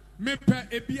 Flumal. Mepe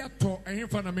ebiato ehin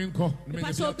fanamenko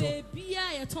Pacho baby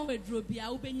a ton we drobia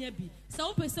ubenyebi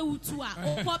so pese wutu a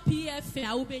ukọ pf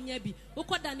a ubenyebi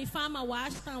ukọ dani farmer wa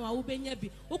ashtan wa ubenyebi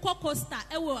ukọ costa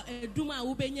ewo eduma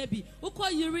ubenyebi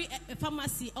ukọ yuri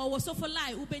pharmacy or so for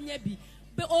life ubenyebi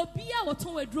be obia wo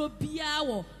ton we drobia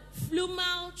wo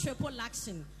Flumal triple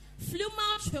action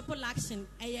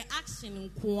eye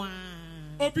action nko a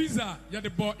Obiza ya de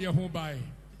bo ye ho bai.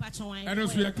 And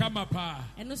also, you come up.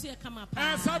 And also, you come up.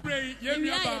 Sabre,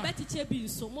 you are better chebi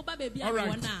so mobile baby. All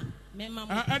right.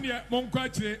 And yet,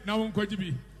 Monquachi, now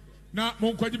Monquajibi. Now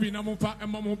Monquajibi, now Monfa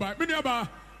and Momoba. Miniaba,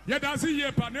 yet I see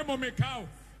ye panemo make cow.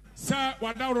 Sir,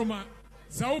 Wadaroma,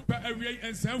 Saupa,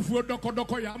 and Sanford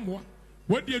Doko Yamwa.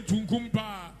 What did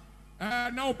Tunkumpa?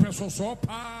 Now Presso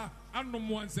Sopa, and no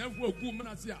one Sanford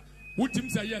Gumanasia. Would him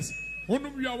say yes? One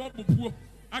of you are poor.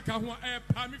 I can't want air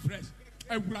palmy fresh.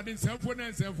 I would in self one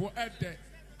and self for Ede.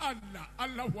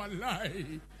 Allah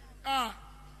wallahi.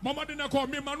 Mama didn't call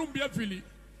me Manum be a Philly.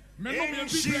 Manum be a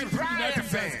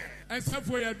Philly. And self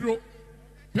for a draw.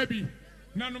 Baby,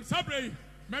 Nanum Sabre,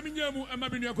 Maminiamu and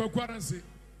Maminiaco quarancy.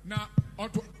 Now,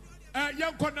 Otto,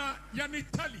 young corner, Yanni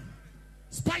Tally.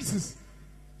 Spices.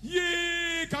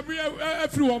 Ye, come here,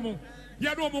 every woman.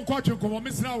 Yadomo Quacho, come on,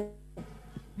 Miss Rao.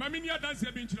 Maminia dance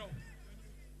a bench.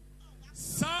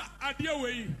 Sa adia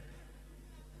way.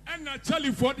 And na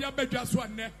Charlie for the abedja so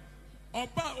ane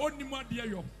oba onima de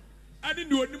yo ade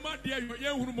ne onima de yo ye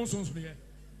hunu mo sonso ne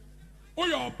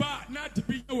oyo oba na de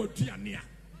bi ye oduane a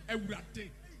awurade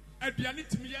aduane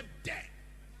timi ye de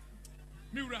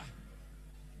miwura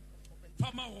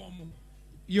fama wo mo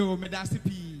yo medase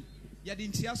pi ye de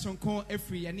ntia sonko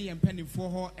afri ye ne ye mpanimfo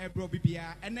ho ebro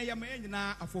bibia ene ye ma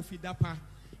nyina afofi dapa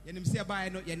ye nim se ba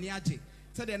no ye ne age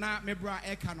se de na mebra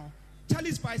eka no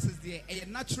Charlie spices there, a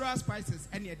natural spices,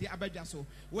 and ye abedja so.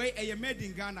 Way a made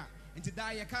in Ghana, and to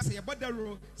die a cassa, a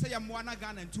bodero, say a moana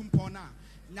Ghana and Tumpona.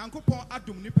 Nyankopo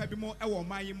Adum Nipabimo, Ewo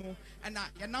Mayimo, and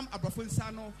Yanam Abrafun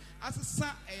Sano, as a son,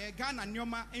 a Ghana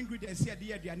Nyoma ingredients here,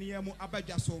 dear Dianiamo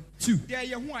abedja so. Two, there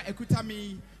you want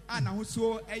Ekutami, Anna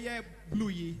Huso, a blue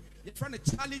ye. You're from the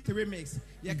Charlie to remix.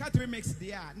 You can't remix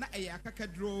there, not a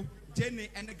Kakadro, Jenny,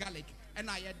 and the garlic. And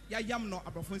I yam no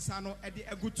Abrafun Sano, at the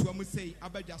good to Amusei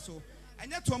abedja so. And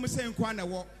yet, Thomas saying, Kwana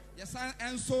walk, yes,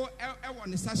 and so I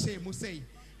want the sachet Musei.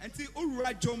 Until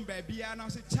Ura John Baby, and I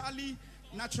say, Charlie,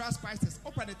 natural spices,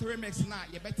 open the remix now,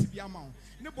 you better be a mount.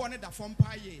 No bonnet that from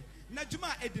Paye.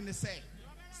 Najuma Edin say,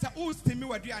 Sir Oostimi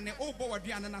Wadiane, O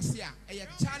Boadiana Nasia, a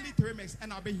Charlie remix,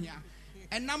 and I'll be here.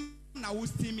 And now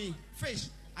Oostimi, fish,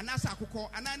 and as I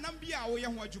cook, and I number our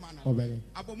young Wajumana.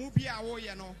 Abomubia,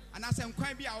 and I say,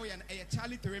 Quabi, a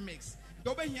Charlie remix.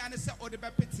 Dobe here and say, oh, the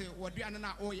bepete, or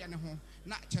Diana, or Yana home,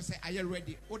 not just say, I am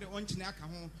ready, or the one chinaka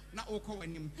home, not Oko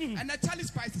and him. And the Charlie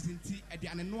spices in tea at the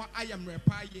Anano, I am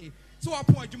repaye. So I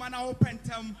point Jumana open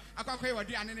term, I got away with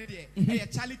the Anane, a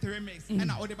Charlie to remix,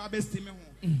 and I order Babes Timmy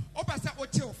home. Opa say,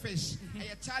 Ocho fish,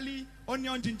 a Charlie,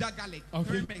 onion ginger garlic,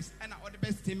 remix, and I order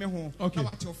best Timmy home. Okay,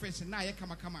 what your fish, and now you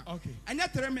come. Okay, and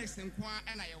that remix in Kwa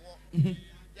and I walk.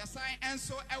 Yes, I and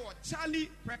so I want Charlie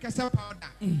precursor powder.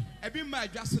 I be my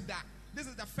just that. This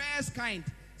is the first kind.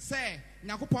 Say,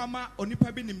 Nakupama,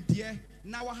 Onipa binim dear,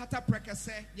 now hata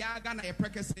prekase, Yagana a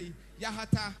prekase,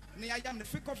 Yahata, Niayam the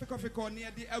fico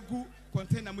near the Agu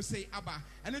container Musei Abba.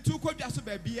 And the two could just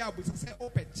be able to say,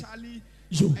 Open Charlie,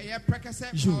 a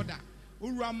prekase powder.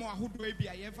 Uramo, who do be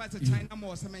a emphasis China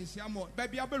more, Samensia more,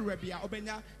 baby Abba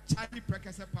Obenya, Charlie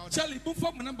prekase powder. Charlie, move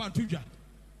up number 2.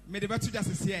 Made the better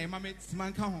just say, Mamma,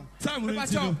 Manka home.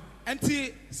 Until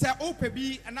say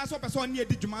OPB and that's what person near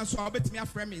the Juman so I'll bet me a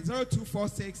friend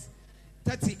 0246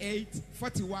 38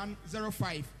 41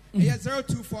 05.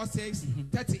 0246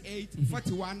 38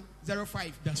 41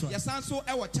 05. That's right. Yes, and so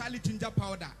our Charlie ginger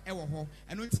powder, our ho,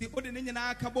 and we see what the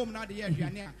Nina Kabom now the year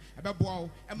near about bow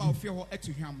and my fear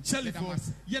to him. Charlie,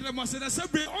 yet I must say,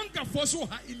 Sabre Onka for so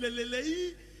high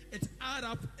it add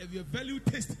up of your value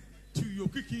taste to your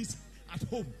cookies at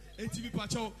home. TV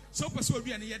Pacho, so persuade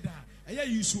me and yada. I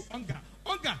use Onga.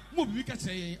 Onga, we can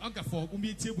say Onga for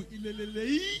Umi table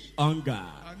Onga.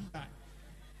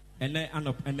 And I end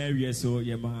up an area so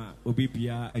Yama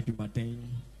Obipia at Jumatain.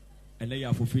 And they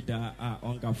are Fufita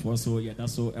Onga for so yada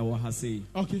so I will say.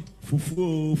 Okay.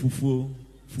 Fufu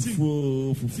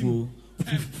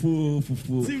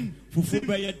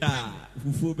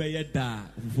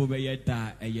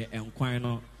bayada, a ye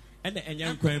enquire And the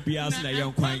young queen be as a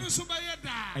young queen. This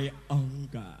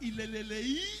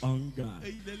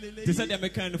is the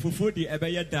kind of food the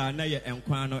Ebaya Dana and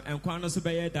Quano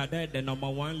Subaya that the number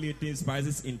one leading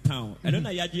spices in town. I don't know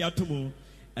Yaji Atumu.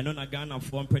 And on a Ghana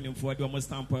for penny for the almost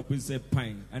time purpose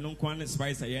pine. And on Quan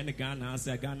spice a Ghana has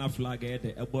a Ghana flag at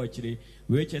the abortory,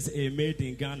 which is a made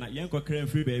in Ghana, Yanko Crane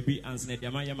Free Baby, and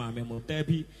Snedamaya Memo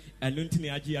Debbie, and Luntini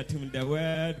Agiatum, the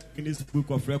word in this book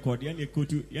of record,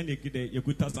 Yanikutu,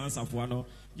 Yakuta Sans of Wano,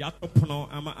 Yatopono,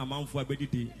 Ama Amount for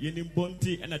Bediti, Yenim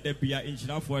Bonti, and a Debia in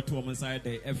Shira for 2 months a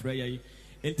day, Efraya.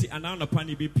 Enti anana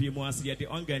pani BP mo asi the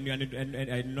onga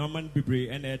and Norman Bibre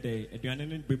and a day at the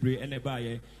Anan Bibre and a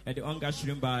buy at the onga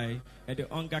shrimp buy at the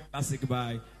onga classic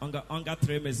buy onga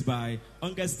tremes buy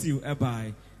onga stew a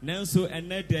buy Nanso and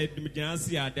net dead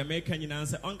Mijansia the American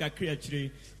answer onga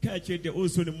creature catch the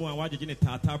also the more watching a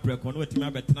tata break on what my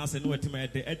betnas and what my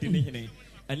the Edinine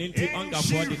and into onga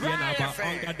for the about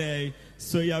onga day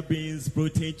soya beans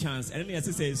protein chance and then as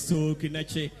I say so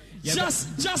kinache.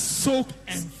 Just soak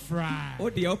and fry. Oh,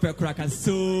 the upper cracker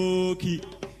soaky.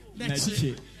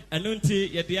 And until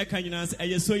yet the Akanians, a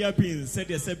soya beans, said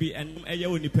the Sebi and a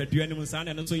only peduanimus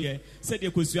and so ye, said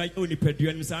the Kusia only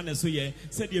peduanimus and so ye,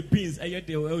 said your beans, a yet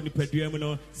the only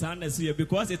peduamino, san as ye,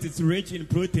 because it is rich in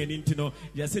protein into no,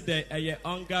 yes, the a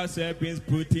onga soya beans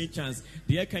protein chance.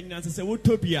 The Akanians say,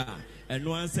 Utopia. And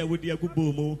one said, would you go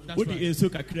boom? Would you so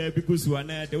crab because one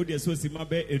there would you so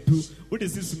simabe etu, would you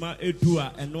sima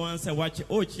etua, and one said, watch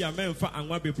Ochia men for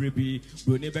Angwabi Bribi,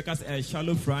 Brunebecas a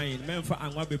shallow frying, men for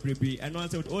Angwabi Bribi, and one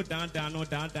said, oh, down,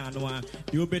 one.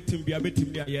 You bet him be a bit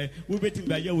him there, we bet him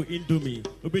that you will indomie,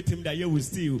 we bet him that you will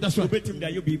steal, we bet him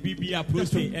that you be BB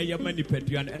approaching a money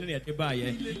petrian and at the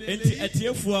buyer. And at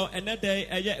your for another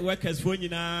workers for you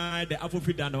the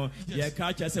Afofidano, your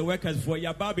catch as a workers for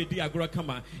your baby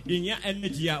diagrama in your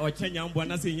energy or Kenya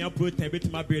Buanas in your protein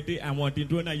bit my birthday and wanting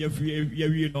to know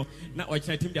you know, not or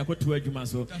chatting the to a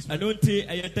Jumaso. I don't take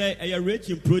a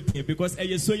rich in protein because a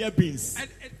soya beans. And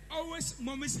always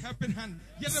moments happen hand.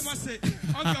 Yes, I must say,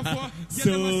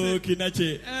 so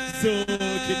Kinache,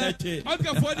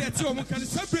 Uncle for the two can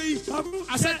say,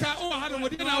 Asaka, oh, I don't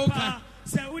know.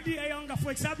 Saudi, a younger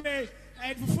for example,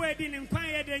 and before I didn't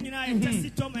inquire, then you know, I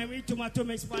tested Tom and read tomato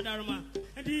makes Padarma.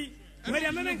 And he, when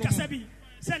a man Kasabi.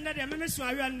 Send that the minister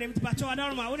I named Pacho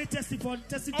Adorma, only tested for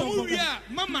testing. Oh, yeah,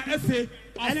 Mama F.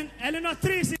 Eleanor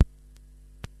 3.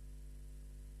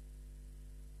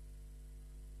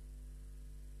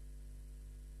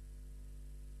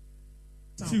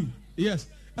 Two, yes.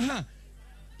 A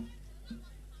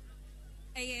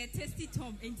testy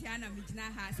Tom in Tiana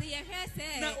Mijnaha. Say, your hair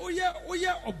said, oh,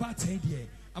 yeah, or bad idea.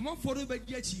 I'm on for the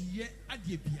Begachi yet at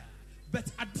the Bia. But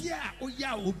a dear, oh,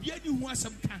 yeah, will be any who has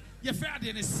some kind. You're fair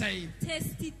than a say.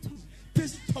 Testy Tom.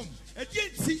 Testy Tom. A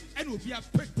DNC and will be a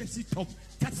testy Tom.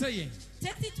 That's saying.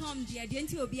 Testy Tom, dear,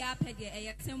 DNC will be a peggy,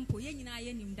 a simple, young I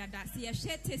am that. See a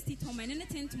share testy Tom and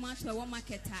anything to match a one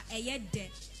marketer, a yet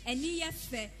dead, and near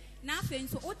fair. Nothing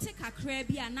so o take a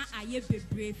crabby and not a ye be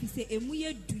brave. He say, and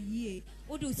we do ye.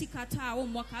 O do sikata or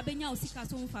mokabenya or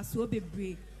sikason for so be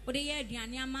brave. O the year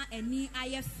Dianama and ni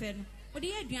IFN. O the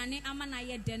year Diane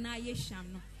Amana dena ye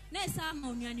sham. Next time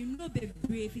on you know be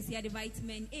brave. He said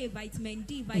vitamin A, vitamin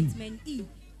D, vitamin E,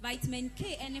 vitamin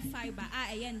K, and fiber.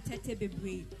 I am tete be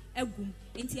brave. Egum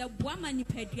into a boamani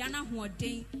pediana who are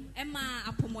ding Emma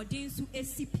apomodin su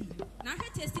SCP. Now her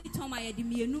testy tom I had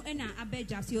me no and a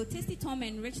beja so your testy tom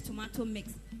and rich tomato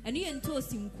mix. And you and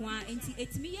toast in qua into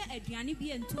it me a Adriani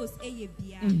be and toast a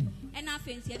beer. And I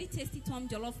fancy the testy tom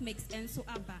jollof mix and so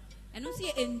abba. And also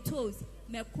in toast,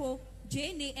 Meko,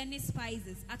 Jane any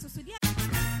spices.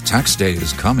 Tax day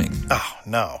is coming. Oh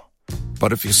no.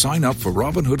 But if you sign up for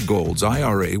Robinhood Gold's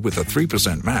IRA with a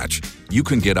 3% match, you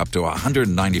can get up to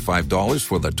 $195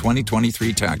 for the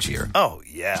 2023 tax year. Oh,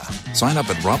 yeah. Sign up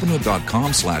at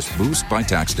Robinhood.com/boost by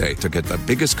tax day to get the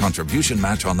biggest contribution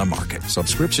match on the market.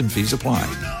 Subscription fees apply.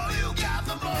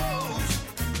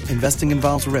 Investing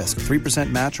involves risk.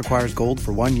 3% match requires gold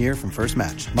for 1 year from first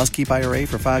match. Must keep IRA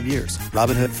for 5 years.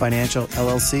 Robinhood Financial,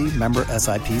 LLC, member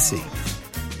SIPC.